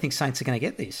 I actually think Saints are going to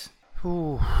get this.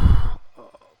 Ooh.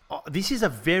 This is a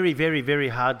very, very, very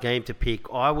hard game to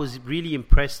pick. I was really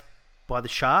impressed by the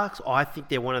Sharks. I think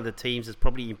they're one of the teams that's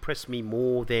probably impressed me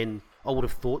more than I would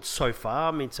have thought so far.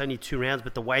 I mean, it's only 2 rounds,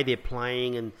 but the way they're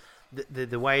playing and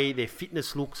the way their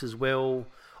fitness looks as well.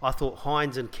 I thought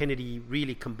Hines and Kennedy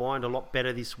really combined a lot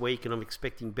better this week, and I'm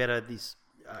expecting better this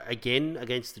again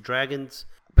against the Dragons.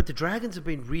 But the Dragons have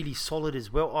been really solid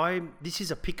as well. This is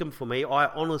a pick'em for me. I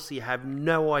honestly have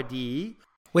no idea.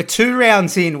 We're 2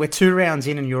 rounds in,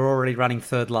 and you're already running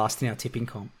third last in our tipping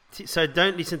comp. So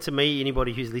don't listen to me,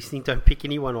 anybody who's listening. Don't pick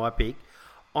anyone I pick.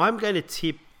 I'm going to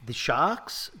tip the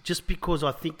Sharks just because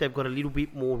I think they've got a little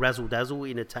bit more razzle-dazzle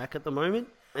in attack at the moment.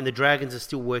 And the Dragons are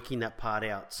still working that part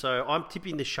out. So I'm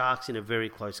tipping the Sharks in a very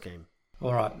close game.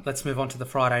 All right, let's move on to the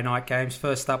Friday night games.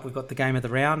 First up, we've got the game of the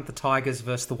round, the Tigers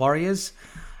versus the Warriors.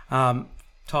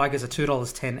 Tigers are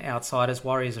 $2.10 outsiders.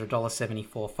 Warriors are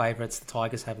 $1.74 favourites. The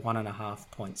Tigers have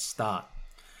 1.5 points start.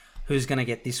 Who's going to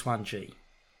get this one, G?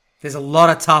 There's a lot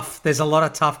of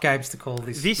tough games to call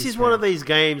this. This is one of these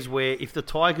games where if the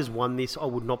Tigers won this, I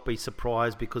would not be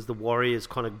surprised because the Warriors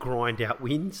kind of grind out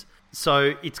wins.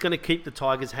 So it's going to keep the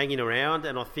Tigers hanging around.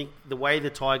 And I think the way the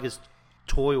Tigers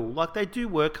toil, like they do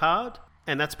work hard,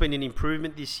 and that's been an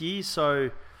improvement this year.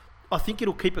 So I think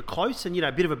it'll keep it close and,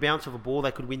 a bit of a bounce of a ball,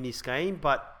 they could win this game.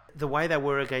 But the way they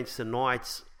were against the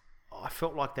Knights, I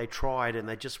felt like they tried and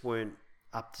they just weren't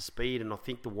up to speed. And I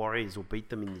think the Warriors will beat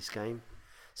them in this game.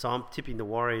 So I'm tipping the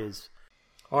Warriors.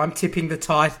 I'm tipping the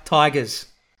Tigers.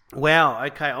 Wow,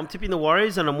 okay. I'm tipping the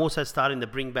Warriors, and I'm also starting to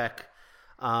bring back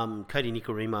Cody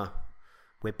Nikorima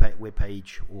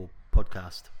webpage or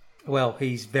podcast. Well,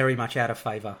 he's very much out of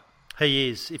favour. He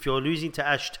is. If you're losing to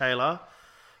Ash Taylor,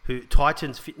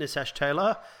 Titans fitness, Ash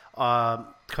Taylor.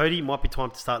 Cody, might be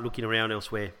time to start looking around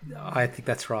elsewhere. I think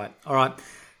that's right. All right.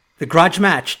 The grudge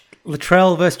match,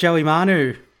 Latrell versus Joey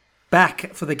Manu.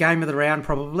 Back for the game of the round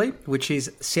probably, which is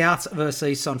Souths versus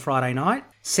East on Friday night.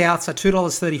 Souths are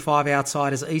 $2.35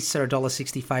 outsiders. Easts are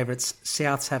 $1.60 favourites.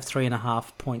 Souths have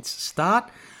 3.5 points start.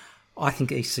 I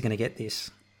think Easts are going to get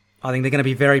this. I think they're going to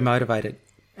be very motivated.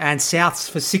 And Souths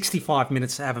for 65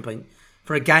 minutes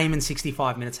for a game in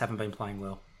 65 minutes haven't been playing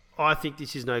well. I think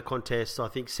this is no contest. I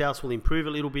think Souths will improve a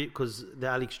little bit because the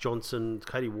Alex Johnson,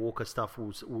 Cody Walker stuff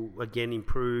will again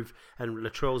improve and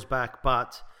Latrell's back.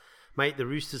 But, mate, the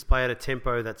Roosters play at a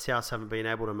tempo that Souths haven't been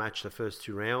able to match the first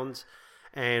two rounds.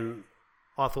 And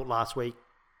I thought last week,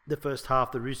 the first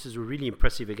half, the Roosters were really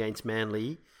impressive against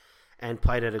Manly and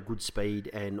played at a good speed.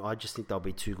 And I just think they'll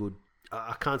be too good.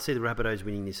 I can't see the Rabbitohs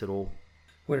winning this at all.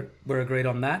 We're agreed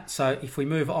on that. So if we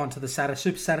move on to the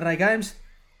Super Saturday games,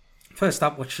 first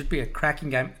up, what should be a cracking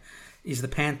game is the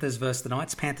Panthers versus the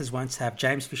Knights. Panthers won't have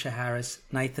James Fisher-Harris,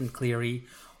 Nathan Cleary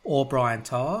or Brian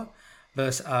To'o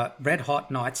versus a red-hot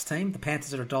Knights team. The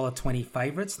Panthers are $1.20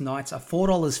 favourites. Knights are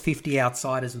 $4.50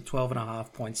 outsiders with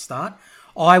 12.5 points start.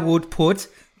 I would put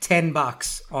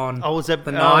 $10 on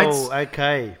the Knights. Oh,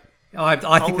 okay. I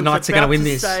think the Knights are going to win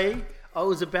this. I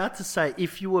was about to say,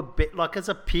 if you were as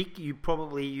a pick, you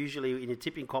probably usually in a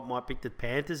tipping comp might pick the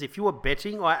Panthers. If you were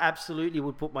betting, I absolutely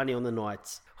would put money on the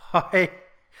Knights.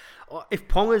 If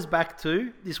Ponga's back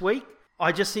too this week,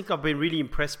 I just think I've been really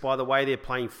impressed by the way they're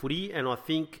playing footy, and I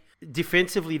think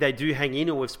defensively they do hang in,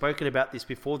 and we've spoken about this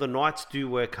before. The Knights do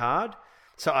work hard,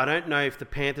 so I don't know if the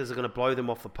Panthers are going to blow them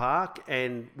off the park,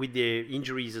 and with their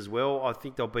injuries as well, I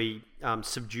think they'll be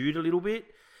subdued a little bit,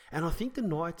 and I think the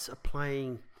Knights are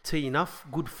playing enough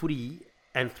good footy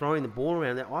and throwing the ball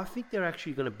around there. I think they're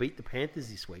actually going to beat the Panthers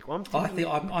this week. I'm tipping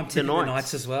the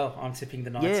Knights as well. I'm tipping the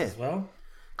Knights as well.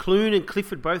 Clune and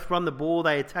Clifford both run the ball.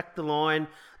 They attack the line.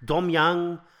 Dom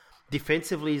Young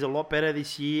defensively is a lot better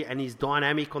this year and he's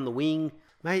dynamic on the wing.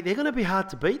 Mate, they're going to be hard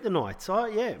to beat, the Knights.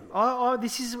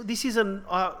 This is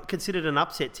considered an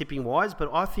upset tipping wise,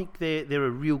 but I think they're a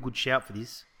real good shout for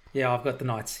this. Yeah, I've got the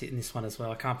Knights hitting this one as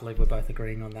well. I can't believe we're both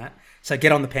agreeing on that. So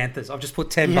get on the Panthers. I've just put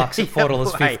 $10 at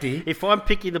 $4.50. Hey, if I'm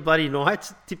picking the bloody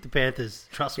Knights, tip the Panthers.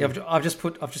 Trust me. I've just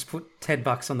put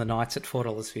 $10 on the Knights at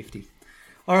 $4.50.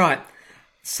 All right.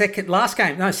 Second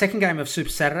game of Super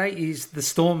Saturday is the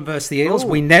Storm versus the Eels.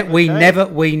 We never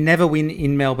win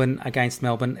in Melbourne against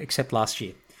Melbourne except last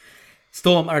year.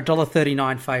 Storm are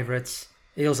 $1.39 favourites.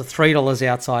 Eels are $3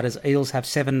 outsiders. Eels have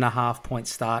 7.5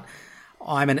 points start.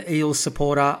 I'm an Eels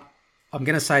supporter. I'm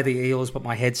going to say the Eels, but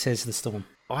my head says the Storm.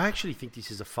 I actually think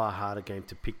this is a far harder game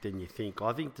to pick than you think.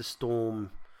 I think the Storm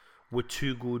were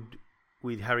too good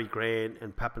with Harry Grant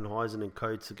and Pappenheisen and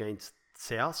Coates against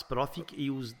South, but I think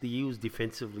the Eels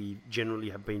defensively generally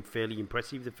have been fairly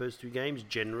impressive the first two games,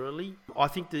 generally. I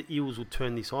think the Eels will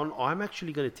turn this on. I'm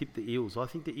actually going to tip the Eels. I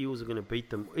think the Eels are going to beat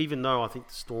them, even though I think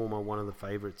the Storm are one of the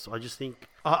favourites. I just think...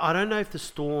 I don't know if the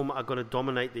Storm are going to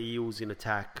dominate the Eels in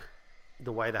attack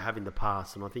the way they have in the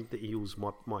past, and I think the Eels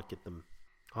might get them.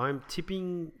 I'm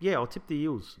tipping... Yeah, I'll tip the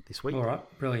Eels this week. All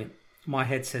right, brilliant. My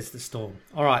head says the Storm.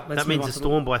 All right, let's That means the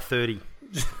Storm by 30.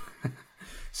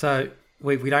 So...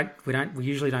 We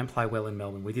usually don't play well in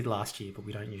Melbourne. We did last year, but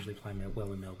we don't usually play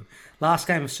well in Melbourne. Last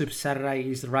game of Super Saturday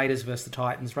is the Raiders versus the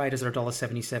Titans. Raiders are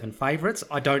 $1.77 favourites.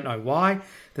 I don't know why.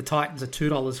 The Titans are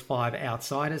 $2.05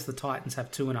 outsiders. The Titans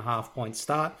have 2.5 points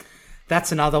start.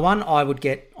 That's another one I would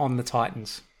get on the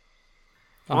Titans.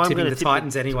 I'm tipping the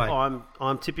Titans anyway.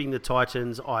 I'm tipping the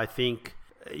Titans. I think...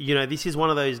 this is one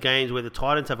of those games where the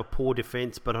Titans have a poor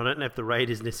defence, but I don't know if the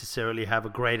Raiders necessarily have a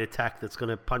great attack that's going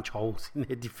to punch holes in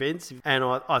their defence. And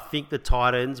I think the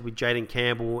Titans, with Jaden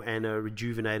Campbell and a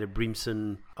rejuvenated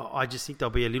Brimson, I just think they'll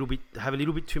be have a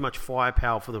little bit too much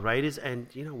firepower for the Raiders. And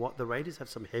you know what? The Raiders have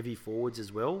some heavy forwards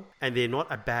as well, and they're not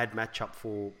a bad matchup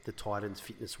for the Titans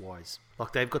fitness-wise.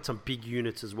 Like, they've got some big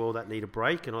units as well that need a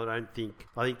break, and I think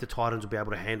the Titans will be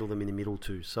able to handle them in the middle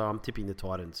too. So I'm tipping the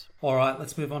Titans. All right,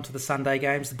 let's move on to the Sunday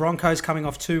games. The Broncos coming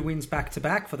off 2 wins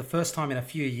back-to-back for the first time in a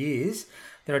few years.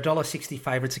 They're $1.60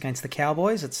 favourites against the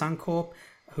Cowboys at Suncorp,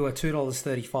 who are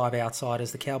 $2.35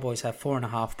 outsiders. The Cowboys have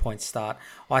 4.5 points start.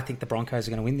 I think the Broncos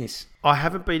are going to win this. I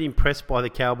haven't been impressed by the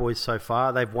Cowboys so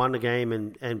far. They've won the game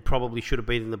and probably should have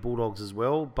beaten the Bulldogs as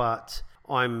well, but...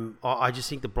 I just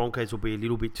think the Broncos will be a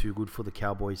little bit too good for the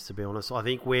Cowboys, to be honest. I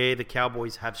think where the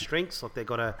Cowboys have strengths, like they've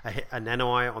got a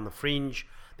Nanai on the fringe,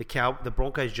 the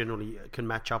Broncos generally can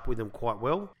match up with them quite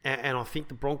well. And I think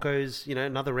the Broncos,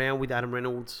 another round with Adam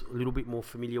Reynolds, a little bit more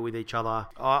familiar with each other.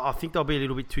 I think they'll be a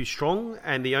little bit too strong.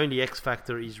 And the only X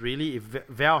factor is really if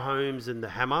Val Holmes and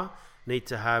the Hammer need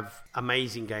to have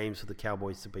amazing games for the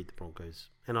Cowboys to beat the Broncos.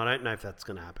 And I don't know if that's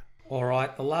going to happen. All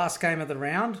right, the last game of the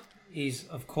round is,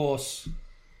 of course,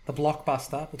 the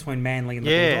blockbuster between Manly and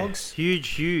the Bulldogs.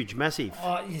 Huge, massive.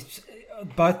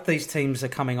 Both these teams are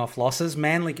coming off losses.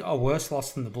 Manly are worse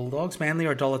loss than the Bulldogs. Manly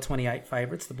are $1.28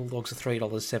 favourites. The Bulldogs are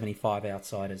 $3.75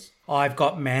 outsiders. I've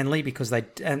got Manly because they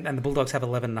and the Bulldogs have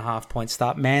 11.5 point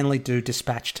start. Manly do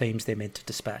dispatch teams they're meant to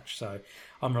dispatch, so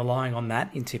I'm relying on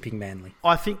that in tipping Manly.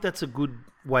 I think that's a good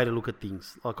way to look at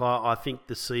things. Like I think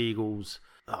the Sea Eagles.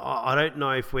 I don't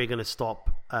know if we're going to stop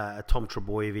Tom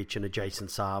Trebojevic and a Jason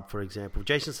Saab, for example.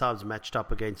 Jason Saab's matched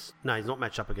up against. No, he's not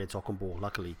matched up against Ockenbaugh,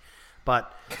 luckily.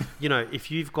 But, if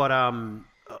you've got...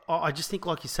 I just think,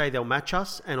 like you say, they'll match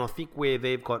us. And I think where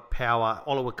they've got power,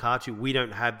 Olowokatu, we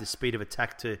don't have the speed of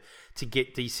attack to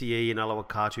get DCE and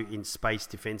Olowokatu in space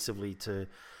defensively to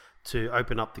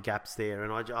open up the gaps there.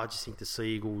 And I just think the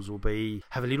Sea Eagles will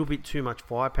have a little bit too much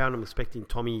firepower. And I'm expecting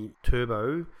Tommy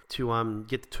Turbo to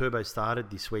get the Turbo started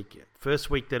this week.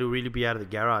 First week, that'll really be out of the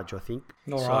garage, I think.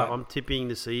 All so right. I'm tipping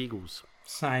the Sea Eagles.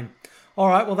 Same. All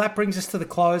right, well, that brings us to the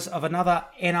close of another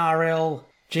NRL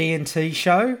G&T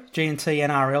show, G&T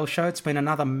NRL show. It's been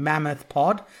another mammoth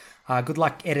pod. Good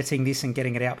luck editing this and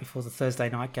getting it out before the Thursday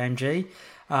night game, G.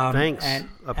 Thanks.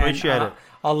 Appreciate it.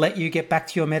 I'll let you get back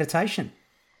to your meditation.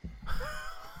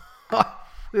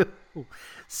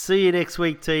 See you next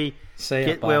week, T. See you.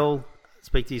 Get well.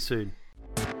 Speak to you soon.